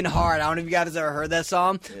fucking hard. I don't know if you guys ever heard that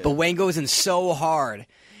song, but Wayne goes in so hard.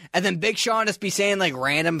 And then Big Sean just be saying like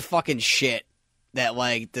random fucking shit that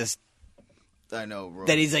like this. I know, bro.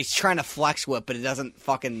 That he's like trying to flex with, but it doesn't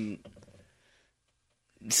fucking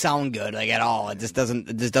sound good like at all. It just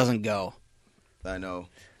doesn't go. I know.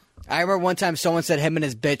 I remember one time someone said him and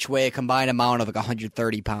his bitch weigh a combined amount of like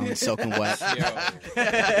 130 pounds soaking wet.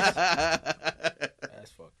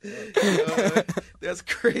 That's fucked up. That's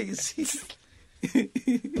crazy.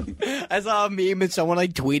 I saw a meme and someone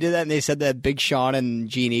like tweeted that and they said that Big Sean and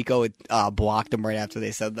Gene Eco blocked him right after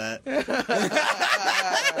they said that.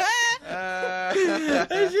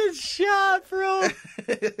 I just shot, bro.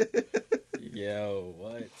 Yo,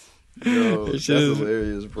 what? Yo, that's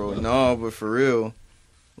hilarious, bro. No, but for real,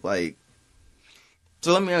 like,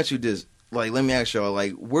 so let me ask you this. Like, let me ask y'all,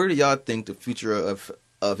 like, where do y'all think the future of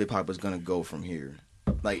hip hop is gonna go from here?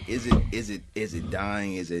 Like, is it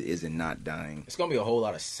dying? Is it not dying? It's gonna be a whole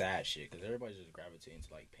lot of sad shit because everybody's just gravitating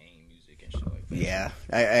to like pain music and shit like that.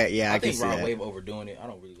 Yeah, I can think see Rod that. Wave overdoing it. I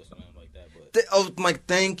don't really listen to him like that, but Mike,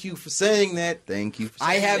 thank you for saying that. Thank you. For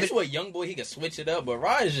saying this what young boy he can switch it up, but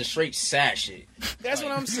Rod is just straight sad shit. That's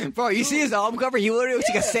what I'm saying, Bro, you see his album cover? He literally looks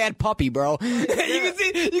like a sad puppy, bro. You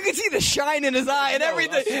can see the shine in his eye and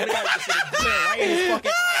everything.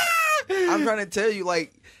 I'm trying to tell you,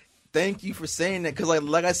 like, thank you for saying that, because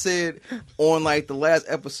like I said on like the last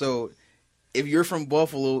episode, if you're from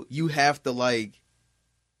Buffalo, you have to like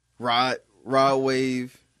Rod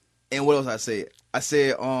Wave, and what else I said? I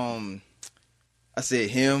said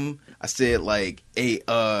him. I said like a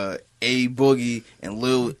Boogie and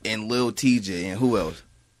Lil TJ, and who else?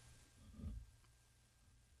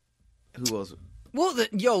 Well,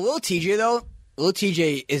 Lil TJ though. Lil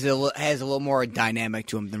TJ has a little more dynamic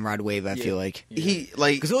to him than Rod Wave. I feel like He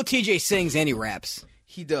like because Lil TJ sings and he raps,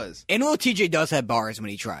 he does. and Lil TJ does have bars when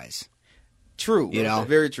he tries. True, You know?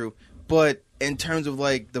 very true. But in terms of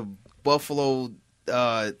like the Buffalo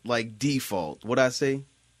like default, what I say?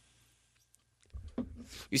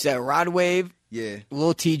 You said Rod Wave, Yeah,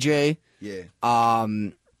 Lil TJ. yeah.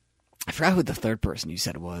 I forgot who the third person you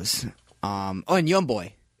said was. And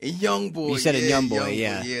Youngboy. Youngboy. You said it, Youngboy,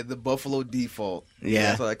 yeah. Yeah, the Buffalo Default. Yeah.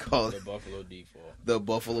 That's what I call it. The Buffalo Default. The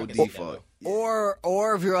Buffalo Default.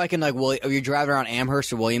 Or if you're like in like if you're driving around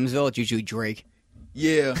Amherst or Williamsville, it's usually Drake.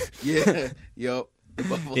 Yeah. Yup. The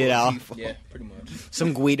Buffalo Default. Yeah, pretty much.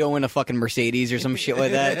 Some Guido in a fucking Mercedes or some shit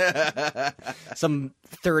like that. Some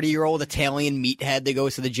 30-year-old Italian meathead that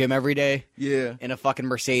goes to the gym every day. Yeah. In a fucking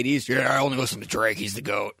Mercedes. Yeah, I only listen to Drake. He's the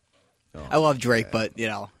GOAT. Oh, I love Drake, but you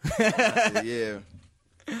know. Yeah.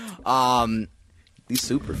 These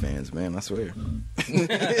super fans, man, I swear.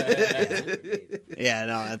 Yeah,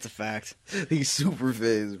 no, that's a fact. These super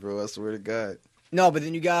fans, bro, I swear to God. No, but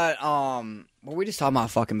then you got what were we just talking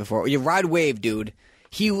about fucking before? You Ride Wave, dude.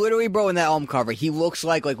 He literally, bro, in that album cover, he looks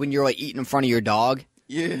like when you're like eating in front of your dog.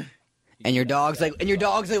 Yeah. And your dog's like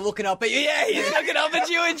looking up at you. Yeah, he's looking up at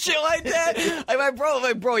you and shit like that. Like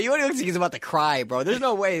bro, you looks like he's about to cry, bro. There's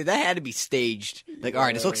no way that had to be staged. Like, all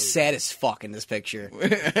right, this looks sad as fuck in this picture.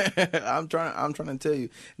 I'm trying to tell you.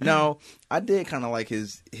 No, I did kind of like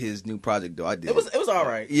his new project though. I did. It was all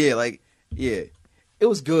right. Yeah, it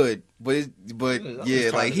was good, but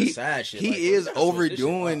yeah, like he is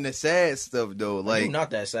overdoing the sad stuff though. Like, you're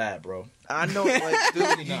not that sad, bro. I know, like,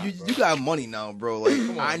 dude, you got money now, bro.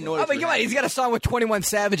 Like, I know. I mean, come on, he's got a song with 21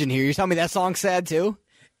 Savage in here. You telling me that song's sad too?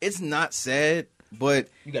 It's not sad, but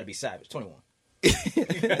you got to be savage. 21.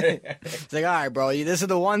 It's like, all right, bro, this is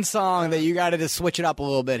the one song that you got to just switch it up a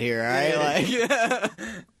little bit here, all right? Yeah.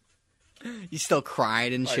 Like, he's still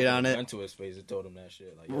crying and shit on it. Went to his face and told him that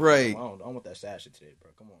shit. Like, right. I don't want that sad shit today,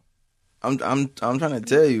 bro. Come on. I'm trying to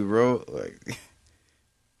tell you, bro. Like,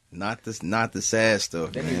 not the sad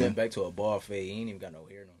stuff. Then man. he went back to a bald fade. He ain't even got no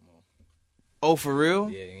hair no more. Oh, for real?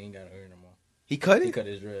 Yeah, he ain't got no hair no more. He cut it? He cut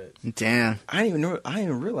his dreads. Damn. I didn't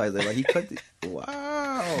even realize that. Like, he cut it.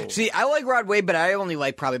 Wow. See, I like Rod Wave, but I only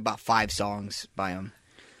like probably about 5 songs by him.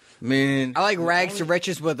 Man, I like Rags to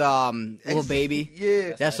Riches with Lil Baby.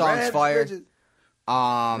 Yeah, that song's fire.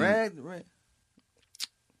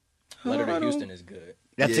 Letter to Houston is good.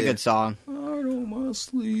 That's a good song. Out on my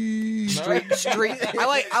sleeve. Street.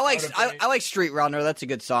 I like Street Runner. That's a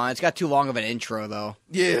good song. It's got too long of an intro though.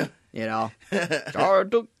 Yeah, you know. I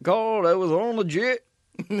took a call that was on legit.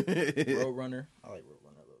 Roadrunner. I like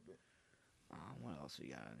Roadrunner a little bit. What else we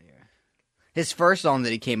got in here? His first song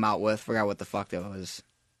that he came out with. Forgot what the fuck that was.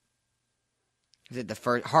 Is it the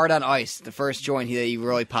first Hard on Ice? The first joint that he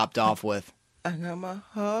really popped off with. I got my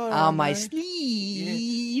heart on my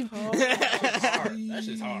sleeve. Yeah. That's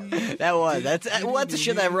just hard. That's the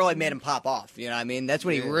shit that really made him pop off. You know what I mean? That's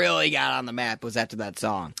when he really got on the map. Was after that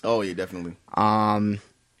song. Oh yeah, definitely. I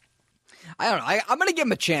don't know. I'm gonna give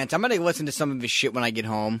him a chance. I'm gonna listen to some of his shit when I get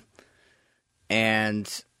home, and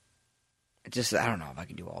just I don't know if I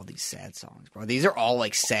can do all these sad songs, bro. These are all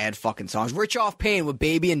like sad fucking songs. Rich Off Pain with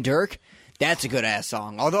Baby and Dirk. That's a good ass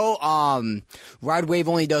song. Although Ride Wave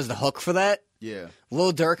only does the hook for that. Yeah,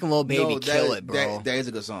 Lil Durk and Lil Baby kill it, bro. That is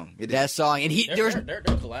a good song. That song, and their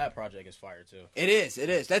collab project is fire too. It is.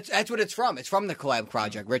 That's what it's from. It's from the collab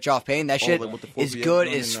project. Rich Off Pain. That shit is good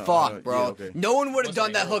as fuck, bro. Yeah, okay. No one would have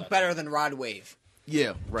done that hook better than Rod Wave.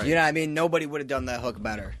 Yeah, right. You know what I mean? Nobody would have done that hook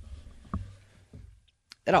better.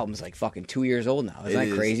 That album's like fucking 2 years old now. Isn't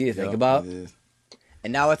that crazy to think about? It is.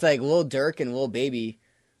 And now it's like Lil Durk and Lil Baby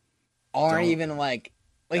aren't even like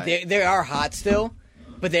they are hot still.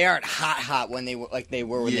 But they aren't hot when they were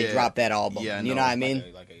when they dropped that album. Yeah, you know what I mean?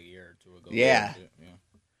 Like a year or two ago. Yeah.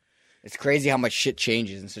 It's crazy how much shit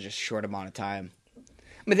changes in such a short amount of time. I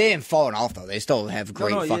mean, they ain't fallen off though. They still have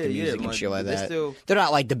great fucking music and shit like that. They're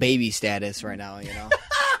not like the Baby status right now, you know.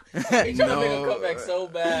 He's trying to make a comeback so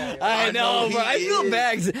bad. I know, bro. I feel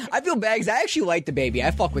bad. I actually like the Baby.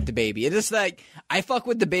 I fuck with the Baby. It's just like I fuck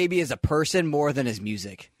with the Baby as a person more than his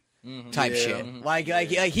music. Type shit. Mm-hmm. Like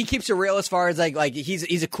he keeps it real as far as like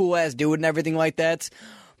he's a cool ass dude and everything like that.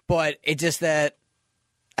 But it's just that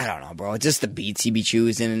I don't know, bro. It's just the beats he be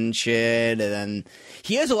choosing and shit. And then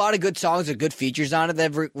he has a lot of good songs with good features on it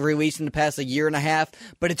that have released in the past year and a half.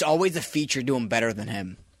 But it's always a feature doing better than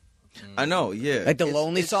him. I know, yeah. Like the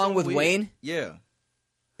Lonely song so with weird. Wayne. Yeah,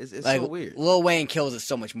 it's like, so weird. Lil Wayne kills it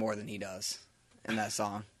so much more than he does in that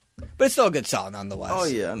song. But it's still a good song nonetheless. Oh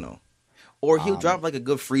yeah, I know. Or he'll drop like a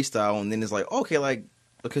good freestyle, and then it's like, okay, like,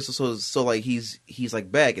 okay, so like he's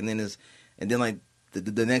like back, and then like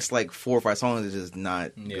the next like 4 or 5 songs is just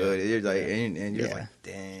not good. You're like, and you're like,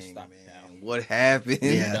 dang, man, what happened?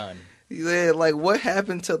 Done. Yeah, like what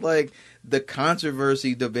happened to like the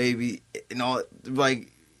controversy, the Baby, and all, like.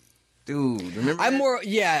 Dude, remember? I'm more,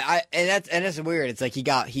 and that's weird. It's like he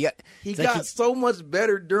got so much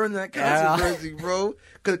better during that controversy, bro.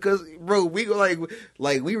 Cause, bro, we were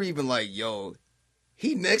like we were even like, yo,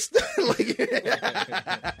 He next. Like,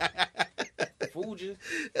 Fooled you.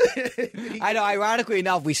 I know. Ironically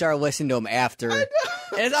enough, we started listening to him after. And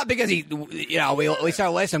it's not because we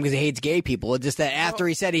started listening to him because he hates gay people. It's just that after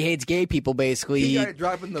he said he hates gay people, basically he started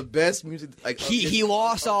dropping the best music. Like he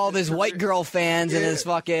lost all of his white girl fans and his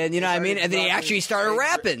fucking, you know what I mean? And then he actually started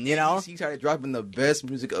rapping, you know? He started dropping the best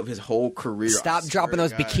music of his whole career. Stop dropping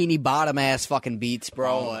those bikini bottom ass fucking beats,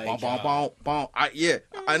 bro. I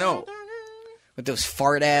know. With those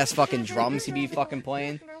fart ass fucking drums he be fucking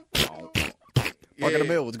playing. Fucking the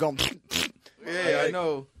middle, it's going. Yeah, I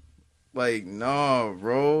know. Like, no,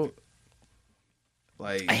 bro.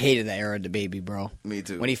 Like, I hated that era of the baby, bro. Me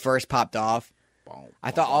too. When he first popped off,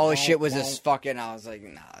 I thought all his shit was just fucking. I was like,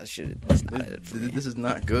 nah, this is not it for me. This is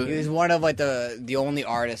not good. He was one of like the only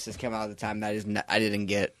artists that's come out at the time that I didn't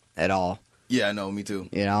get at all. Yeah, I know. Me too.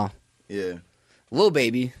 You know. Yeah. Lil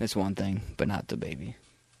Baby, that's one thing, but not the baby.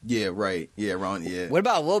 Yeah, right. Yeah, Ron. Yeah. What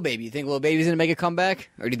about Lil Baby? You think Lil Baby's gonna make a comeback,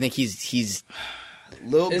 or do you think he's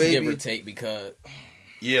Lil It's Baby? give or take because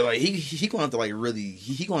Yeah, like he gonna have to like really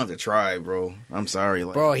he gonna have to try, bro. I'm sorry,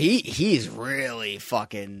 like, bro? He's really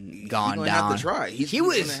fucking gone gonna down. have to try. He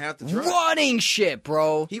was gonna have to try. running shit,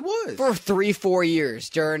 bro. He was for 3-4 years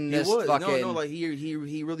during He this was. fucking. No, like he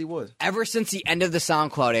really was. Ever since the end of the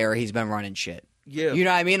SoundCloud era, he's been running shit. Yeah, You know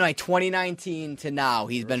what I mean? Like 2019 to now,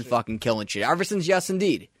 he's been fucking killing shit. Ever since Yes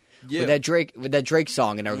Indeed. yeah. With that Drake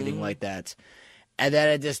song and everything like that. And then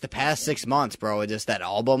it just the past 6 months, bro, it just that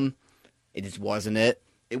album, it just wasn't it.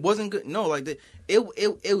 It wasn't good. No, like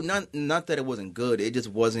it not that it wasn't good. It just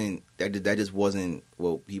wasn't that just wasn't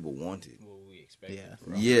what people wanted. what we expected. Yeah.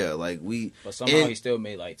 bro. Yeah, like we. But somehow and- he still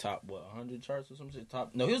made like top 100 charts or some shit.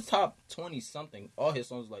 No, he was top 20 something. All his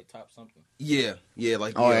songs was like top something. Yeah,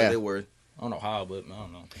 like Oh, yeah. they were. I don't know how, but I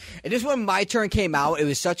don't know. And just when My Turn came out, it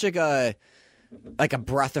was such like a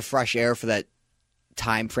breath of fresh air for that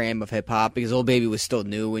time frame of hip hop because Lil Baby was still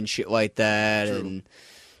new and shit like that. True. And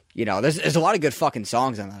you know, there's a lot of good fucking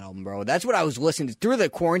songs on that album, bro. That's what I was listening to through the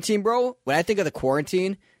quarantine, bro. When I think of the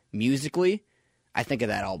quarantine musically, I think of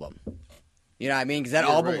that album. You know what I mean? Because that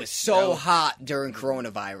Yeah, album right. was so hot during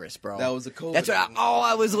coronavirus, bro. That was the COVID. That's what all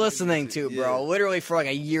I was listening to, bro. Yeah. Literally for like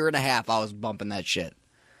a year and a half, I was bumping that shit.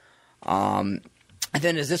 And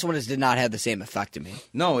then this one did not have the same effect to me.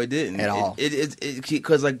 No, it didn't At all.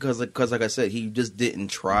 Because like I said, he just didn't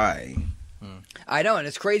try. I know, and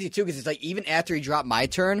it's crazy too because it's like even after he dropped My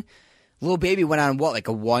Turn, Lil Baby went on what like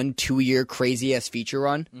a 1-2 year crazy ass feature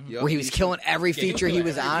run Yup. where he was killing every feature he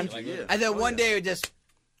was on, Like, yeah. and then one day it just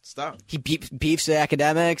Stop. he beefs the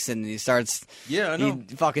academics and he starts Yeah, I know.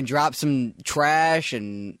 he fucking drops some trash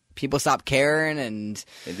and people stop caring and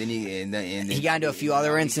And then he got into a few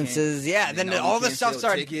other instances. Yeah, then all this stuff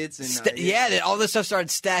started. Then all this stuff started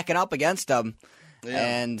stacking up against him,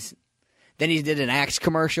 and then he did an Axe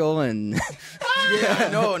commercial, and Yeah,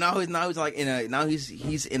 no. Now he's like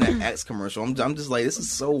he's in an Axe commercial. I'm just like, this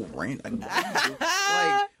is so random.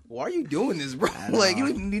 Like, why are you doing this, bro? Like, you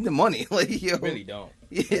don't even need the money. Like, yo, Really don't.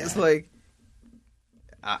 Yeah, it's like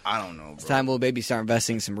I don't know, bro. it's time Lil Baby start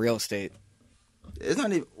investing in some real estate. It's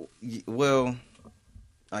not even. Well,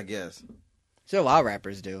 I guess So a lot of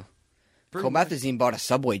rappers do. Pretty Cole much. Methazine bought a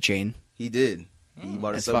Subway chain. He did. He bought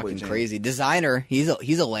a That's Subway fucking chain. crazy. Designer, he's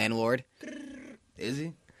a landlord. Is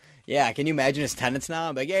he? Yeah, can you imagine his tenants now?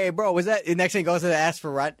 I'm like, hey, bro, was that? The next thing he goes to ask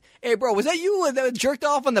for rent. Hey, bro, was that you that jerked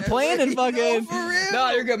off on the plane and fucking? No, for real.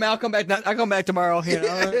 No, you're good, man. I'll come back. I'll come back tomorrow. You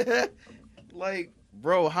know? Like,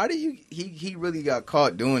 bro, how do you? He really got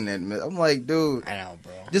caught doing that, man. I'm like, dude, I know,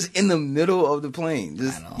 bro. just in the middle of the plane,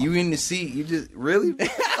 just I know. you in the seat, you just really, bro,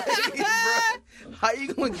 how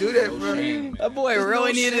you gonna do that, bro? That boy There's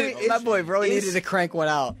really no needed. shame. That boy really It's- needed to crank one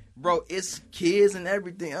out. Bro, it's kids and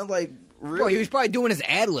everything. I'm like, really? Bro, he was probably doing his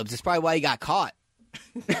ad libs. That's probably why he got caught.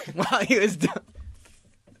 While he was done.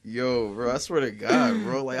 Yo, bro, I swear to God,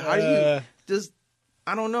 bro. Like, how do you just?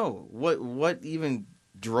 I don't know what even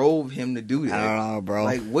drove him to do that. I don't know, bro.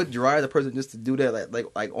 Like, what drives a person just to do that?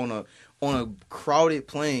 Like on a crowded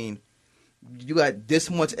plane, you got this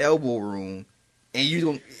much elbow room, and you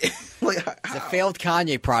don't like. He's a failed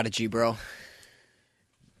Kanye prodigy, bro.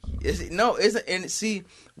 No, isn't. And see,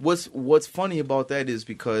 what's funny about that is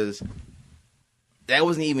because that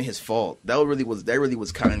wasn't even his fault. That really was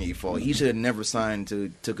Kanye's fault. He should have never signed to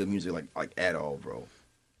Good Music like at all, bro.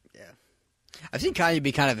 I've seen Kanye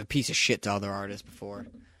be kind of a piece of shit to other artists before.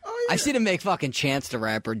 Oh I seen him make fucking Chance the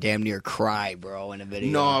Rapper damn near cry, bro, in a video.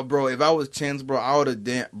 No, bro. If I was Chance, bro, I would have.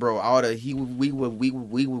 We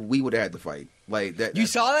would have had to fight like that. You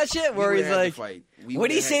saw that shit where he's like, what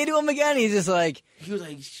did he say to him again? He's just like, she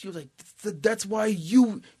was like, that's why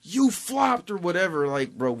you flopped or whatever.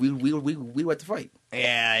 Like, bro, we had to fight.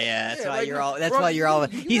 yeah. That's why like, you're all. That's bro, why you're all.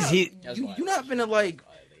 You're not gonna like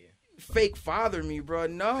fake father me, bro.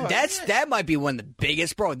 No, That might be one of the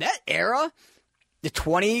biggest, bro. That era,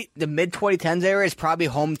 the mid 2010s era is probably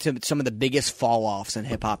home to some of the biggest fall offs in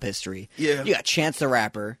hip hop history. Yeah, you got Chance the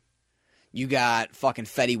Rapper, you got fucking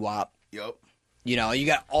Fetty Wap. Yep. You know, you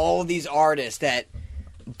got all these artists that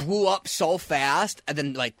blew up so fast, and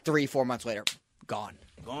then like 3-4 months later, gone.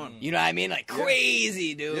 You know what I mean? Like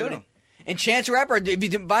crazy, dude. Yeah. And Chance the Rapper, if you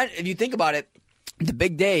think about it, the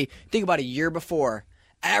big day. Think about a year before.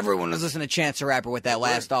 Everyone was listening to Chance the Rapper with that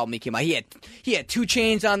last album he came out. He had 2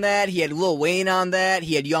 Chainz on that. He had Lil Wayne on that.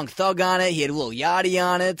 He had Young Thug on it. He had Lil Yachty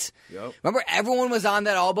on it. Yep. Remember, everyone was on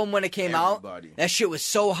that album when it came out? That shit was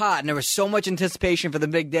so hot, and there was so much anticipation for the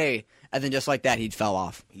big day. And then just like that, he fell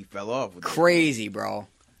off. He fell off. With Crazy, bro.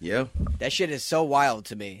 Yeah. That shit is so wild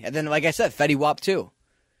to me. And then, like I said, Fetty Wap, too.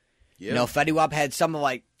 Yeah. You know, Fetty Wap had some of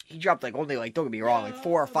like, he dropped like only like, don't get me wrong, like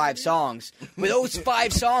 4 or 5 songs. But those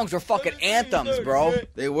 5 songs were fucking anthems, bro.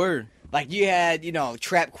 They were. Like you had, you know,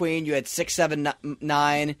 Trap Queen, you had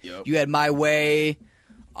 679, yep. You had My Way.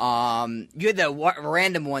 You had the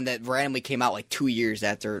random one that randomly came out like 2 years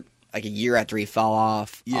after, like a year after he fell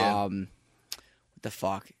off. Yeah. What the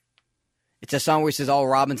fuck? It's a song where he says, all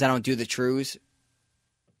Robins, I don't do the trues.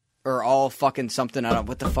 Or all fucking something, I don't,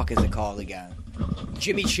 what the fuck is it called again?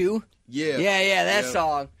 Jimmy Choo? Yeah. Yeah, that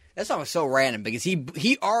song. That song was so random because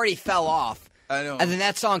he already fell off. I know. And then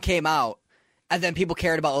that song came out, and then people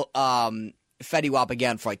cared about Fetty Wap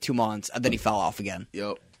again for like 2 months, and then he fell off again.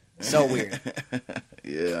 Yep. So weird.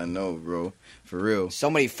 Yeah, I know, bro. For real. So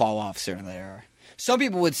many fall offs in there. Some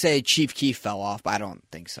people would say Chief Keef fell off, but I don't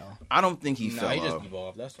think so. I don't think he fell off. He just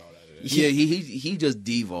devolved. That's all that is. Yeah, he just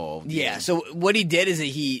devolved. Yeah, so what he did is that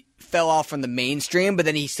he fell off from the mainstream, but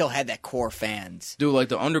then he still had that core fans. Dude, like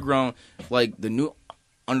the underground, like the new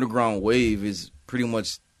underground wave is pretty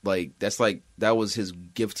much like that was his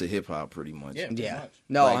gift to hip hop, pretty much. Yeah.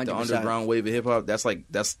 No, like 100%. The underground wave of hip hop.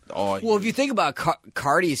 That's all. Well, if you think about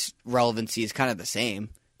Cardi's relevancy, is kind of the same.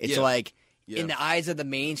 It's like in the eyes of the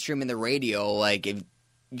mainstream and the radio, like if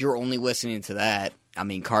you're only listening to that, I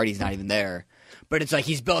mean, Cardi's not even there. But it's like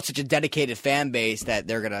he's built such a dedicated fan base that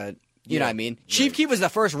they're gonna, you know what I mean? Right. Chief Keef was the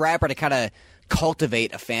first rapper to kind of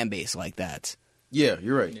cultivate a fan base like that. Yeah,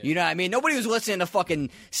 you're right. You know what I mean? Nobody was listening to fucking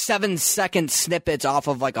 7-second snippets off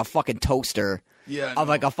of like a fucking toaster. Yeah, of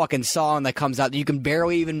like a fucking song that comes out that you can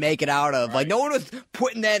barely even make it out of. Right. Like no one was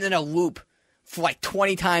putting that in a loop for like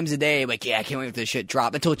 20 times a day. Like, yeah, I can't wait for this shit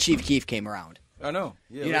drop until Chief Keef came around. I know.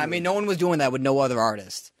 Yeah, you know what I mean? No one was doing that with no other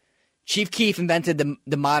artist. Chief Keef invented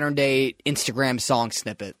the modern day Instagram song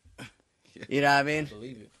snippet. You know what I mean?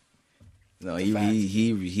 Believe it. No, he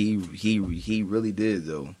really did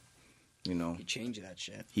though. You know, he changed that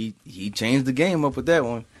shit. He changed the game up with that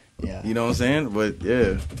one. Yeah, you know what I'm saying? But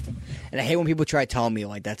yeah, and I hate when people try telling me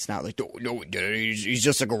like that's not like no, he's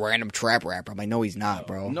just like a random trap rapper. I'm like, no, he's not,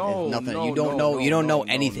 bro. No, nothing. No, you don't know. You don't know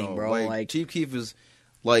anything, bro. Like Chief Keef is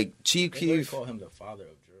like Chief Keef. They call him the father of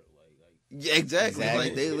drill. Yeah, exactly.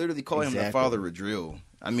 Like they literally call him the father of drill.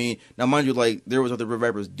 I mean, now mind you, like there was other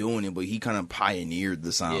rappers doing it, but he kind of pioneered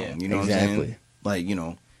the sound. Yeah, you know what I'm saying? Like, you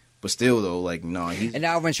know, but still though, like no, he's and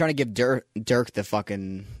now everyone's trying to give Dirk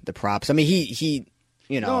the props. I mean, he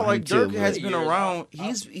you know, no, like Dirk has been around.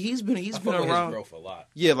 He's been around. His growth a lot.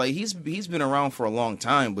 Yeah, like he's been around for a long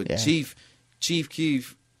time. But Chief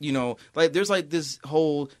Keef, you know, like there's like this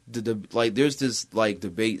whole like there's this like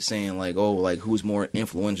debate saying like, oh, like who's more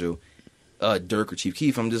influential, Dirk or Chief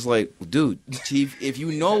Keef? I'm just like, dude, Chief, if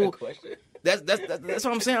you know. That's what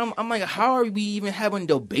I'm saying. I'm like, how are we even having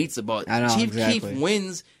debates about Chief Keef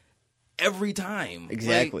wins every time?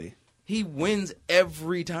 Exactly. Like, he wins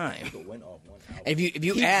every time. If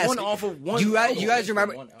you ask, won off of one. You guys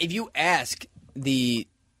remember? If you ask the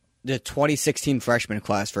 2016 freshman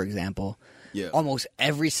class, for example, almost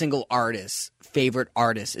every single artist's favorite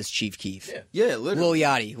artist is Chief Keef. Yeah, literally. Lil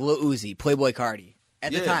Yachty, Lil Uzi, Playboi Carti.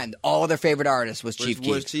 At the time, all their favorite artists was Chief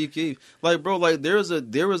Keef. Like, bro, like there was a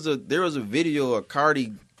video of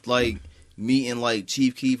Cardi like meeting like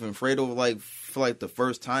Chief Keef and Fredo like for like the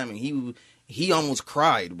first time, and he almost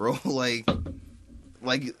cried, bro.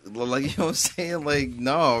 like you know what I'm saying? Like,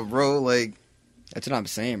 no, bro. Like, that's what I'm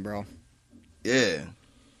saying, bro. Yeah.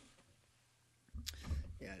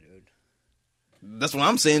 Yeah, dude. That's what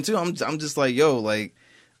I'm saying too. I'm just like, yo, like,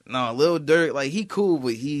 No, Lil Durk, like he cool,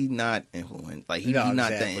 but he not influential. Like he not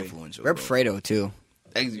that influential. Rep Fredo too.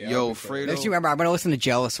 Yo, Fredo. Makes you remember. I'm gonna listen to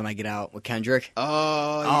 "Jealous" when I get out with Kendrick.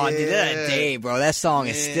 Oh, yeah. Dude, that day, bro. That song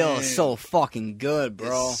is still so fucking good,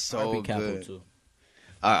 bro. It's so good. Too.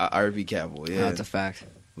 R.B. Capital, yeah, That's a fact.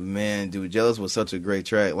 Man, dude, "Jealous" was such a great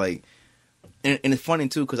track. Like, and it's funny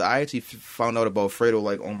too because I actually found out about Fredo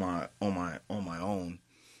like on my own,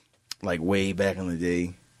 like way back in the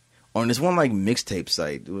day. On this one like mixtape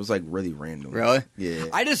site, it was like really random. Really? Yeah.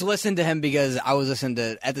 I just listened to him because I was listening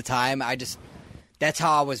to at the time. That's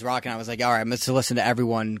how I was rocking. I was like, all right, I'm just listen to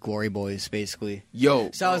everyone, Glory Boys, basically.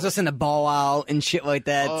 Yo. So I was listening to Ball Out and shit like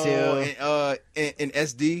that too. And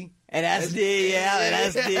SD. And SD,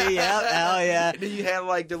 and SD, yeah, hell yeah. And then you had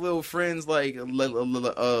like the little friends, like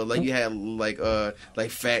you had like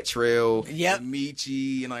Fat Trail, yep, and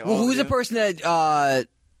Michi, and like. Well, who's the person that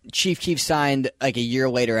Chief Keef signed like a year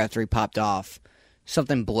later after he popped off?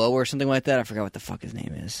 Something Blow or something like that. I forgot what the fuck his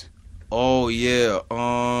name is. Oh yeah,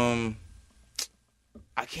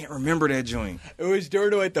 I can't remember that joint. It was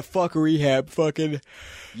during like the fuck rehab fucking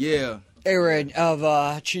era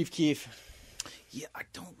of Chief Keef. Yeah, I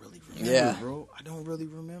don't really remember, bro. I don't really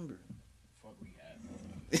remember. Fuck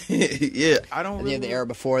rehab. Yeah, I don't. And the era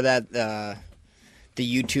before that, the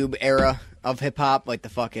YouTube era of hip hop, like the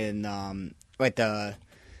fucking like the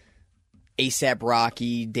ASAP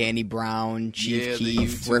Rocky, Danny Brown, Chief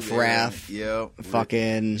Keef, Riff Raff,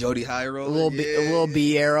 fucking Jody High Roller, Lil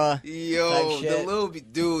B era. Yo, the Lil B,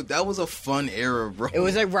 dude, that was a fun era, bro. It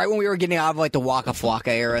was like right when we were getting out of like the Waka Flocka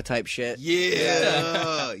era type shit.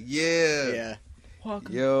 Yeah.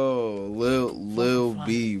 Yo, Lil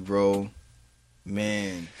B, bro,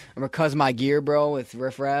 man. Remember "Cuz My Gear," bro, with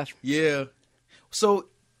Riff Raff? Yeah. So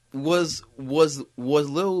was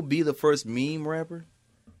Lil B the first meme rapper?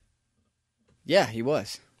 Yeah, he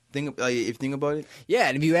was. If you think about it. Yeah,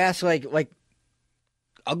 and if you ask like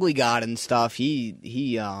Ugly God and stuff, he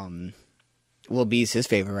Lil B's his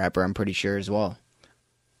favorite rapper, I'm pretty sure as well.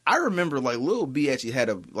 I remember like Lil B actually had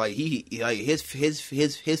his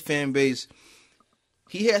fan base.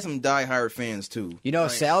 He had some diehard fans too. You know,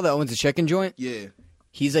 Zell that owns the chicken joint. Yeah,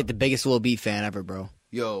 he's like the biggest Lil B fan ever, bro.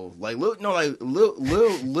 Yo, like Lil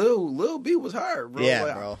B was hard, bro. Yeah,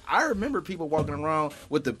 like, bro. I remember people walking around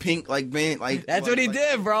with the pink like band, like that's what he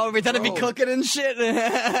did, bro. Every time to be cooking and shit.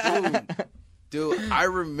 Dude, I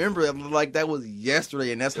remember like that was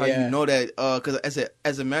yesterday, and that's how you know that. Because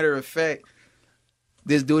as a matter of fact,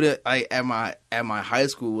 this dude at my high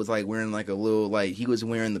school was like wearing like a little like he was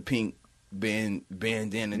wearing the pink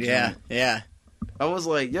bandana. Yeah. I was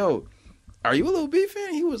like, yo, are you a Lil B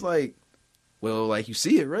fan? He was like, well, like you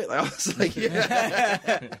see it, right? Like, I was like,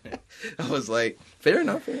 yeah. I was like, fair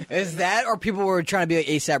enough. Is that or people were trying to be like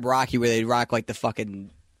ASAP Rocky, where they rock like the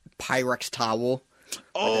fucking Pyrex towel?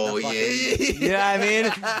 Oh yeah. You know what I mean?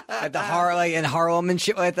 At the in Harlem and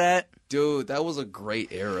shit like that. Dude, that was a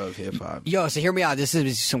great era of hip hop. Yo, so hear me out. This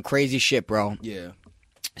is some crazy shit, bro. Yeah.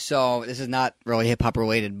 So this is not really hip hop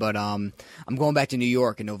related, but I'm going back to New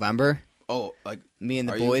York in November. Oh, like me and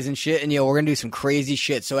the boys and shit, and we're gonna do some crazy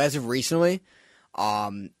shit. So as of recently,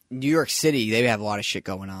 New York City, they have a lot of shit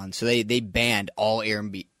going on. So they banned all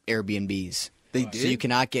Airbnbs. They did. So you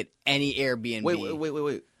cannot get any Airbnb.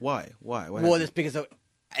 Wait. Why? Well, it's because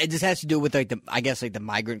it just has to do with like the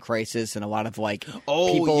migrant crisis and a lot of like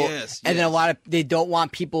people. Yes. And then they don't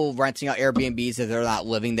want people renting out Airbnbs if they're not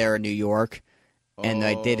living there in New York. And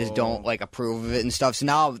like they just don't like approve of it and stuff. So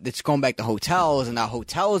now it's going back to hotels, and now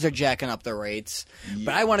hotels are jacking up their rates. Yeah.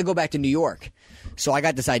 But I want to go back to New York, so I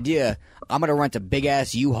got this idea. I'm gonna rent a big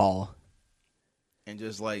ass U-Haul, and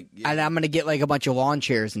just like, and I'm gonna get like a bunch of lawn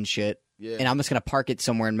chairs and shit. Yeah. And I'm just gonna park it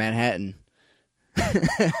somewhere in Manhattan.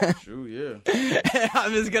 True, yeah.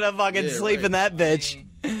 I'm just gonna fucking sleep in that bitch,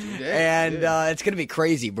 and it's gonna be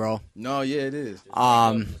crazy, bro. No, yeah, it is.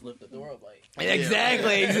 Just lift the door up, like.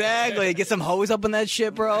 Exactly. Get some hose up in that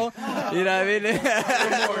shit, bro. You know what I mean?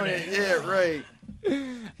 Good morning. Yeah, right.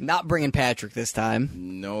 Not bringing Patrick this time.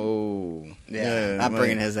 No. Yeah, not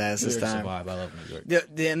bringing his ass this time. I love New York.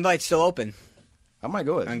 The invite's still open. I might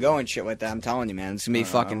go. I'm going shit like that. I'm telling you, man. It's gonna be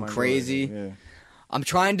fucking crazy. Yeah. I'm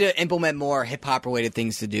trying to implement more hip hop related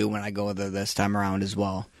things to do when I go there this time around as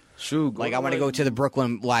well. Shoot, like I want to go to the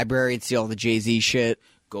Brooklyn Library and see all the Jay-Z shit.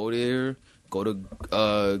 Go there. Go to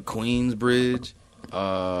Queensbridge.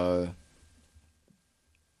 Go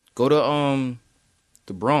to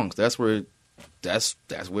the Bronx. That's where it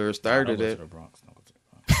started. Don't go to the Bronx.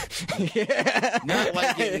 Yeah.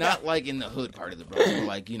 Not like in the hood part of the Bronx, but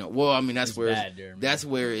like well, I mean that's where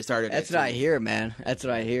it started. That's what I hear, man. That's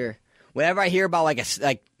what I hear. whenever I hear about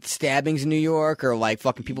like stabbings in New York or like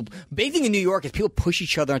fucking people, big thing in New York is people push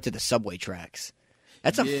each other onto the subway tracks.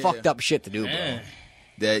 That's some fucked up shit to do, bro.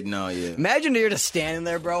 Imagine you're just standing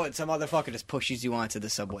there, bro, and some motherfucker just pushes you onto the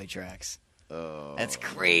subway tracks. That's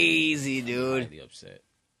crazy, dude. Highly upset.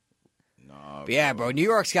 But yeah, bro, New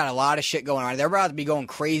York's got a lot of shit going on. They're about to be going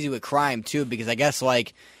crazy with crime too, because I guess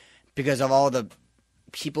because of all the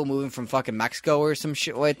people moving from fucking Mexico or some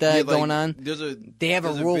shit like that going on. They have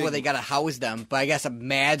a rule where they gotta house them, but I guess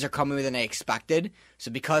MADs are coming more than they expected.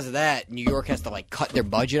 So because of that, New York has to like cut their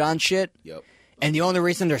budget on shit. Yep. And the only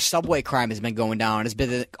reason their subway crime has been going down is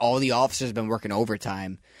because all the officers have been working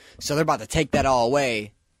overtime. So they're about to take that all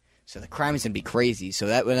away. So the crime is gonna be crazy. So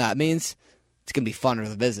what that means, it's gonna be funner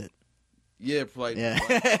to visit. Yeah,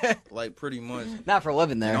 like pretty much. Not for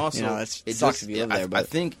living there. And also, it sucks if you live there. But I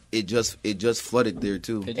think it just flooded there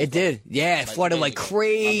too. It did. Yeah, it flooded like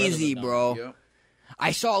crazy, bro. Yep.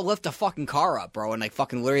 I saw it lift a fucking car up, bro, and like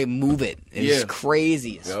fucking literally move it. It's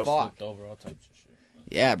crazy as fuck. Over all types of shit.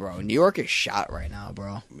 Yeah, bro. New York is shot right now,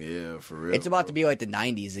 bro. Yeah, for real. It's about to be like the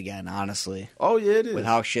 90s again, honestly. Oh yeah, it is. With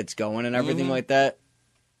how shit's going and everything like that.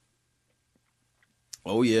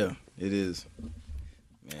 Oh yeah, it is.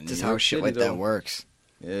 Man, just how shit like that works.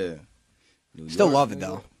 Yeah. Still love it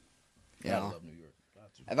though. Yeah, I love New York.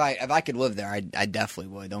 If I could live there, I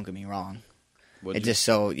definitely would. Don't get me wrong. It's just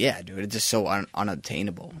so dude. It's just so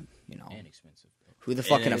unobtainable. You know, and expensive. Who the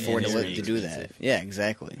fuck can afford to do that? Yeah,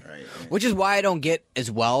 exactly. Right. Which is why I don't get as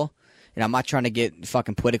well. And I'm not trying to get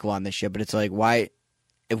fucking political on this shit, but it's like, why,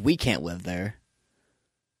 if we can't live there,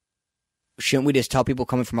 shouldn't we just tell people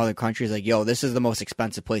coming from other countries like, yo, this is the most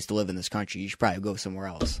expensive place to live in this country. You should probably go somewhere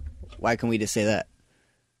else. Why can we just say that?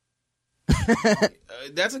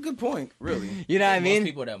 That's a good point, really. You know what I mean? Most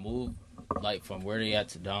people that move like from where they at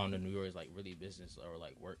to down to New York is like really business or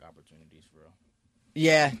like work opportunities for real.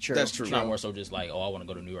 Yeah, true. That's true. It's not more so just like, oh, I want to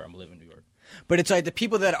go to New York. I'm gonna live in New York. But it's like the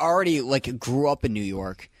people that already like grew up in New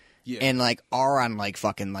York and like are on like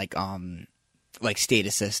fucking like state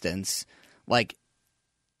assistance, like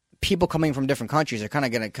people coming from different countries are kind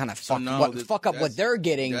of gonna fuck up what they're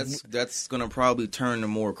getting. That's gonna probably turn to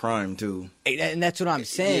more crime too. And that's what I'm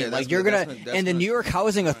saying. Like you're gonna and the New York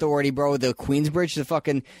Housing Authority, bro, the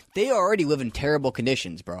Queensbridge, they already live in terrible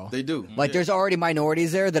conditions, bro. They do. Like there's already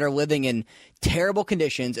minorities there that are living in terrible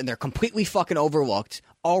conditions, and they're completely fucking overlooked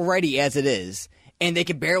already as it is, and they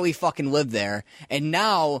can barely fucking live there. And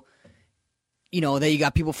now, you know, then you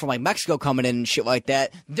got people from like Mexico coming in and shit like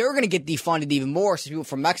that. They're gonna get defunded even more, so people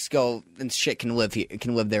from Mexico and shit can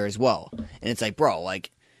live there as well. And it's like, bro,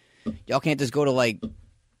 like y'all can't just go to like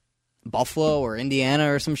Buffalo or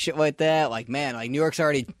Indiana or some shit like that. Like, man, like New York's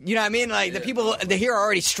already, you know what I mean? Like the people here are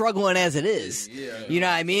already struggling as it is. Yeah. You know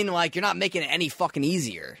what I mean? Like you're not making it any fucking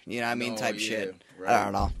easier. You know what I mean? Type shit. Right. I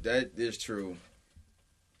don't know. That is true.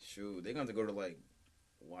 Shoot, they're gonna have to go to like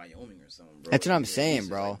Wyoming or something, bro. That's what I'm saying,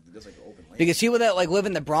 bro. Because people that like live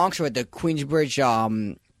in the Bronx or at the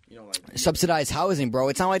Queensbridge, subsidized housing, bro,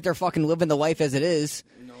 it's not like they're fucking living the life as it is.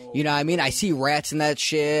 No. You know what I mean? I see rats in that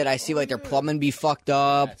shit. I see like their plumbing be fucked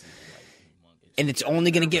up, and it's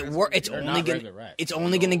only gonna get worse. It's only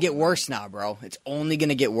gonna get worse now, bro. It's only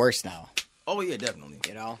gonna get worse now. Oh yeah, definitely.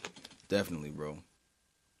 You know, definitely, bro.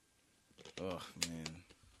 Oh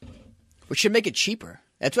man, which should make it cheaper.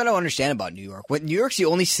 That's what I don't understand about New York. New York's the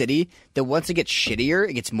only city that once it gets shittier,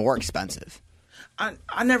 it gets more expensive. I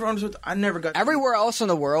never understood. I never got everywhere else in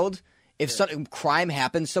the world. If some crime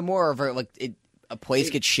happens somewhere, or if a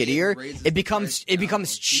place gets shittier, it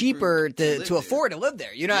becomes cheaper to afford to live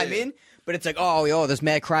there. You know what I mean? But it's like, oh, there's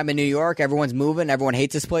mad crime in New York. Everyone's moving. Everyone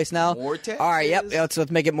hates this place now. More taxes. All right, yep.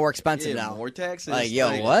 Let's make it more expensive now. More taxes. Like,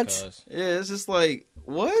 yo, what? Yeah, it's just like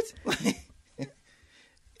what?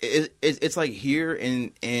 It's like here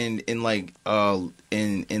in L.A.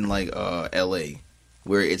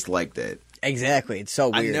 where it's like that. Exactly, it's so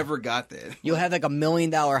weird. I never got that. You'll have like $1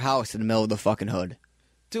 million house in the middle of the fucking hood.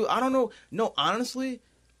 Dude, I don't know. No, honestly,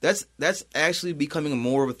 that's actually becoming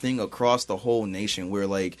more of a thing across the whole nation, where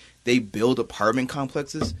like they build apartment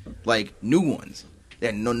complexes, like new ones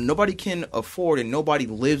that nobody can afford and nobody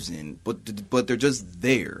lives in, but they're just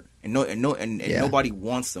there, and nobody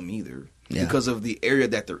wants them either. Yeah. Because of the area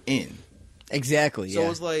that they're in. Exactly, So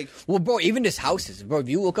it's like... Well, bro, even just houses. Bro, if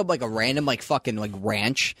you look up like a random like fucking like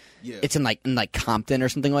ranch, it's in like Compton or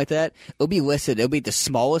something like that, it'll be listed, it'll be the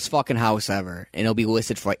smallest fucking house ever, and it'll be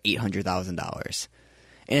listed for like $800,000.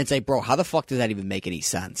 And it's like, bro, how the fuck does that even make any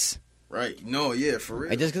sense? Right. No, yeah, for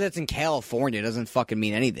real. Like, just because it's in California doesn't fucking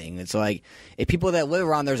mean anything. It's like, if people that live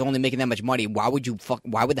around there is only making that much money, why would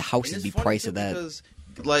the houses be priced at that? Because,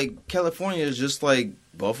 like, California is just like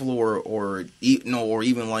Buffalo or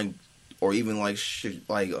even like or even like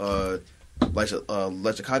Chicago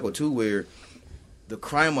too, where the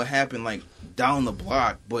crime would happen like down the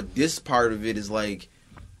block, but this part of it is like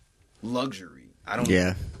luxury. I don't.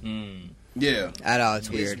 Yeah. Yeah. I know it's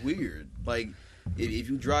weird. It's weird. Like if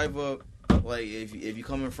you drive up, like if you're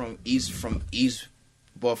coming from East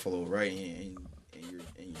Buffalo, right, and you're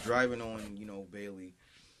driving on, Bailey.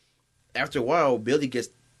 After a while, Bailey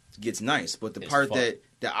gets nice, but the part that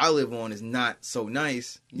I live on is not so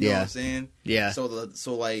nice. You know what I'm saying? Yeah. So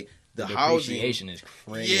like the depreciation housing is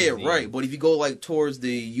crazy. Yeah, right. But if you go like towards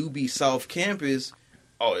the UB South campus,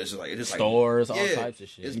 it's just stores, all types of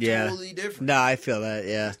shit. It's Yeah. totally different. No, I feel that.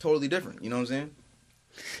 Yeah. It's totally different. You know what I'm saying?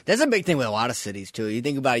 That's a big thing with a lot of cities too. You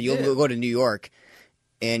think about it, you'll go to New York,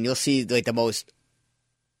 and you'll see like the most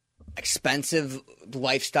expensive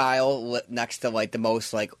lifestyle next to like the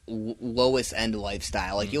most like lowest end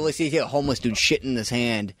lifestyle. Like you'll see a homeless dude shitting in his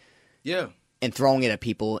hand, and throwing it at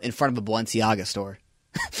people in front of a Balenciaga store.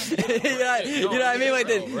 you know what I mean? Like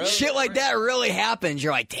shit like that really happens.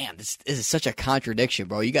 You're like, damn, this is such a contradiction,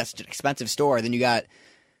 bro. You got such an expensive store, then you got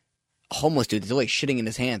a homeless dude that's always shitting in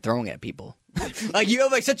his hand, throwing it at people. Like you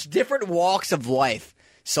have like such different walks of life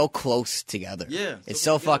so close together. Yeah, it's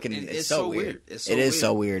so fucking. It's so weird. It is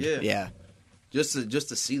so weird. Yeah. Just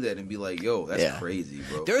to see that and be like, yo, that's crazy,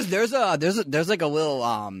 bro. There's like a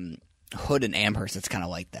little hood in Amherst that's kind of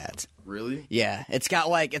like that. Really? Yeah. It's got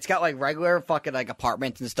like regular fucking like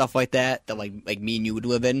apartments and stuff like that like me and you would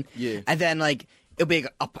live in. Yeah. And then like it'll be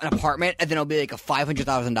like an apartment, and then it'll be like a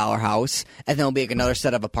 $500,000 house, and then it'll be like another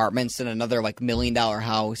set of apartments, and another like $1 million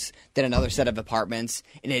house, then another set of apartments,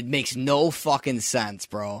 and it makes no fucking sense,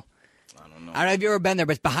 bro. I don't know if you've ever been there,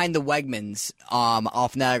 but it's behind the Wegmans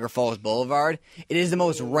off Niagara Falls Boulevard. It is the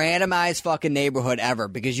most randomized fucking neighborhood ever,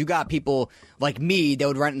 because you got people like me that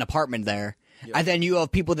would rent an apartment there. Yep. And then you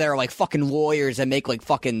have people that are like fucking lawyers that make like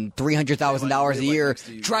fucking $300,000 a year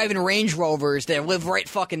driving Range Rovers that live right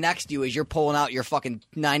fucking next to you as you're pulling out your fucking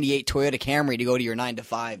 '98 Toyota Camry to go to your 9 to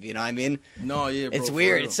 5. You know what I mean? No, yeah, bro, it's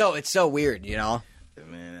weird. It's so weird. You know? Yeah,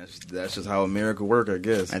 man, that's just how America works, I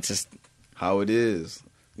guess. That's just how it is.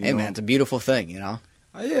 Hey, man, it's a beautiful thing. You know?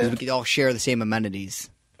 Oh, yeah. We could all share the same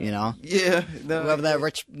amenities. You know? Yeah. No, whoever that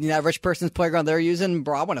rich person's playground they're using,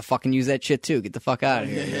 bro, I want to fucking use that shit too. Get the fuck out of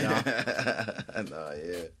here, you know? Nah,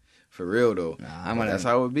 yeah. For real, though. That's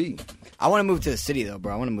how it would be. I want to move to the city, though,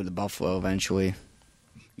 bro. I want to move to Buffalo eventually.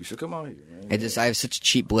 You should come out here, man. I have such a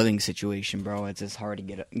cheap living situation, bro. It's just hard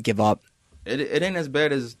to give up. It ain't as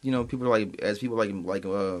bad as, people make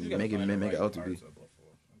it out to be.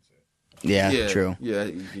 Yeah, true. Yeah.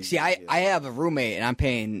 See, I have a roommate, and I'm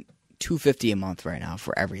paying $250 a month right now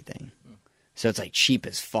for everything, so it's like cheap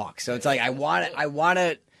as fuck. So it's like I want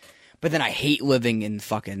it, but then I hate living in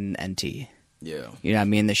fucking NT. Yeah, you know what I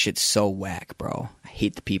mean. This shit's so whack, bro. I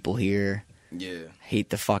hate the people here. Yeah, I hate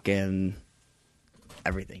the fucking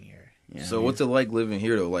everything here. You know so what's it like living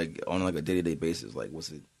here though? Like on like a day-to-day basis? Like what's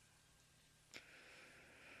it?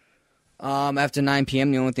 After 9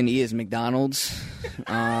 p.m., the only thing to eat is McDonald's.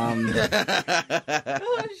 Oh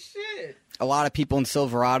shit. A lot of people in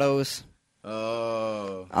Silverados.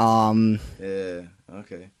 Oh. Yeah.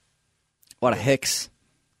 Okay. A lot of Hicks.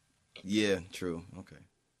 Yeah. True. Okay.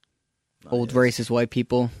 Old racist white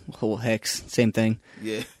people. Whole Hicks. Same thing.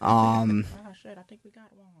 Yeah. Oh shit! I think we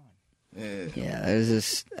got one. Yeah. Yeah. There's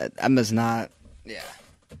just. I'm just not. Yeah.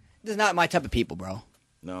 This is not my type of people, bro.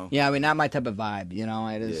 No. Yeah. I mean, not my type of vibe. You know.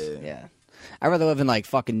 It is. Yeah. I'd rather live in like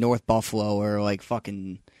fucking North Buffalo or like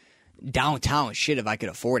fucking downtown shit if I could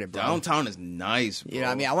afford it, bro. Downtown is nice, bro. You know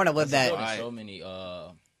what I mean? I want to live that. There's so many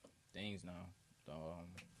things now.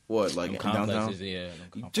 What, like downtown? Yeah.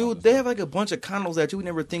 Dude, they have like a bunch of condos that you would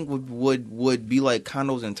never think would be like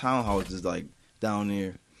condos and townhouses like down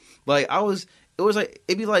there. Like it'd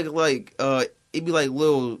be like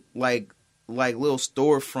little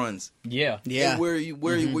storefronts. Yeah. Yeah. Where you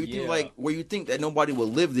think that nobody would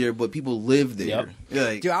live there, but people live there. Yep.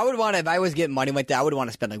 Like, Dude, I would want to, if I was getting money like that, I would want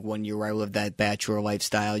to spend like 1 year where I live that bachelor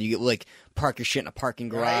lifestyle. You get like park your shit in a parking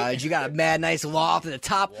garage. Right. You got a mad nice loft and a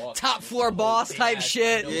top floor boss type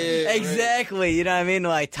shit. Yeah, exactly. Right. You know what I mean?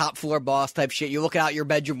 Like top floor boss type shit. You're looking out your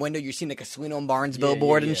bedroom window, you're seeing like a Sweeney and Barnes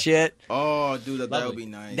billboard and shit. Oh, dude, that would be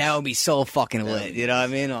nice. That would be so fucking lit. You know what I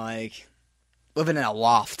mean? Like living in a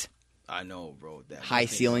loft. I know, bro. High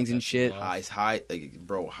ceilings and shit. High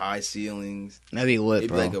ceilings. That'd be lit,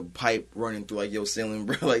 bro. It'd be like a pipe running through like your ceiling,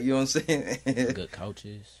 bro. Like, you know what I'm saying? Good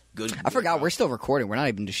couches. I forgot, we're still recording. We're not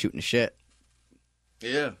even just shooting the shit.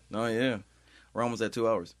 Yeah. No, yeah. We're almost at 2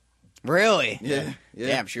 hours. Really? Yeah.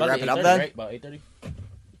 Damn, should we wrap it up then? About 8:30?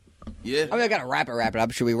 Yeah. I mean, I gotta wrap it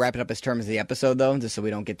up. Should we wrap it up as terms of the episode though, just so we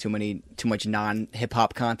don't get too much non-hip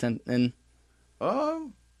hop content in?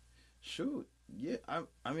 Shoot. Yeah.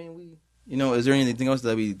 I mean, we. You know, is there anything else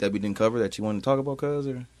that we didn't cover that you want to talk about, cuz,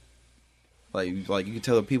 or like you can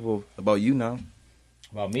tell the people about you now?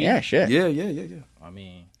 About me? Yeah, shit. Yeah. I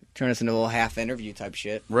mean, turn us into a little half interview type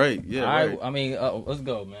shit. Right. Yeah. Right. I mean, let's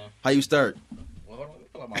go, man. How you start? Well, hold on, let me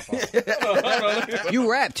pull out my phone. You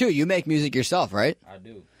rap too. You make music yourself, right? I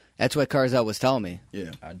do. That's what Carzell was telling me.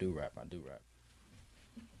 Yeah. I do rap. I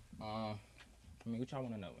mean, what y'all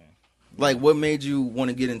want to know, man? Like, what made you want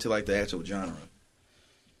to get into like the actual genre?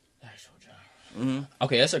 Mm-hmm.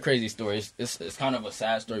 Okay, that's a crazy story. It's kind of a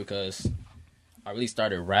sad story because I really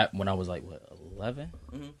started rap when I was like 11.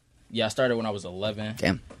 Mm-hmm. Yeah, I started when I was 11.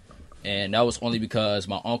 Damn. And that was only because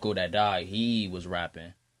my uncle that died, he was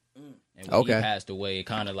rapping. And when he passed away, it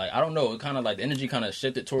kind of like, I don't know, it kind of like the energy kind of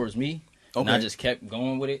shifted towards me. And I just kept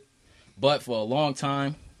going with it. But for a long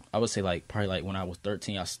time, I would say like probably like when I was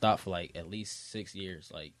 13, I stopped for like at least 6 years.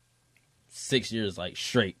 Like 6 years like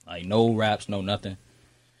straight. Like no raps, no nothing.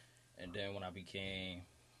 And then when I became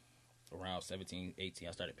around 17, 18,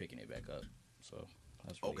 I started picking it back up. So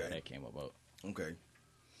that's really how that came about. Okay.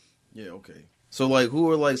 Yeah, okay. So like who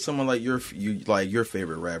are like some of like your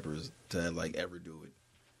favorite rappers to like ever do it?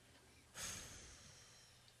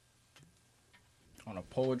 On a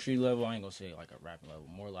poetry level, I ain't gonna say like a rapping level.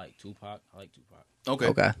 More like Tupac. I like Tupac.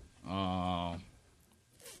 Okay. I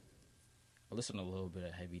listen to a little bit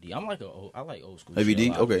of Heavy D. I like old school. Heavy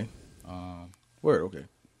D. Okay. Word. Okay.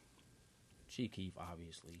 Chief Keef,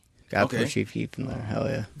 obviously. Got to put Chief Keef in there. Hell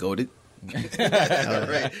yeah. Goated.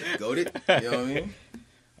 Right. Goated. You know what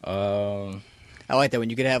I mean? I like that when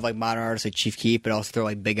you could have like modern artists like Chief Keef, but also throw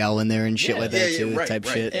like Big L in there and shit like that too. Right, type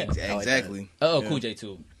shit. Yeah, exactly. Oh, Cool J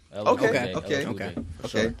too. Okay.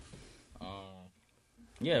 Sure.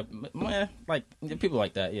 Yeah, man, like people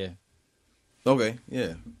like that. Yeah. Okay.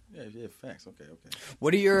 Yeah. Facts. Okay.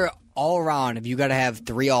 What are your all around? If you got to have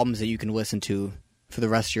 3 albums that you can listen to for the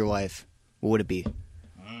rest of your life, what would it be?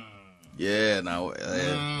 Yeah. Now,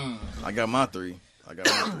 I got my 3.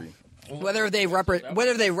 Whether they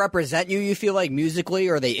represent you feel like musically,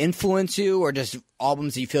 or they influence you, or just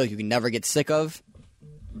albums that you feel like you can never get sick of.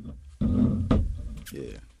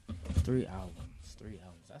 Yeah. 3 albums.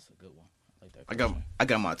 That's a good one. I like that. I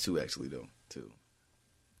got my 2 actually though too.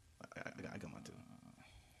 I got my 2.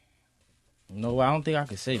 No, I don't think I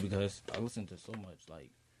could say because I listen to so much like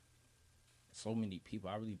so many people.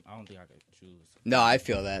 I don't think I could choose. No, I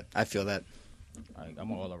feel that. Like,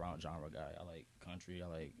 I'm an all around genre guy. I like country. I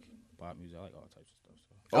like pop music. I like all types of stuff.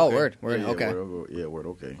 So. Oh, word. Yeah, Okay. Word.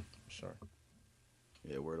 Okay. Sure.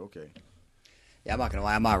 Yeah, word. Okay. Yeah, I'm not gonna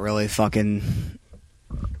lie. I'm not really fucking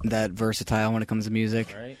that versatile when it comes to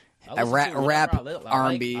music. Right. Rap,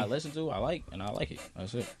 R&B. I listen to. I like it.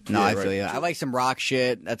 That's it. No, Yeah, I feel you. I like some rock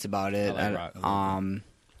shit. That's about it. I like rock.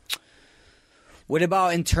 What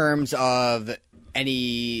about in terms of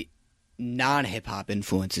any non-hip hop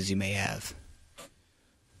influences you may have?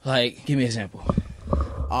 Like, give me an example.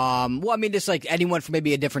 Well, I mean, just like anyone from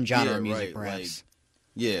maybe a different genre of music, right, perhaps.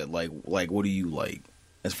 Like what do you like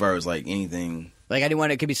as far as like anything? Like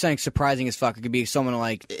anyone, it could be something surprising as fuck. It could be someone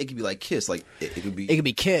like It could be like Kiss, like it could be. It could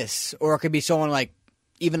be Kiss, or it could be someone like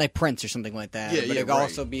even like Prince or something like that. Yeah, but yeah, it could right.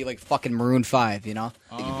 also be like fucking Maroon 5, you know?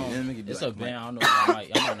 It's a band. I don't know. I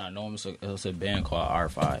might not know them. It's a band called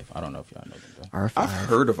R5. I don't know if y'all know them. Though. R5. I've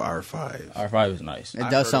heard of R5. R5 is nice. It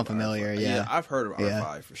does sound familiar, yeah. I've heard of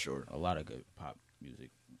R5 for sure. A lot of good pop music.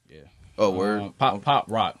 Yeah. Oh, word. Pop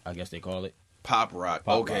rock, I guess they call it. Pop rock.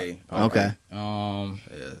 Pop okay. rock. Okay. Yeah,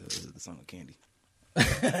 this is the song of Candy.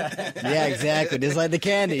 Yeah, exactly. Just like the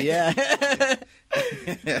candy, yeah.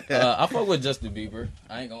 I fuck with Justin Bieber.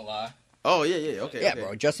 I ain't gonna lie. Oh, yeah. Okay. Yeah, okay.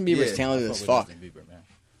 bro. Justin Bieber's talented I as fuck fuck. with Justin Bieber, man.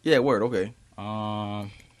 Yeah, word. Okay. I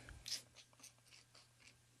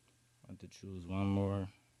have to choose one more.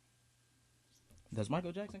 Does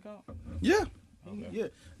Michael Jackson count? Yeah. Okay. Yeah.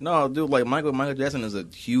 No, dude, like Michael Jackson is a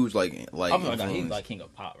huge like I feel like influence. he's like king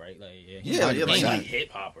of pop, right? Like Yeah, he like ain't that. like hip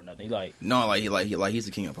hop or nothing. He like No, he's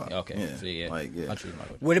the king of pop. okay, Yeah. so yeah, Like yeah. I choose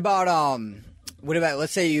Michael. What about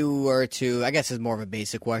let's say you were to, I guess it's more of a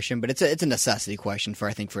basic question, but it's a necessity question for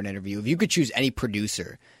an interview. If you could choose any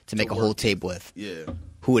producer to make a whole tape with, Yeah.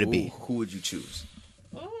 who would it be? Who would you choose?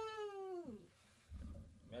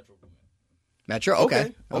 Metro. Metro?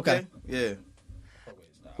 Okay. Yeah.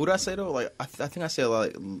 Who did I say though? Like I think I said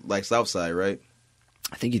like Southside, right?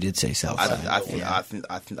 I think you did say Southside. I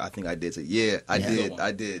think I did say I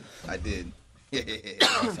did. Yeah.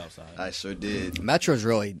 Southside. I sure did. Metro's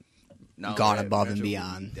really gone above and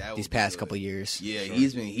beyond these past couple years. Yeah, sure.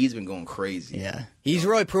 he's been going crazy. Yeah, he's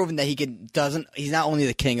really proven that he's not only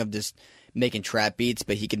the king of just making trap beats,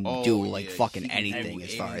 but he can do fucking anything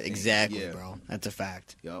as far as exactly, bro. That's a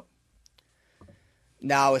fact. Yep.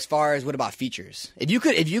 Now, as far as what about features? If you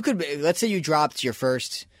could, let's say you dropped your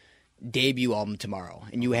first debut album tomorrow,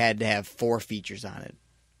 and you had to have 4 features on it,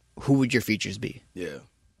 who would your features be? Yeah.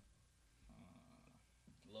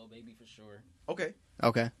 Lil Baby for sure. Okay.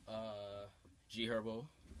 G Herbo.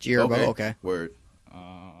 G Herbo. Okay. Word.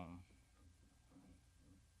 I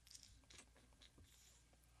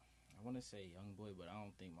want to say Youngboy, but I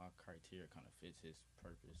don't think my criteria kind of fits his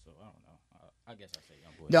purpose, so I don't know. I guess I say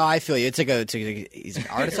Youngboy. No, I feel you. He's an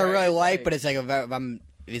artist I really like, but it's like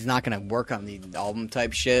he's not gonna work on the album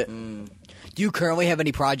type shit. Do you currently have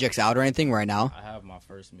any projects out or anything right now? I have my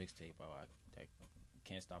first mixtape out. I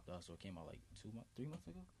Can't Stop the Hustle. It came out like 3 months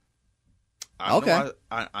ago.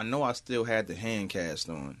 I know I still had the hand cast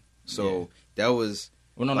on, so that was.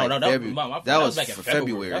 Well, no, that was back in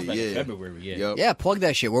February. That was back in February, yeah. Yep. Yeah, plug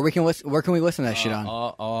that shit. Where can we listen to that shit on?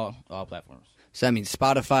 All platforms. So that means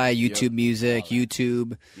Spotify, YouTube Music,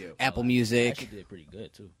 YouTube, Apple Music. Actually did pretty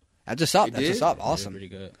good too. That's what's up. That's what's up. Awesome. Pretty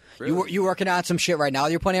good. Really? You working on some shit right now?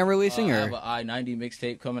 You're planning on releasing, I or have an I-90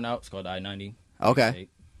 mixtape coming out. It's called I-90. Okay.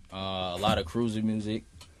 A lot of cruiser music.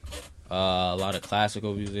 A lot of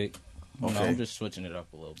classical music. Okay. I'm just switching it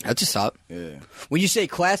up a little bit. That's what's up. Yeah. When you say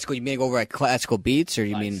classical, you mean over at classical beats, or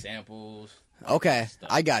you mean samples? Okay, stuff,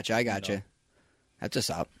 I got you. That's what's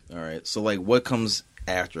up. All right. So like, what comes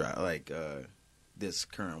after this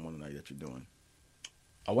current one that you're doing?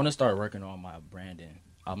 I want to start working on my branding.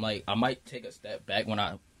 I might take a step back when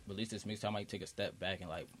I release this mixtape. I might take a step back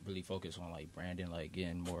and like really focus on like branding, like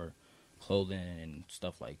getting more clothing and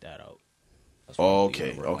stuff like that out.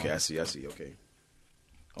 Okay. I see.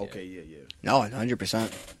 Okay, yeah. No, 100%.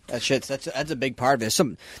 That's a big part of it. There's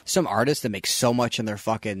some artists that make so much in their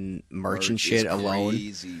fucking merch and shit alone.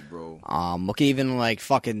 Crazy, bro. Look, even like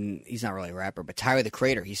fucking, he's not really a rapper, but Tyler the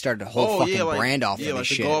Creator, he started a whole brand off of this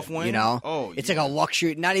shit. Golf wing? You know, it's like a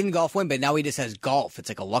luxury, not even golf wing, but now he just has golf. It's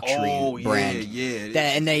like a luxury brand.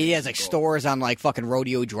 And then he has like stores on like fucking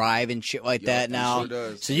Rodeo Drive and shit like that now. Sure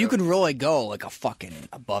does. So you can really go like a fucking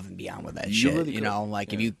above and beyond with that shit. Really you know,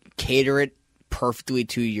 like if you cater it perfectly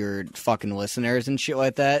to your fucking listeners and shit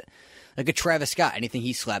like that. Like a Travis Scott, anything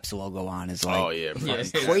he slaps the logo on is like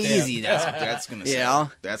crazy. That's gonna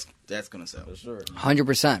sell. That's gonna sell for sure.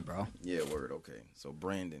 100%, bro. Yeah, word. Okay, so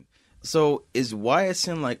Brandon. So is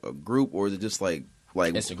YSN like a group, or is it just like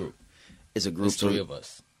it's a group? It's a group. It's 3 of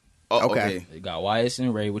us. Oh, okay. You got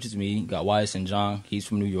YSN Rae, which is me. You got YSN John. He's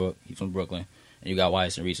from New York. He's from Brooklyn. And you got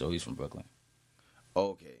YSN Reese. He's from Brooklyn.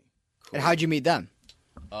 Okay. Cool. And how'd you meet them?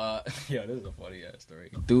 This is a funny ass story.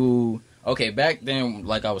 Back then,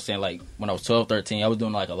 like I was saying, like when I was 12, 13, I was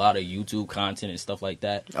doing like a lot of YouTube content and stuff like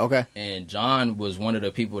that. Okay. And John was one of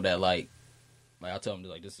the people that like I tell him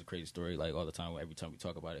like this is a crazy story like all the time. Every time we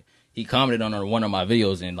talk about it, he commented on one of my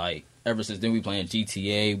videos, and like ever since then we playing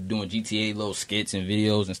GTA, doing GTA little skits and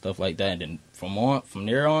videos and stuff like that. And then from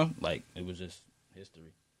there on, like it was just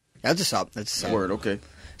history. That's what's up. That's word. Okay.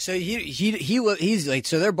 So he's like,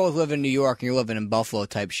 so they're both living in New York and you're living in Buffalo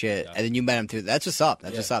type shit, and then you met him through. That's what's up.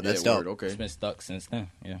 That's what's up. That's dope. Word, okay. It's been stuck since then.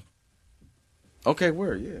 Yeah. Okay.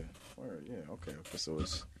 Word. Yeah. Word. Yeah. Okay. So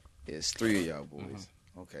it's 3 of y'all boys.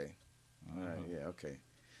 Mm-hmm. Okay. All right. Yeah. Okay.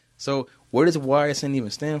 So what does YSN even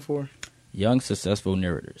stand for? Young Successful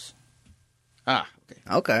Narrators. Ah.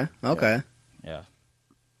 Okay. Okay. Yeah.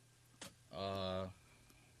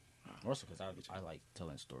 Also because I like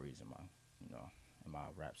telling stories in my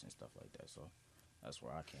raps and stuff like that, so that's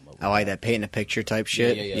where I came up with I like that painting a picture type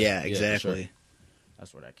shit. Yeah, exactly. Sure.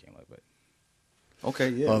 That's where that came up with. Okay,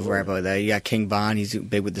 yeah. Love rap like that. You got King Von, he's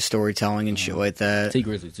big with the storytelling and shit like that. T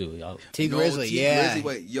Grizzly too, y'all. T Grizzly, yeah.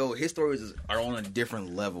 Wait, his stories are on a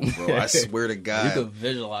different level, bro. I swear to God. You can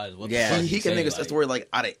visualize what he can make a story like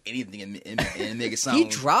out of anything and make it sound. He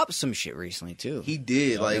dropped some shit recently too. He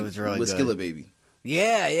did, like it was really with good. Skilla Baby.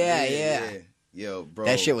 Yeah. Yo, bro.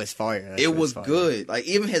 That shit was fire. It was good. Like,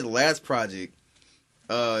 even his last project,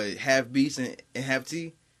 Half Beats and Half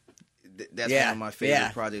T, that's one of my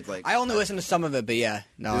favorite projects. Like, I only listened to some of it, but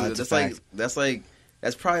no, dude,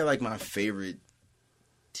 that's probably like my favorite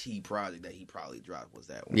T project that he probably dropped was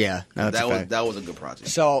that one. Yeah, no, that was a good project.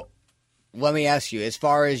 So, let me ask you, as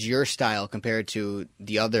far as your style compared to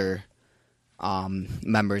the other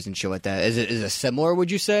members and shit like that, is it similar,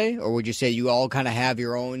 would you say? Or would you say you all kind of have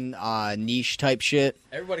your own niche type shit?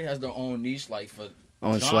 Everybody has their own niche, like for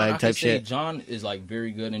own John, swag type shit. John is like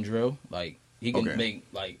very good in drill. Like He can make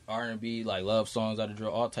like R&B, like love songs out of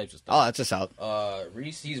drill, all types of stuff. Oh, that's a south.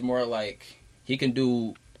 Reese, he's more like he can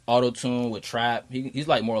do auto-tune with trap. He's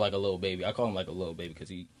like more like a little baby. I call him like a little baby because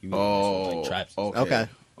he really messes with like traps. Okay.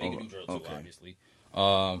 He can do drill too, obviously.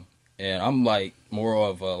 And I'm like more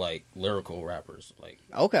of a like lyrical rappers. Like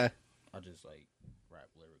okay. I just like rap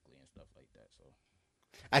lyrically and stuff like that. So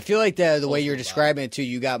I feel like the way you're describing it too,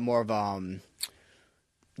 you got more of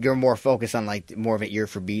you're more focused on like more of an ear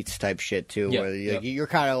for beats type shit too. Yeah, where you're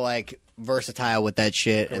kind of like versatile with that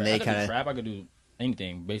shit, correct. and they kind of rap. I could do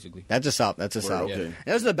anything basically. That's a sub. That's a sub. Okay. And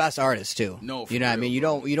those are the best artists too. No, you know what I mean. You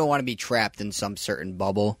don't want to be trapped in some certain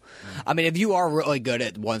bubble. I mean, if you are really good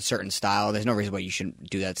at one certain style, there's no reason why you shouldn't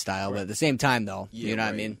do that style. But at the same time, though, you know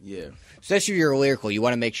what I mean. Yeah. Especially if you're lyrical, you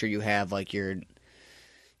want to make sure you have like your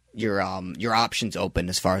options open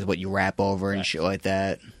as far as what you rap over and shit like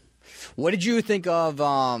that. What did you think of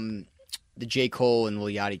the J. Cole and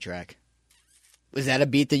Lil Yachty track? Was that a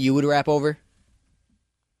beat that you would rap over?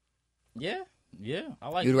 Yeah, I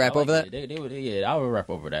like. You'd rap over that? I would rap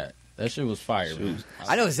over that. That shit was fire, man.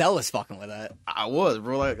 I know Zell was fucking with that. I was,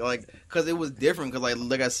 bro. Like, cause it was different. Cause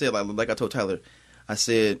like I said, like I told Tyler, I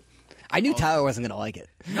said. I knew Tyler wasn't gonna like it.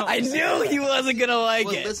 No, I knew he wasn't gonna like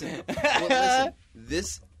it. Listen,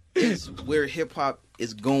 this is where hip hop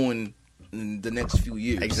is going in the next few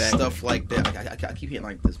years. Exactly. Stuff like that. I keep hitting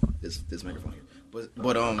like this microphone here,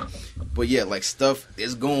 but yeah, like stuff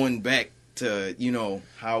is going back to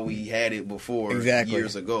how we had it before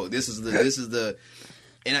years ago. This is the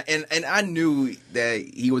and I knew that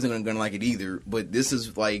he wasn't gonna like it either. But this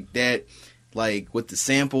is like that. Like with the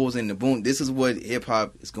samples and the boom, this is what hip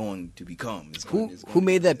hop is going to become. Who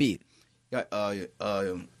made that beat?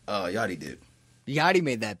 Yachty did. Yachty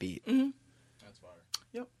made that beat. Mm-hmm. That's fire.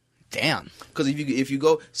 Yep. Damn. Because if you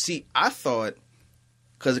go see, I thought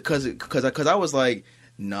because I was like,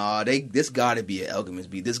 nah, this got to be an Alchemist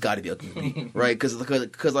beat. This got to be an Alchemist beat, right?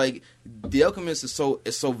 Because like the Alchemist is so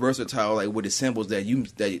versatile, like with the samples that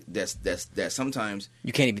sometimes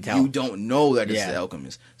you can't even tell. You don't know that it's the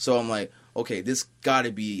Alchemist. So I'm like, okay, this got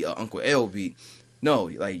to be an Uncle L beat. No,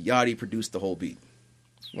 like Yachty produced the whole beat.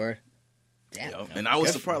 Word. Damn. And I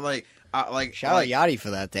was surprised. Shout out Yachty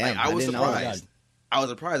for that. Damn, I was surprised. I was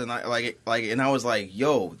surprised, and I was like,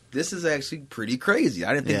 yo, this is actually pretty crazy.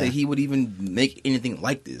 I didn't think that he would even make anything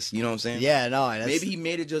like this. You know what I'm saying? Yeah, no. Maybe he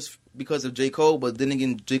made it just because of J. Cole, but then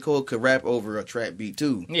again, J. Cole could rap over a trap beat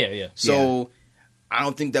too. Yeah. So I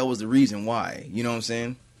don't think that was the reason why. You know what I'm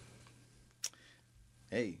saying?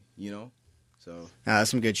 Hey, so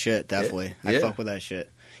that's some good shit. Definitely, yeah. I fuck with that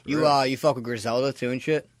shit. You fuck with Griselda too and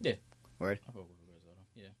shit. Yeah. Word. I fuck with Griselda.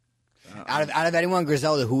 Yeah. Out of anyone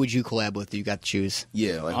Griselda, who would you collab with? You got to choose.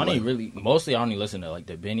 Yeah, like I only listen to like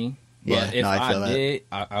the Benny. But if I did,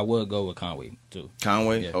 I would go with Conway too.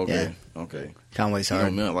 Conway, yeah. Okay. Conway's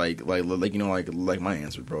hard. Man, like my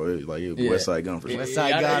answer, bro. Like West Side Gun for sure. West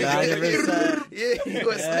Side Gun, 100%. Yeah,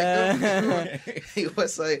 West Side Gun for sure.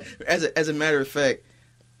 West Side. As a matter of fact,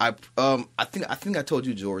 I think I told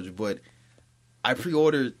you, George, but I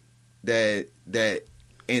pre-ordered that,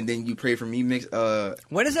 and then you pray for me mix.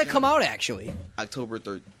 When does that come out? Actually, October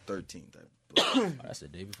 13th. That's the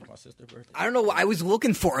day before my sister's birthday. I don't know. I was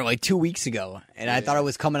looking for it like 2 weeks ago, and I thought it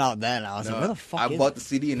was coming out then. I was like, "Where the fuck?" I bought the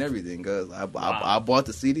CD and everything, cause I bought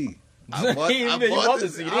the CD. I bought the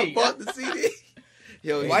CD. I bought the CD.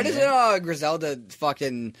 Yo, why doesn't Griselda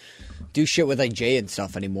fucking do shit with like Jay and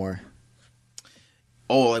stuff anymore?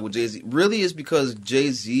 Oh, like with Jay-Z. Really, it's because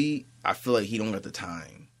Jay-Z, I feel like he don't got the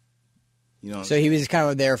time. So he was kind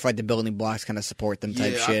of there for like the building blocks, kind of support them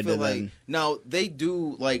type shit. I feel like now they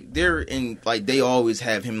do like they're in like they always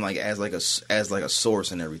have him like as like a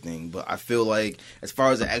source and everything. But I feel like as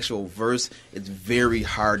far as the actual verse, it's very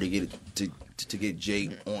hard to get Jay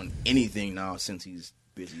on anything now since he's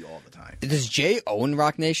busy all the time. Does Jay own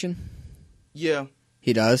Rock Nation? Yeah.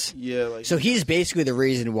 He does? Yeah. So he's basically the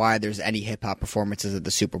reason why there's any hip-hop performances at the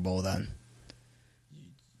Super Bowl then?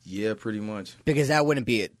 Yeah, pretty much. Because that wouldn't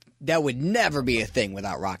be it. That would never be a thing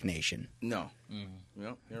without Rock Nation. No. Mm-hmm.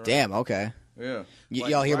 Yep, you're right. Damn, okay. Yeah.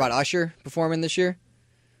 Y'all hear about Usher performing this year?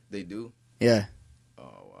 They do? Yeah. Oh,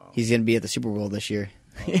 wow. He's going to be at the Super Bowl this year.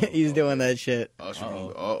 He's doing that shit. Usher.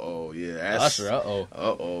 Yeah. Usher,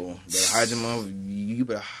 Hide your mom. You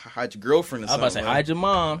better hide your girlfriend or something. I was about to say, hide your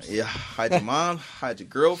mom. Yeah, hide your mom, hide your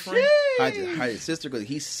girlfriend, hide your sister, because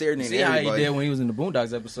he's serenading everybody. See how he did when he was in the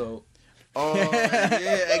Boondocks episode. Oh,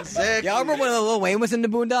 yeah, exactly. Y'all remember when Lil Wayne was in the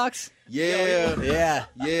Boondocks? Yeah.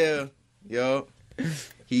 Yo.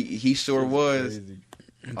 He sure was.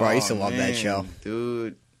 Bro, I used to love that show.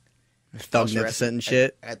 Dude. Thugnificent and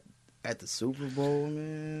shit. At the Super Bowl,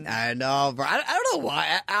 man. I know, bro. I don't know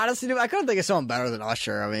why. Honestly, I couldn't think of someone better than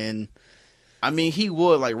Usher. I mean, he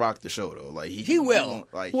would like rock the show though. Like he will.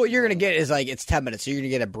 What you're gonna get is like it's 10 minutes, so you're gonna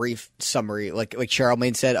get a brief summary, like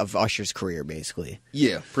Charlemagne said, of Usher's career, basically.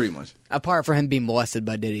 Yeah, pretty much. Apart from him being molested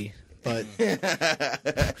by Diddy, but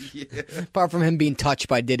apart from him being touched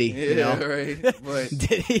by Diddy, you know, right? But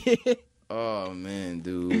Diddy. Oh man,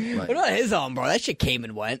 dude. Like, what about his own, bro? That shit came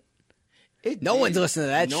and went. No one's listening to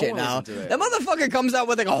that shit now. That motherfucker comes out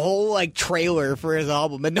with like a whole like trailer for his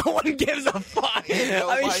album, and no one gives a fuck.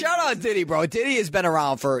 I mean, shout out Diddy, bro. Diddy has been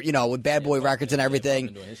around for with Bad Boy Records and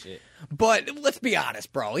everything. But let's be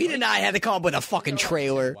honest, bro. He did not have to come up with a fucking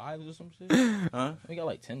trailer. 5 wives or some shit? Huh? He got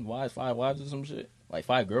like 10 wives, 5 wives or some shit. Like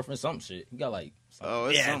 5 girlfriends, some shit. He got like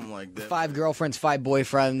something like that. 5 girlfriends, 5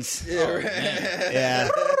 boyfriends. Yeah, right. Yeah.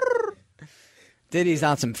 Diddy's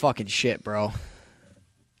on some fucking shit, bro.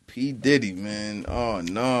 P. Diddy, man. Oh,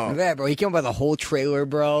 no. Yeah, bro. He came up with a whole trailer,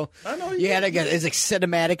 bro. I know. You had to get it's like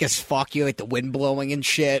cinematic as fuck. You like the wind blowing and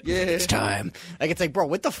shit. Yeah. It's time. Like, it's like, bro,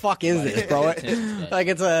 what the fuck is this, bro? Like,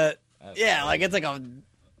 it's a... Yeah, like, it's like a...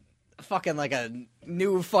 Fucking, like a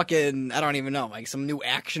new fucking... I don't even know. Like, some new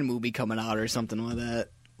action movie coming out or something like that.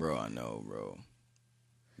 Bro, I know, bro.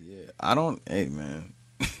 Yeah. I don't... Hey, man.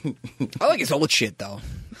 I like his old shit, though.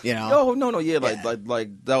 You know? No. Yeah, like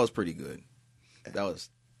that was pretty good. That was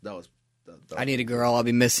I Need a Girl, I'll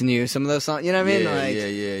Be Missing You. Some of those songs, you know what I mean?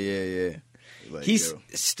 Yeah. Like, he's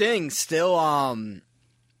Sting still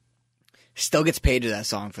gets paid to that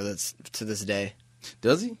song to this day.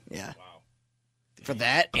 Does he? Yeah. Wow. For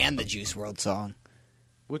that and the Juice WRLD song.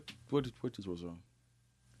 What Juice WRLD song?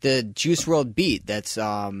 The Juice WRLD beat that's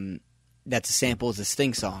a sample of the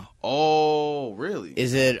Sting song. Oh, really?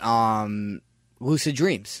 Is it Lucid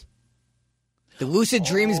Dreams? The Lucid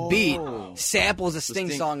Dreams beat samples a Sting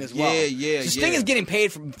song as well. Yeah. So Sting is getting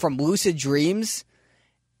paid from Lucid Dreams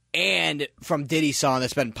and from Diddy's song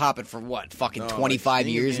that's been popping for what, fucking 25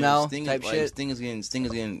 years now? Shit. Sting is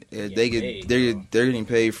getting they're getting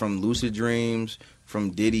paid from Lucid Dreams, from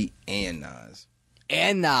Diddy and Nas.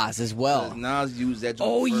 And Nas as well. Nas used that.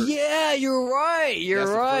 Oh first. Yeah, you're right.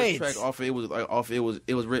 You're right. The first track off it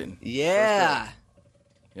was written. Yeah.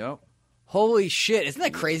 Yep. Holy shit! Isn't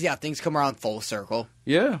that crazy how things come around full circle?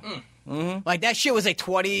 Yeah. Mm-hmm. Like that shit was like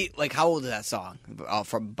 20. Like how old is that song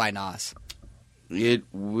by Nas? It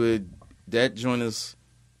would that joint is.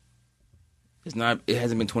 It's not. It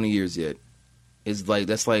hasn't been 20 years yet. It's like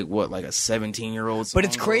that's like what, like a 17-year-old song. But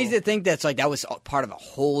it's crazy to think that's like that was part of a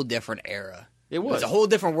whole different era. It was a whole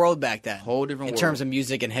different world back then. Whole different world. In terms of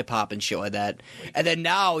music and hip hop and shit like that. And then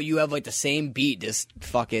now you have like the same beat, just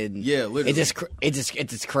fucking literally. It's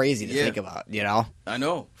just crazy to think about, you know? I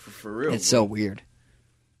know, for real. It's so weird.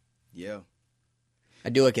 Yeah. I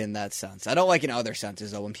do like it in that sense. I don't like it in other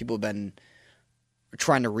senses though. When people have been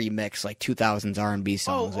trying to remix like 2000s R&B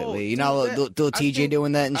songs lately, you know, little TJ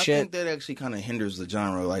doing that and shit. I think that actually kind of hinders the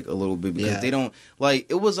genre like a little bit because they don't like.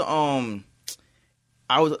 It was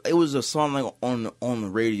it was a song like on the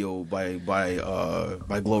radio by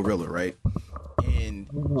Glorilla, right? And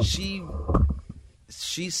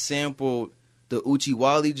she sampled the Uchi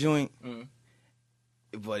Wally joint,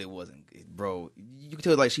 but it wasn't good, bro. You could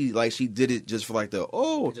tell like she did it just for like just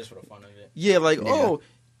for the fun of it. Yeah, like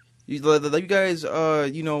you guys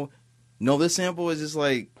know this sample is just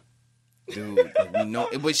like, dude,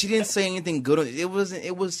 but she didn't say anything good on it. It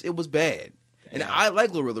was bad. And I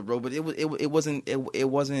like Glorilla, bro, but it wasn't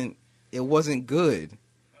good.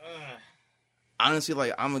 Honestly,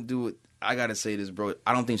 like I'm gonna do it. I gotta say this, bro.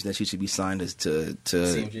 I don't think that she should be signed to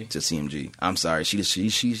CMG. I'm sorry. She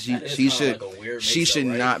should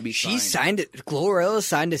not be. She signed it. Glorilla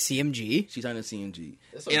signed to CMG. She signed to CMG,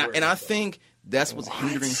 and I think that's what's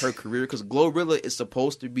hindering her career because Glorilla is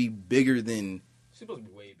supposed to be bigger than. She's supposed to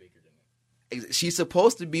be way bigger than that. She's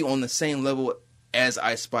supposed to be on the same level as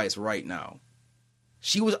Ice Spice right now.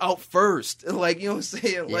 She was out first. Like, you know what I'm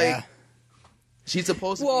saying? Yeah. Like, she's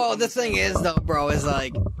supposed to Well, the thing is, though, bro, is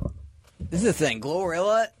like, this is the thing.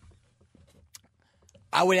 Glorilla,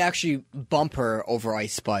 I would actually bump her over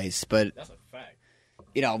Ice Spice, but... That's a fact.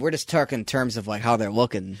 You know, we're just talking in terms of, like, how they're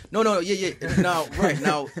looking. No, yeah. Now, right,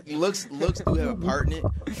 now, looks do have a part in it,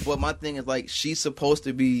 but my thing is, like, she's supposed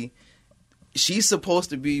to be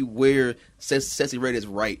where Sexy Red is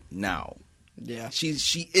right now. Yeah, she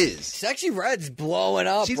is. Sexy Red's blowing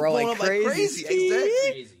up, She's bro, blowing like up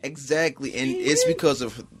crazy. Exactly, and it's because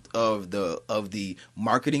of the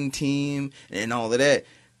marketing team and all of that.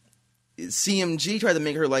 CMG tried to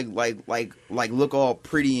make her like look all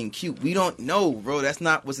pretty and cute. We don't know, bro. That's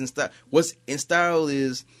not what's in style. What's in style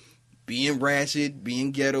is being ratchet,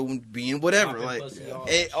 being ghetto, being whatever, like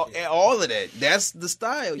and all of that. That's the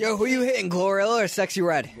style. Yo, who you hitting, Glorilla or Sexy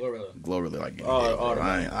Red? Glorilla, like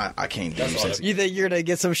I can't do Sexy. You think you're gonna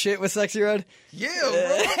get some shit with Sexy Red? Yeah,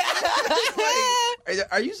 bro.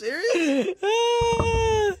 Like, are you serious?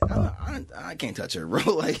 I can't touch her,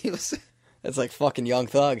 bro. Like it was. It's like fucking Young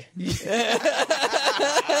Thug.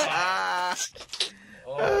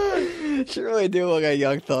 She really do look like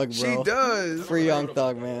Young Thug, bro. She does. Free Young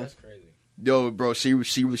Thug, man. That's crazy. Yo, bro, she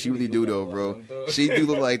really do though, bro. She do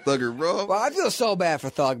look like Thugger, bro. Well, I feel so bad for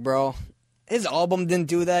Thug, bro. His album didn't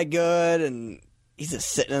do that good, and he's just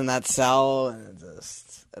sitting in that cell, and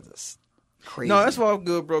it's just crazy. No, that's why I'm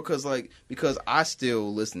good, bro. Because I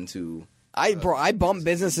still listen to. I bump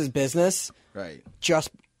Business is Business. Right. Just.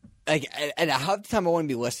 Like, and half the time I wouldn't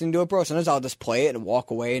be listening to it, bro. Sometimes I'll just play it and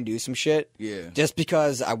walk away and do some shit. Yeah. Just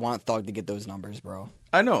because I want Thug to get those numbers, bro.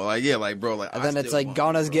 I know, like, yeah, like, bro, like. And then it's like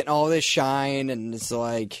Gunna's getting all this shine, and it's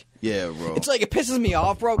like. Yeah, bro. It's like, it pisses me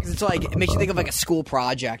off, bro, because it's like, it makes you think of like a school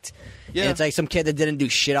project. Yeah. And it's like some kid that didn't do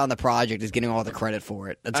shit on the project is getting all the credit for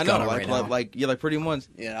it. That's Gunna right now. Like, pretty much.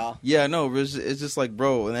 You know? Yeah, no, it's just like,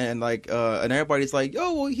 bro, and everybody's like,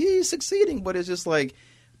 yo, well, he's succeeding, but it's just like.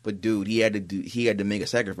 But dude, he had to make a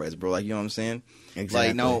sacrifice, bro. Like, you know what I'm saying? Exactly.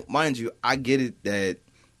 Like, now, mind you, I get it that,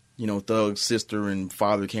 you know, Thug's sister and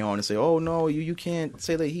father came on and say, "Oh no, you can't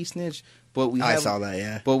say that he snitched." But I saw that,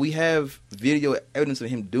 yeah. But we have video evidence of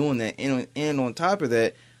him doing that, and on top of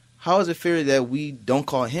that, how is it fair that we don't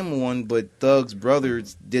call him one, but Thug's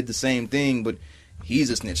brothers did the same thing, but he's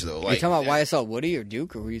a snitch though? Like, are you talking about YSL Woody or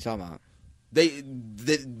Duke, or who are you talking about?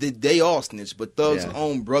 They all snitched, but Thug's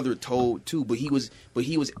own brother told too. But he was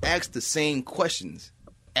asked the same questions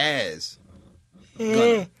as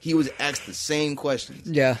Gunna. He was asked the same questions.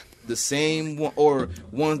 Yeah, the same one, or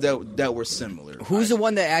ones that were similar. Who's the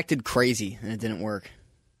one that acted crazy and it didn't work?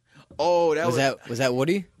 Oh, was that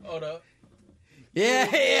Woody? Hold up. Yeah.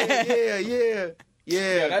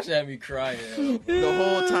 Yeah, that should have me crying. The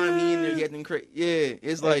whole time he in there getting crazy. Yeah,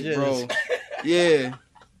 it's like, bro. Yeah.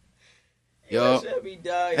 Yo. That should be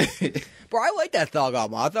dying. Bro, I like that Thug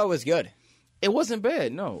album. I thought it was good. It wasn't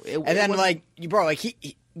bad, no. And then, like, bro, like,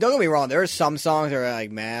 he don't get me wrong. There are some songs that are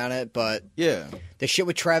like, man, it, but yeah, the shit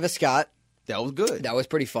with Travis Scott, that was good. That was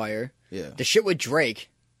pretty fire. Yeah, the shit with Drake,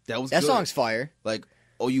 that good. Song's fire. Like,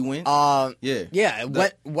 oh, you win? Yeah.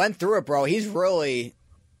 Went through it, bro. He's really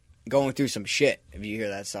going through some shit. If you hear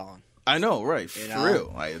that song, I know, right? For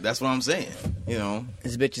real, like, that's what I'm saying. You know,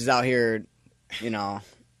 his bitch is out here, you know,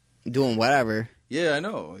 doing whatever. Yeah, I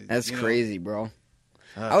know. That's crazy, bro.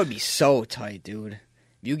 I would be so tight, dude.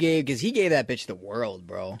 Because he gave that bitch the world,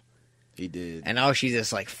 bro. He did. And now she's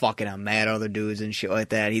just like fucking on mad other dudes and shit like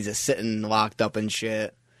that. He's just sitting locked up and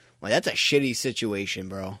shit. Like, that's a shitty situation,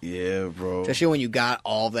 bro. Yeah, bro. Especially when you got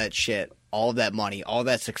all that shit, all that money, all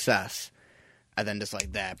that success, and then just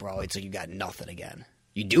like that, bro. It's like you got nothing again.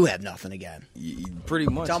 You do have nothing again. Pretty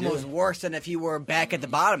much. It's almost worse than if he were back at the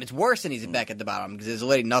bottom. It's worse than he's back at the bottom because there's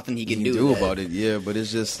literally nothing he can do about it. Yeah, but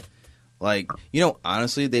it's just like, you know,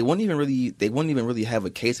 honestly, they wouldn't even really have a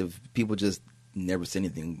case if people just never said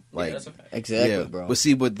anything. Like, exactly, bro. But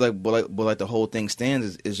see, but the whole thing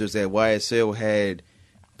stands is just that YSL had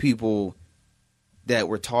people that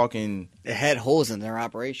were talking. They had holes in their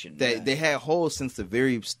operation. They had holes since the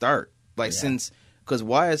very start. Like, since, because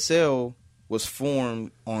YSL was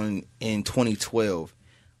formed in 2012.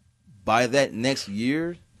 By that next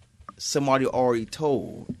year, somebody already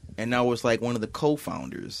told, and now it's like one of the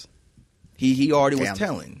co-founders. He already was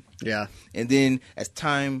telling. Yeah. And then as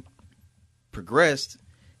time progressed,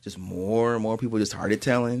 just more and more people just started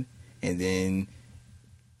telling, and then,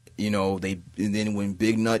 you know, then when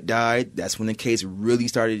Big Nut died, that's when the case really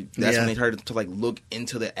started. That's when they started to like look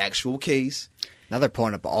into the actual case. Now they're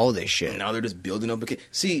pulling up all this shit. Now they're just building up a case.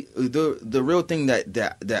 See, the real thing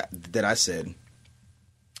that I said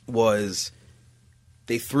was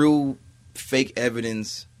they threw fake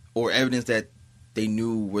evidence or evidence that they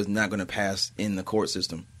knew was not going to pass in the court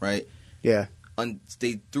system, right? Yeah.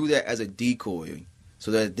 They threw that as a decoy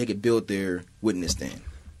so that they could build their witness stand.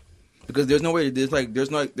 Because there's no way. There's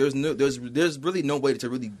really no way to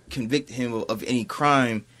really convict him of any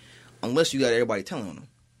crime unless you got everybody telling on him.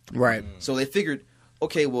 Right. So they figured,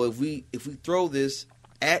 okay, well, if we throw this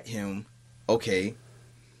at him, okay,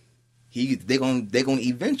 they're gonna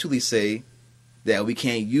eventually say that we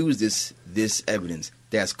can't use this evidence.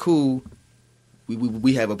 That's cool.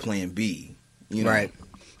 We have a plan B, you know? Right.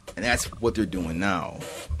 And that's what they're doing now.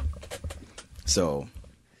 So,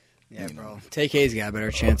 yeah, bro. TK's got a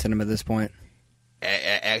better chance than him at this point.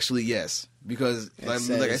 Actually, yes, because like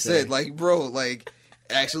I said, like, bro, like,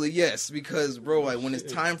 Actually, yes, because bro, like when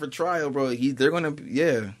it's time for trial, bro, they're gonna,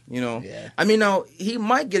 you know. Yeah. I mean, now he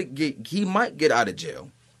might get out of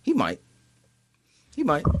jail. He might,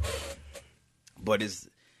 but it's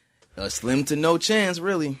a slim to no chance,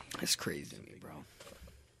 really. That's crazy to me, bro.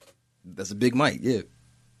 That's a big might, yeah.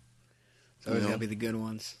 So it's gotta be the good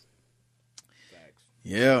ones. Facts.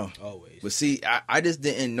 Yeah, Always. But see, I just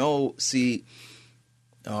didn't know. See,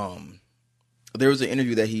 there was an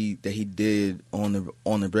interview that he did on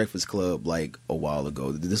the Breakfast Club like a while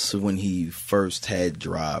ago. This is when he first had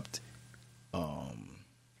dropped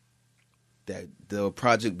that the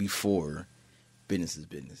project before Business is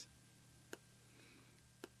Business.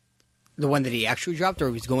 The one that he actually dropped, or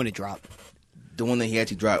he was going to drop? The one that he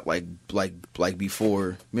actually dropped like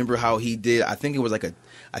before. Remember how he did? I think it was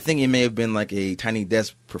I think it may have been like a Tiny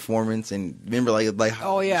Desk performance. And remember like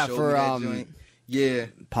how oh yeah, for yeah,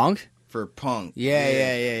 Punk. For Punk.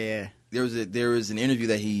 Yeah. There was an interview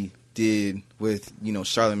that he did with, you know,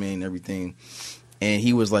 Charlamagne and everything, and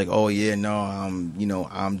he was like, "Oh yeah, no,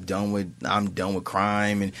 I'm done with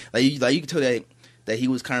crime," and like you could tell that he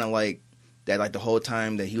was kind of like that, like the whole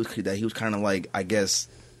time that he was kind of like, I guess,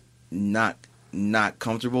 not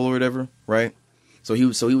comfortable or whatever, right? So he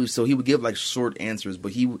would give like short answers,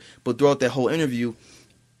 but throughout that whole interview,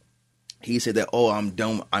 he said that, oh, I'm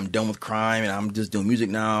done with crime and I'm just doing music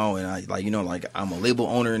now, and I I'm a label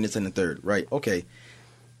owner and this and the third, right? Okay.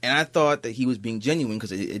 And I thought that he was being genuine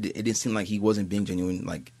because it didn't seem like he wasn't being genuine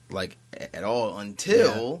like at all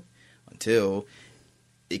until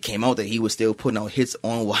it came out that he was still putting out hits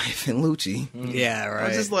on Wife and Lucci. Yeah, right. I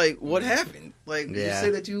was just like, what happened? Like, you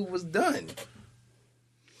say that you was done.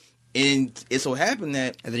 And it so happened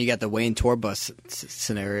that... And then you got the Wayne tour bus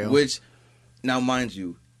scenario. Which, now mind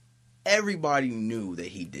you, everybody knew that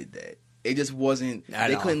he did that. It just wasn't...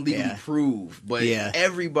 They couldn't legally prove, but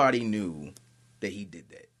everybody knew that he did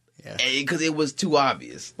that. Yeah. Because it was too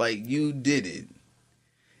obvious. Like, you did it.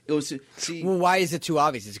 It was... See, well, why is it too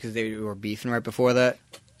obvious? Is it because they were beefing right before that?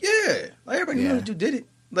 Yeah. Like, everybody knew that you did it.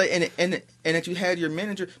 Like, and that you had your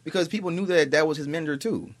manager... Because people knew that was his manager,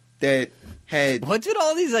 too. That had... What's with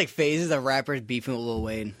all these, like, phases of rappers beefing with Lil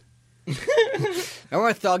Wayne? Remember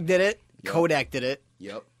when Thug did it? Yep. Kodak did it.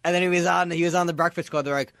 Yep. And then he was on the Breakfast Club.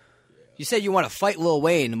 They're like, you said you want to fight Lil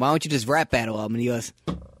Wayne. Why don't you just rap battle him? And he goes...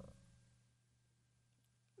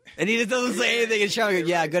 And he just doesn't say anything. And Sean goes,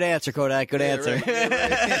 yeah, good answer, Kodak. Good answer.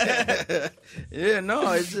 Right. Yeah,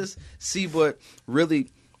 no, it's just... See, but really,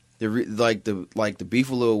 the beef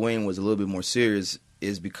with Lil Wayne was a little bit more serious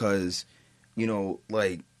is because, you know,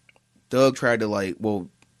 like, Doug tried to, like, well,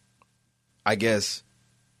 I guess,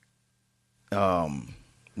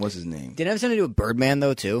 what's his name? Did it have something to do with Birdman,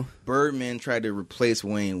 though, too? Birdman tried to replace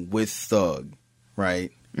Wayne with Thug,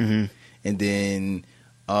 right? Mm-hmm. And then,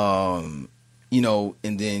 you know,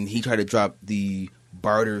 and then he tried to drop the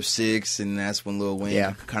Barter 6, and that's when Lil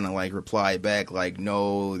Wayne kind of, like, replied back, like,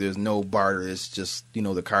 no, there's no barter, it's just, you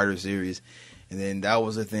know, the Carter series. And then that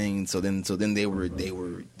was a thing, so then they were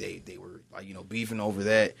like, you know, beefing over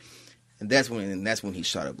that. And that's when he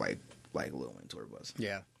shot up like Lil Wayne tour bus.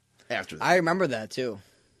 Yeah. After that. I remember that too.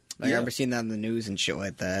 I remember seeing that on the news and shit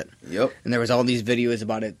like that. Yep. And there was all these videos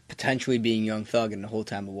about it potentially being Young Thug, and the whole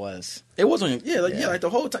time it was. It wasn't. Like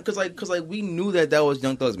the whole time, because we knew that was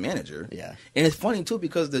Young Thug's manager. Yeah. And it's funny too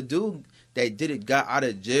because the dude that did it got out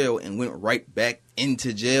of jail and went right back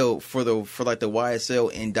into jail for the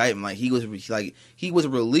YSL indictment. Like he was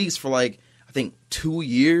released for like I think 2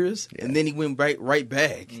 years, and then he went right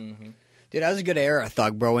back. Mm-hmm. Dude, that was a good era,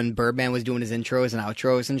 Thug, bro, when Birdman was doing his intros and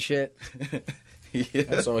outros and shit. Yeah.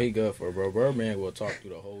 That's all he good for, bro. Birdman will talk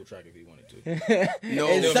through the whole track if he wanted to. No,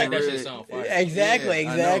 that shit sound fire. Exactly.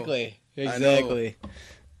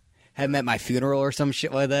 Had him at my funeral or some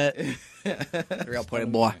shit like that. Real put it,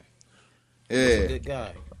 boy. Yeah. He's a good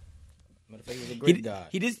guy. He was a great guy.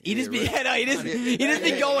 He just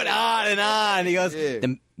be going on and on. He goes,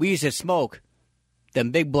 we used to smoke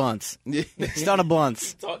them big blunts, ton of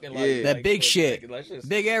blunts, talking like that big shit,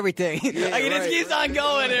 big everything. Yeah, like he just keeps on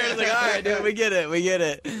going there. It's like, all right, dude, we get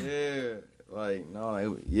it. Yeah, like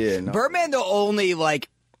no. Birdman the only like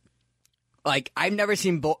I've never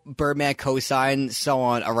seen Birdman co-sign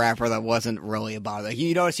on a rapper that wasn't really about it. Like,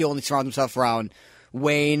 you notice he only surrounds himself around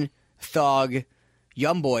Wayne, Thug,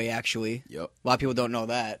 Youngboy, actually. Yep. A lot of people don't know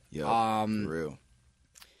that. Yep. For real.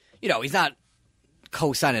 You know, he's not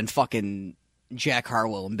co-signing fucking Jack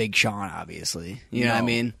Harlow and Big Sean, obviously. You know what I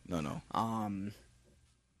mean? No.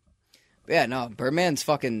 Yeah, no. Birdman's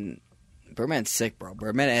sick, bro.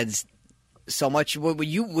 Birdman adds so much. How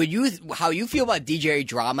you feel about DJ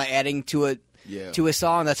Drama adding to it to a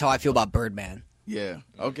song? That's how I feel about Birdman. Yeah.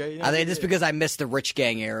 Okay. I think just because I missed the Rich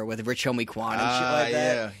Gang era with Rich Homie Quan and shit like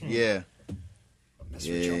that. Yeah. Miss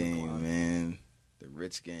Rich Homie Quan. Man. The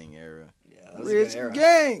Rich Gang era. Yeah, that was Rich a good era.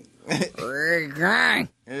 Gang. Rich Gang.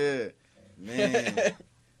 Yeah. Man.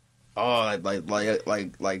 Oh, like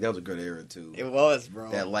that was a good era too. It was, bro.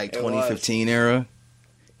 That 2015 era.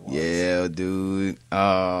 Yeah, dude.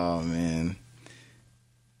 Oh man.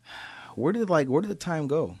 Where did the time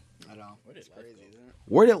go? I know. It's crazy, isn't it?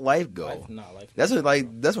 Where did life go? Life. That's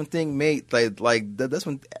when thing made that's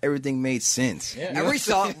when everything made sense. Yeah. Every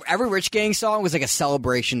song, every Rich Gang song was like a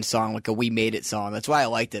celebration song, like a We Made It song. That's why I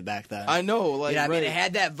liked it back then. I know, like, you know what I mean, it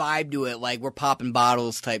had that vibe to it, like we're popping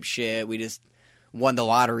bottles type shit. We just won the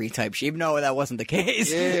lottery type shit, even though that wasn't the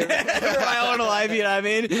case. Yeah. For my own life, you know what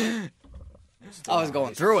I mean? I was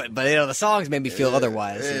going through it, but you know the songs made me feel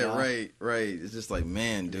otherwise. Yeah, you know? right. It's just like,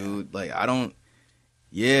 man, dude, like I don't.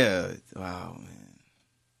 Yeah, wow, man.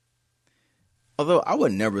 Although I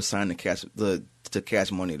would never sign to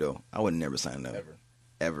Cash Money though. I would never sign that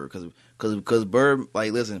ever because Bird,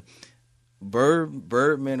 like, listen,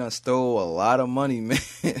 Birdman stole a lot of money, man,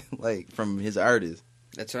 like from his artists.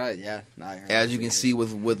 That's right. Yeah. As you can see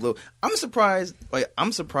with Lil, I'm surprised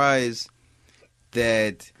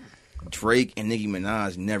that Drake and Nicki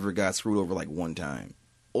Minaj never got screwed over like one time,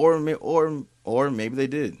 or maybe they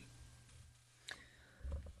did.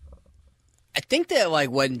 I think that like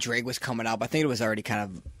when Drake was coming up, I think it was already kind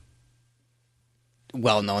of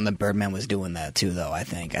well known that Birdman was doing that too. Though I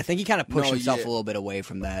think he kind of pushed himself a little bit away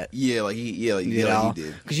from that. Yeah, he did.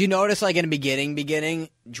 Because you notice, like in the beginning,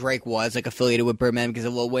 Drake was like affiliated with Birdman because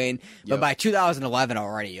of Lil Wayne, but by 2011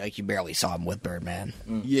 already, like you barely saw him with Birdman.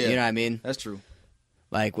 Yeah, you know what I mean? That's true.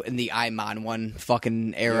 Like in the Iman one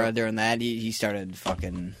fucking era during that, he started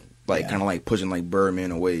fucking kind of like pushing like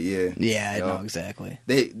Birdman away. Yeah, yeah, I know exactly.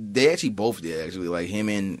 They actually both did actually. Like him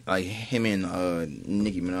and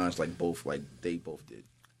Nicki Minaj they both did.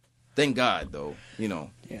 Thank God though, you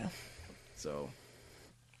know. Yeah. So.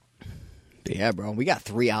 But yeah, bro, we got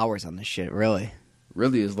 3 hours on this shit. Really,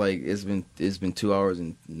 it's like it's been 2 hours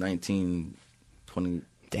and 19, 20.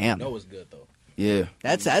 Damn. No, it's good though. Yeah,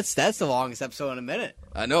 that's the longest episode in a minute.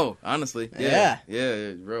 I know, honestly. Yeah,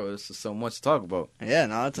 bro. There's just so much to talk about. Yeah,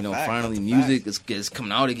 no, that's a fact. Finally, that's music is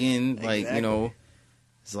coming out again. Exactly. Like, you know,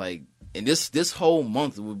 it's like, and this whole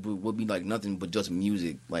month would be like nothing but just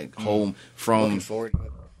music. Like home from Looking forward to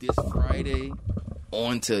it. this Friday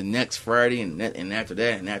on to next Friday, and after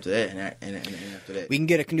that, and after that, and after that. We can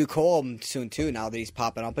get a new collab soon too. Now that he's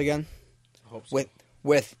popping up again, Hope so.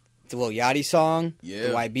 with the Lil Yachty song,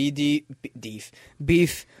 the YB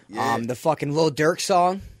beef, Yeah. the fucking Lil Durk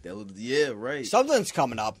song. Right. Something's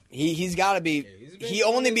coming up. He's got to be. He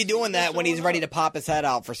only be doing that when he's ready to pop his head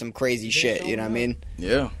out for some crazy shit. You know what I mean?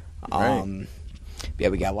 Yeah. Right. Yeah,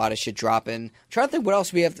 we got a lot of shit dropping. I'm trying to think what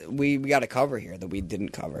else we have. We got to cover here that we didn't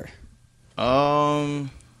cover. What?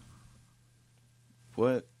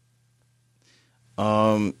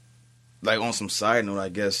 Like on some side note, I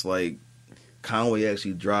guess like Conway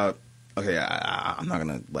actually dropped. Okay, I'm not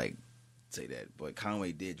gonna like say that, but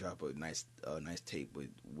Conway did drop a nice tape with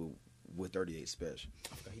 38 Special.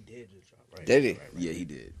 I forgot he did just drop. Right. Did he? Right. Yeah, he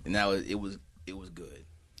did, and now it was good.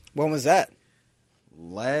 When was that?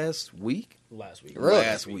 Last week. Really?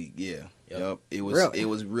 Last week, yeah. Yep. It was. Really? It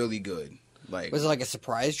was really good. Like, Was it like a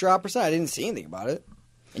surprise drop or something? I didn't see anything about it.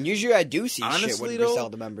 And usually I do see shit when though,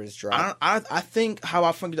 Zelda members drop. I think how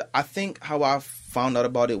I found out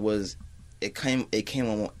about it was it came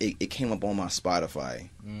up on my Spotify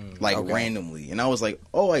randomly, and I was like,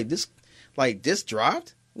 oh, this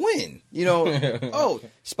dropped when, you know. Oh,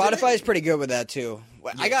 Spotify is pretty good with that too.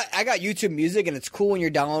 Yeah. I got YouTube Music, and it's cool when you're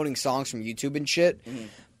downloading songs from YouTube and shit. Mm-hmm.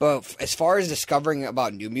 But as far as discovering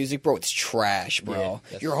about new music, bro, it's trash, bro.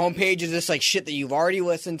 Yeah, your homepage is just like shit that you've already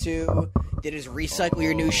listened to. They just recycle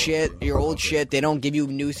your new shit, your old shit. They don't give you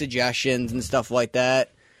new suggestions and stuff like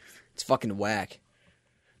that. It's fucking whack.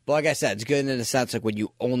 But like I said, it's good in a sense like when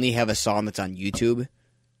you only have a song that's on YouTube.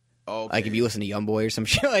 Okay. Like if you listen to Youngboy or some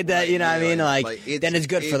shit like that, you know what I mean? Like then it's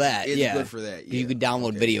good for that. It's good for that. Yeah. You can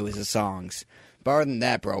download videos of songs. But other than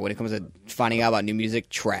that, bro, when it comes to finding out about new music,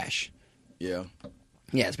 trash. Yeah.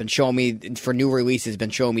 Yeah, it's been showing me, for new releases, it's been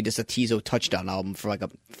showing me just a Tizo Touchdown album for like a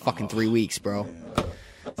fucking 3 weeks, bro. Yeah.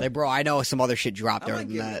 It's like, bro, I know some other shit dropped other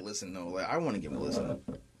than that. Listen, though. Like, I want to give him a listen.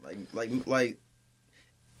 Like, and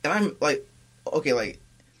I'm like, okay, like,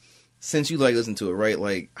 since you like listen to it, right?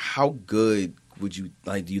 Like, how good would you,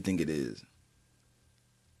 like, do you think it is?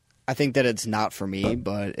 I think that it's not for me,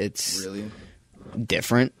 but it's really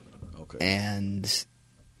different. Okay. And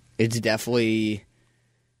it's definitely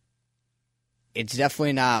it's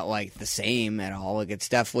definitely not like the same at all. Like it's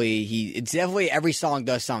definitely every song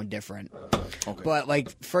does sound different. Okay. But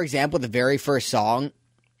like for example, the very first song,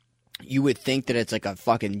 you would think that it's like a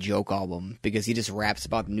fucking joke album because he just raps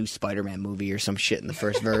about the new Spider-Man movie or some shit in the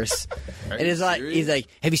first verse. And it's like he's like,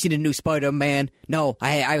 "Have you seen the new Spider-Man?" "No,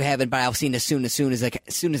 I haven't, but I'll see it as soon as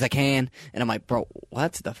I can." And I'm like, "Bro,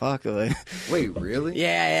 what the fuck?" Wait, really?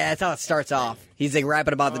 Yeah, that's how it starts off. He's like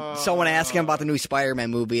rapping about someone asking him about the new Spider-Man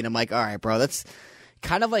movie, and I'm like, all right, bro, that's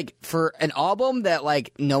kind of like for an album that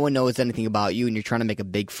like no one knows anything about you, and you're trying to make a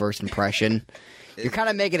big first impression. You're kind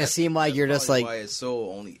of making it seem like you're just like. Why it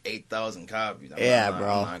sold only 8,000 copies? Bro.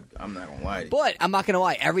 I'm not gonna lie to you. But I'm not gonna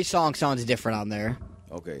lie, every song sounds different on there.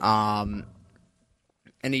 Okay. And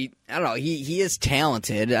I don't know, he is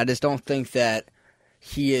talented. I just don't think that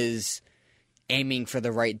he is aiming for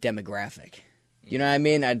the right demographic. You know what I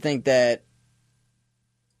mean? I think that.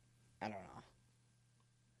 I don't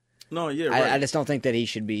know. No, yeah, right. I just don't think that he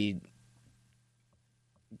should be.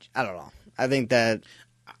 I don't know. I think that.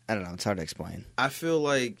 I don't know. It's hard to explain. I feel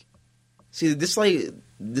like, see, this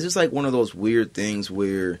is like one of those weird things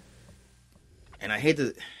where, and I hate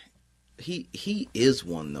to, he is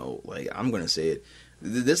one though. Like I'm gonna say it.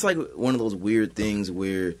 This is like one of those weird things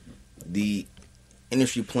where the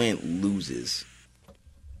industry plant loses.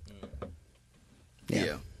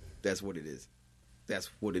 Yeah, that's what it is. That's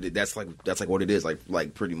what it is. That's like what it is.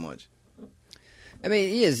 Like pretty much. I mean,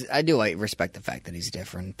 he is. I do respect the fact that he's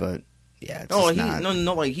different, but. Yeah, it's like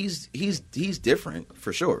he's different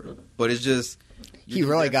for sure, but it's just he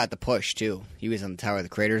really got the push too. He was on the Tower of the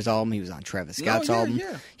Creators album. He was on Travis Scott's album.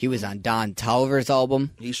 Yeah. He was on Don Toliver's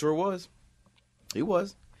album. He sure was. He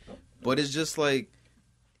was, but it's just like,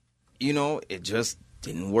 it just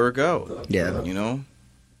didn't work out. Yeah, And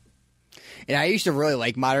I used to really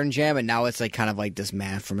like Modern Jam, and now it's like kind of like this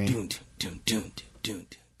math for me.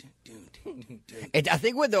 I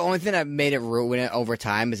think the only thing that made it ruin it over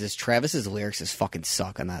time is Travis's lyrics just fucking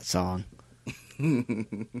suck on that song.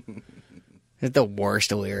 It's the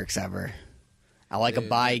worst lyrics ever. I like a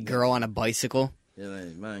bi girl on a bicycle.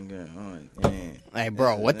 Hey,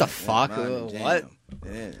 bro, what the fuck? What?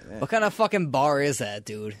 What kind of fucking bar is that,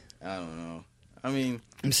 dude? I don't know. I mean,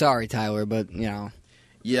 I'm sorry, Tyler, but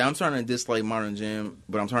Yeah, I'm starting to dislike Modern Jam,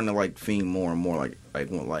 but I'm starting to like Fiend more and more. Like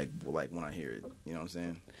when I hear it, you know what I'm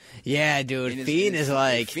saying? Yeah, dude. Fiend is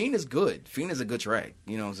like Fiend is good. Fiend is a good track.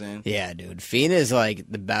 You know what I'm saying? Yeah, dude. Fiend is like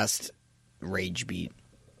the best rage beat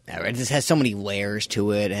ever. It just has so many layers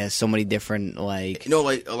to it. It has so many different like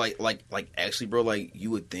actually, bro. Like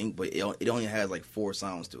you would think, but it only has like 4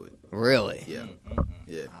 sounds to it. Really? Yeah.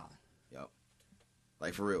 Yeah. Yep.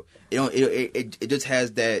 Like for real. It just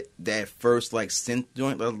has that first like synth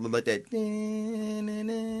joint like that.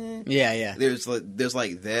 Yeah. There's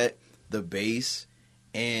like that, the bass.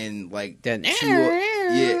 And like then, two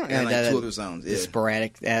other sounds. Yeah. The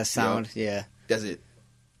sporadic ass sound. Yeah. That's it.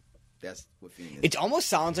 That's what Fiend is. It almost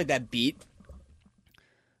sounds like that beat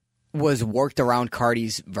was worked around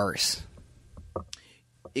Cardi's verse.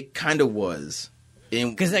 It kind of was.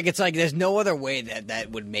 Because it's like there's no other way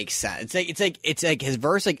that would make sense. It's like his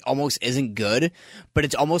verse like almost isn't good, but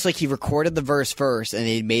it's almost like he recorded the verse first and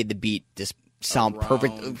he made the beat just sound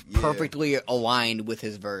perfectly aligned with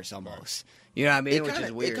his verse almost. You know what I mean? Which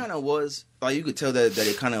is weird. It kind of was like you could tell that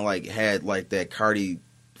it kind of like had like that Cardi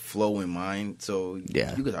flow in mind. So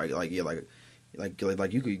yeah, you could argue like you could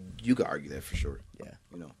argue that for sure. Yeah,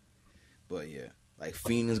 But yeah, like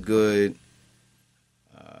Fiend is good.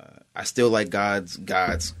 I still like God's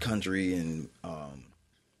Country and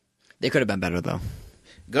they could have been better though.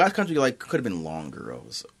 God's Country like could have been longer of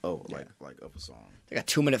a song. They got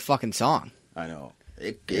 2-minute fucking song. I know.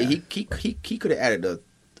 He could have added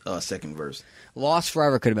a second verse. Lost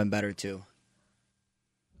Forever could have been better too.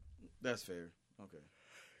 That's fair. Okay.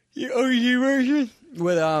 The OG version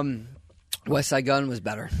with West Side Gun was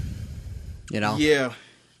better. Yeah.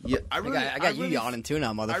 I got you yawning too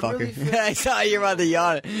now, motherfucker. Really I saw you about to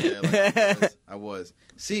yawn. Yeah, I was.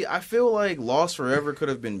 See, I feel like Lost Forever could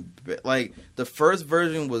have been like the first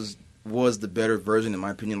version was the better version in my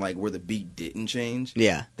opinion, like where the beat didn't change.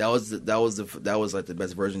 Yeah. That was like the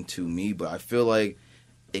best version to me, but I feel like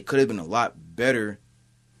it could have been a lot better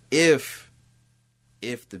if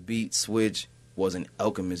the beat switch was an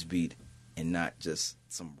Alchemist beat and not just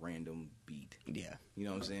some random beat. Yeah. You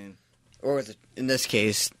know what I'm saying? Or was it, in this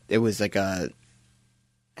case, it was like a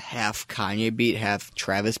half Kanye beat, half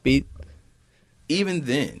Travis beat. Even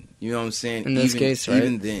then, you know what I'm saying? In this case, right?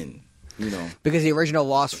 Even then, because the original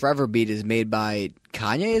Lost Forever beat is made by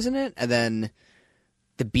Kanye, isn't it? And then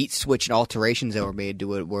the beat switch and alterations that were made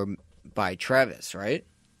to it were by Travis, right?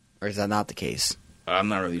 Or is that not the case? I'm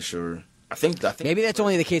not really sure. I think maybe that's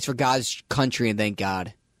only the case for God's Country and Thank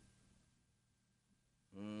God.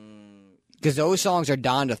 Because those songs are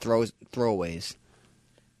Donda throwaways.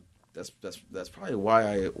 That's probably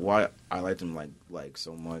why I like them like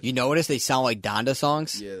so much. You notice they sound like Donda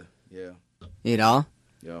songs? Yeah. You know?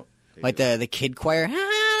 Yep. Like the kid choir.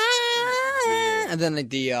 Yeah. And then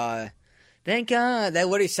the Thank God. That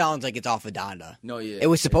literally sounds like it's off of Donda. No, yeah. It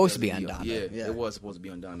was supposed to be on Donda. Yeah, it was supposed to be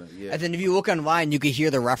on Donda. Yeah. And then if you look online, you could hear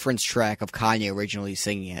the reference track of Kanye originally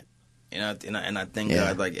singing it. And I thank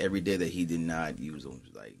God, like, every day that he did not use them.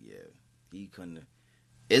 Like, yeah, he couldn't.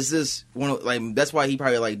 It's just one of, like, that's why he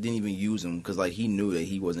probably like didn't even use them, because like he knew that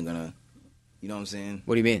he wasn't gonna. You know what I'm saying?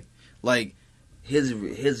 What do you mean? Like his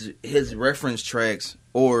reference tracks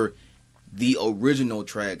or the original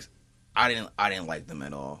tracks, I didn't like them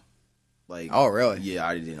at all. Like, oh really? Yeah,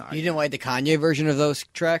 I didn't. You didn't like the Kanye version of those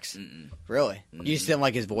tracks? Really? Mm-mm. You just didn't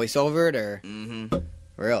like his voice over it, or? Mm-hmm.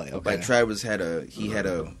 Really? Okay. Like Travis had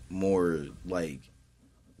a more like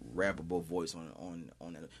rappable voice on that.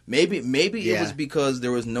 Maybe it was because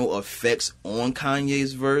there was no effects on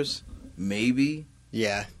Kanye's verse. Maybe.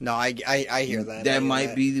 Yeah. No, I hear that. That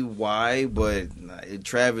might be why, but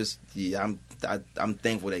Travis, yeah, I'm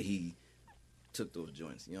thankful that he took those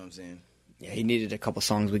joints. You know what I'm saying? Yeah, he needed a couple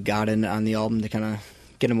songs we got in on the album to kind of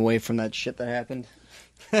get him away from that shit that happened.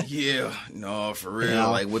 Yeah, no, for real. You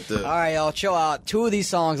know? Like with the. All right, y'all, chill out. 2 of these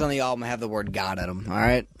songs on the album have the word God in them. All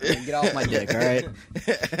right, get off my dick. All right,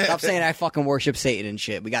 stop saying I fucking worship Satan and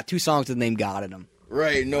shit. We got 2 songs with the name God in them.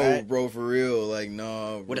 Right? No, right? Bro, for real. Like,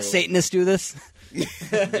 no. Bro. Would a Satanist do this? What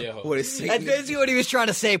a Satanist? That's basically what he was trying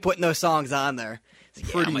to say, putting those songs on there. Like,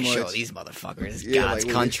 yeah, Pretty I'm gonna much. show these motherfuckers Yeah, God's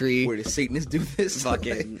like, country. Where the Satanists do this?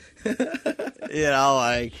 Fucking, you know,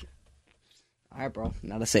 like. All right, bro.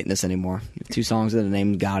 Not a Satanist anymore. 2 songs with the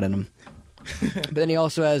name God in them. But then he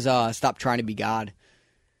also has "Stop Trying to Be God."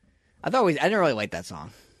 I didn't really like that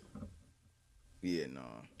song. Yeah, no.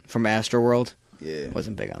 From Astroworld. Yeah,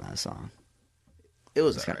 Wasn't big on that song. it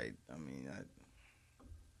was alright. I mean,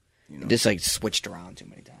 you know, It just like switched around too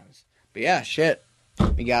many times. But yeah, shit.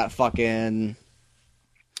 We got fucking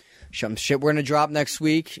some shit we're gonna drop next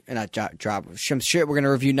week, and not drop some shit we're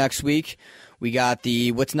gonna review next week. We got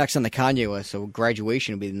the what's next on the Kanye list. So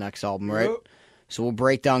Graduation will be the next album, right? Yep. So we'll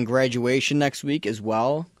break down Graduation next week as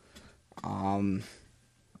well. And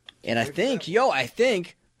I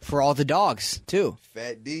think For All the Dogs too.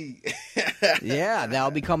 Fat D. Yeah,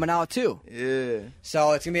 that'll be coming out too. Yeah.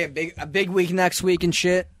 So it's gonna be a big week next week and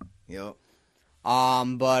shit. Yep. Yeah,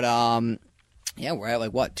 we're at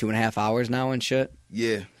like what 2.5 hours now and shit.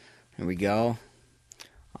 Yeah. Here we go.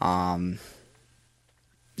 Yeah.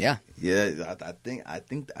 Yeah. I think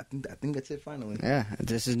that's it. Finally. Yeah.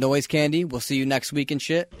 This is Noise Candy. We'll see you next week and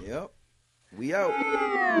shit. Yep. We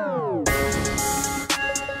out.